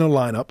second in a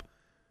lineup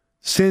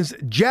since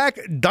Jack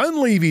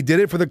Dunleavy did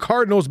it for the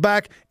Cardinals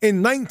back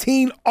in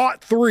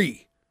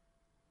 1903.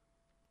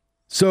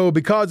 So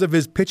because of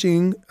his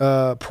pitching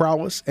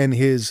prowess and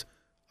his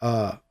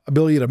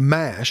ability to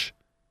mash,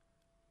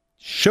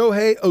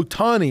 Shohei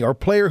Ohtani, our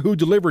player who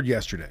delivered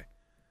yesterday,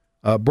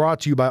 brought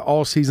to you by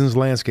All Seasons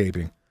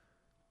Landscaping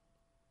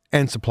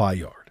and Supply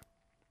Yard.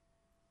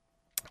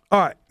 All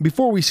right,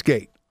 before we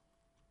skate,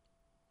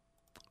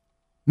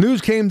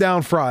 news came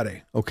down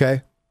Friday,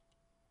 okay?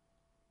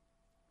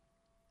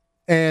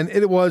 And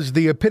it was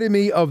the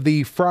epitome of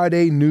the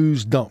Friday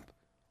news dump,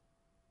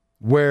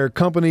 where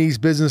companies,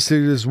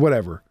 businesses,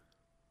 whatever,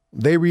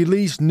 they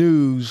release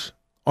news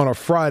on a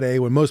Friday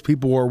when most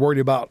people are worried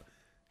about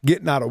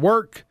getting out of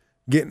work,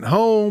 getting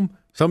home.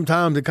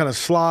 Sometimes it kind of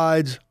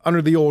slides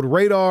under the old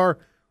radar.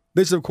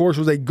 This, of course,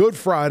 was a Good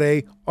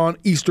Friday on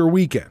Easter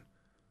weekend.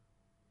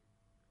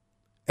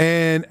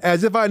 And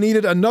as if I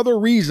needed another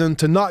reason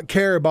to not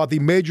care about the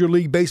Major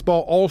League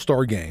Baseball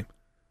All-Star Game,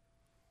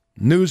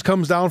 news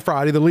comes down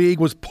Friday. The league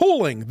was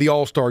pulling the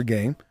All-Star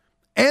Game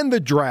and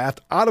the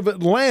draft out of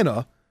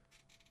Atlanta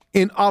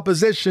in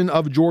opposition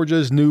of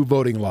Georgia's new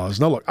voting laws.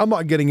 Now, look, I'm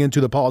not getting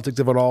into the politics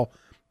of it all.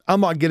 I'm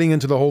not getting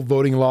into the whole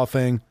voting law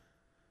thing,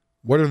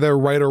 whether they're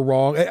right or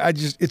wrong.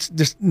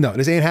 No,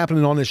 this ain't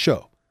happening on this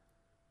show.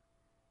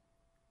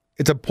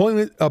 It's a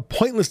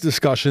pointless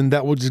discussion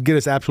that will just get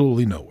us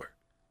absolutely nowhere.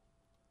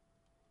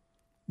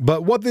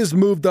 But what this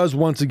move does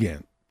once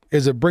again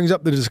is it brings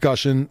up the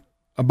discussion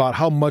about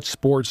how much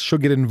sports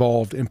should get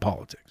involved in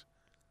politics.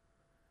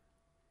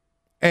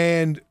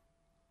 And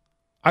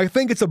I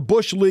think it's a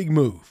Bush League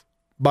move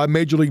by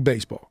Major League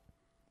Baseball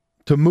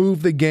to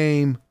move the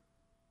game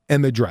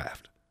and the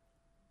draft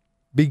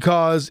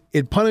because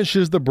it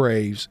punishes the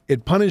Braves,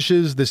 it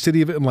punishes the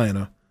city of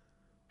Atlanta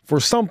for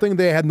something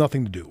they had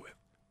nothing to do with.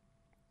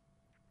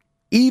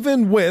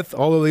 Even with,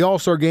 although the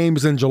All-Star Game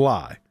is in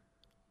July,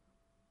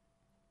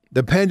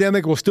 the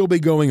pandemic will still be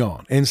going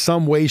on in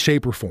some way,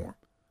 shape, or form.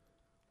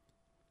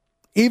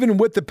 Even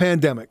with the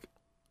pandemic,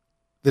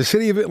 the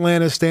city of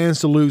Atlanta stands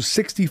to lose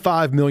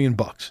 $65 million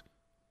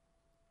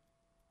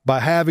by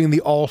having the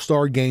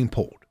All-Star Game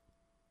pulled.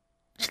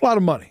 It's a lot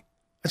of money.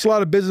 It's a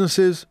lot of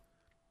businesses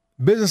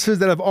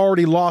that have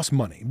already lost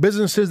money,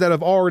 businesses that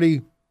have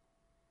already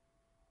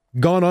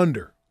gone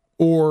under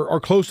or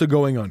are close to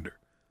going under,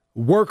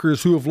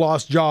 workers who have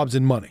lost jobs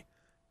and money.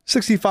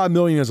 $65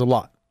 million is a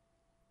lot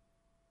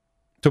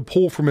to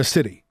pull from a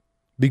city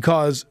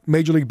because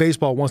Major League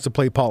Baseball wants to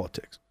play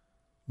politics.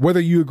 Whether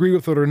you agree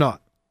with it or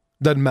not,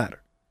 doesn't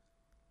matter.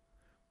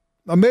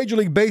 Now, Major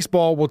League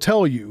Baseball will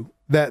tell you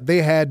that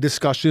they had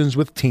discussions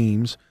with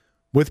teams,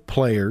 with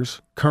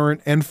players,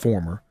 current and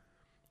former,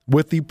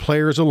 with the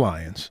Players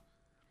Alliance,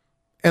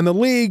 and the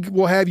league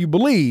will have you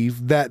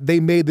believe that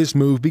they made this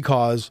move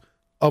because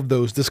of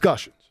those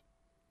discussions.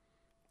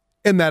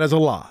 And that is a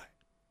lie.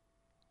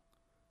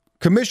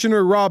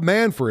 Commissioner Rob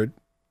Manfred,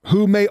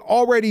 who may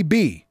already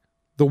be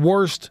the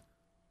worst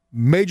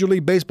Major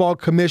League Baseball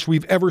commish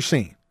we've ever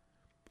seen,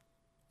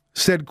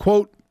 said,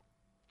 quote,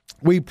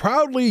 "We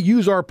proudly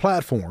use our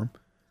platform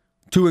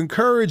to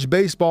encourage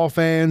baseball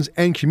fans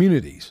and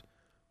communities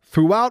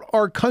throughout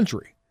our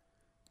country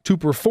to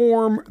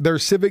perform their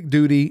civic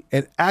duty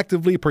and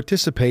actively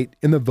participate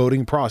in the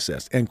voting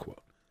process," end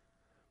quote.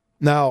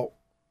 Now,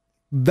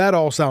 that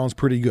all sounds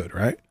pretty good,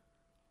 right?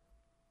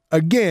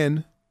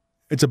 Again,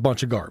 it's a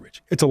bunch of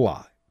garbage. It's a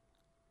lie.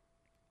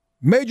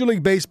 Major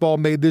League Baseball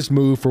made this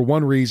move for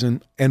one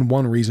reason and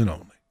one reason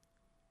only,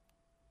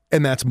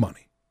 and that's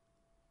money.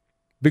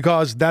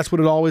 Because that's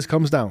what it always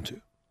comes down to.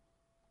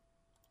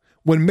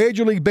 When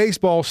Major League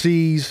Baseball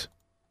sees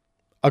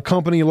a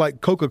company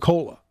like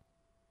Coca-Cola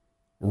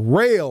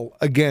rail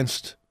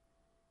against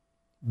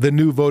the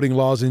new voting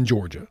laws in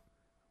Georgia,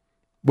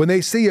 when they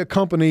see a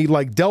company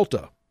like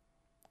Delta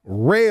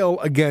rail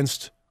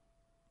against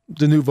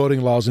the new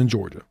voting laws in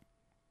Georgia,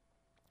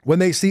 when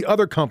they see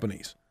other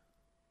companies,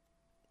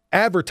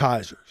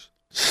 advertisers,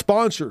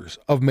 sponsors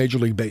of Major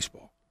League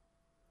Baseball,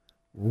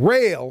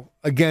 rail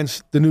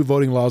against the new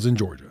voting laws in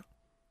Georgia,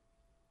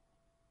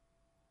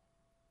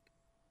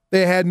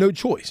 they had no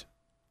choice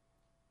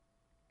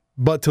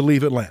but to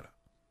leave Atlanta.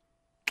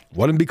 It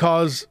wasn't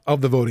because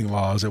of the voting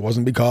laws. It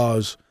wasn't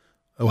because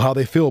of how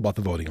they feel about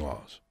the voting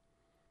laws.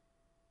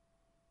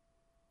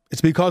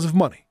 It's because of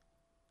money.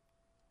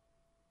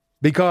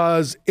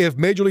 Because if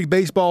Major League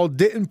Baseball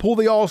didn't pull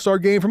the All-Star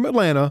Game from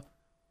Atlanta,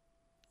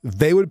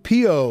 they would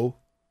PO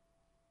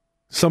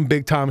some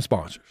big-time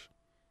sponsors,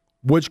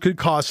 which could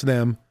cost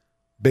them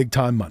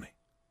big-time money.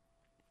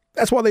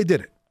 That's why they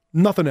did it.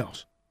 Nothing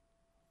else.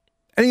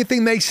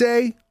 Anything they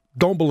say,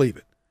 don't believe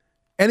it.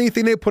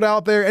 Anything they put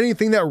out there,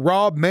 anything that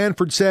Rob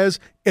Manfred says,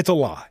 it's a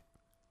lie.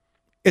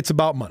 It's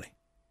about money.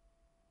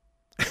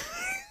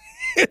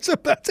 That's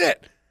it.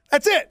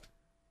 That's it.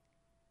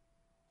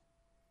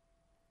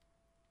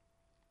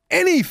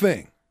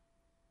 Anything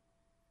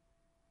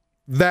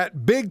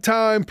that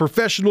big-time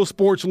professional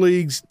sports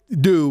leagues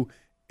do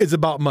is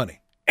about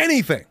money.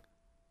 Anything.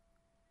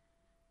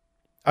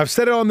 I've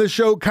said it on this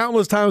show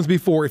countless times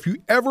before. If you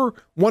ever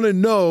want to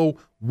know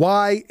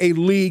why a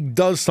league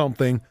does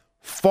something,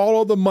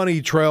 follow the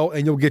money trail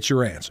and you'll get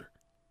your answer.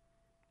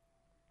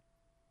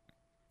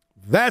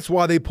 That's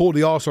why they pulled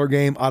the All-Star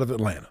game out of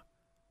Atlanta.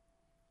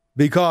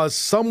 Because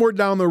somewhere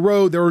down the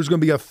road, there was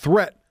going to be a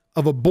threat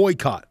of a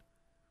boycott.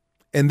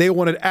 And they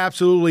wanted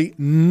absolutely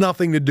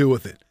nothing to do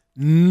with it.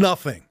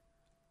 Nothing.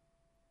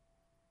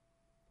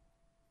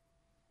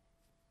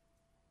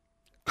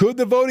 Could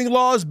the voting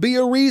laws be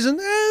a reason?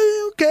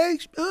 Okay,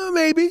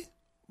 maybe.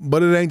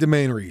 But it ain't the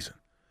main reason.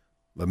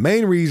 The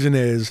main reason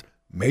is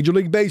Major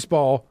League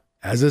Baseball,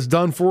 as it's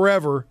done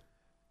forever,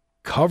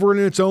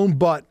 covering its own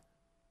butt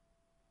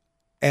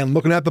and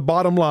looking at the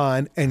bottom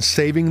line and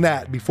saving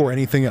that before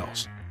anything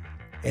else.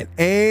 And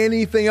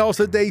anything else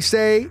that they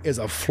say is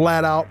a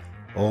flat-out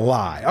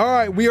lie. All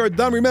right, we are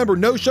done. Remember,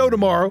 no show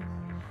tomorrow.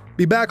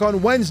 Be back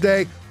on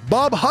Wednesday.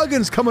 Bob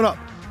Huggins coming up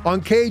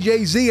on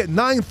KJZ at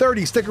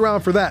 9:30. Stick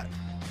around for that.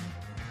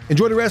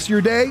 Enjoy the rest of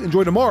your day.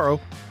 Enjoy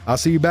tomorrow. I'll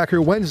see you back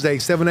here Wednesday,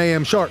 7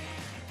 a.m. sharp.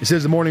 This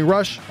is The Morning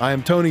Rush. I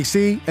am Tony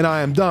C., and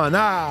I am done.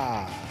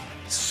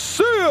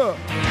 See ya!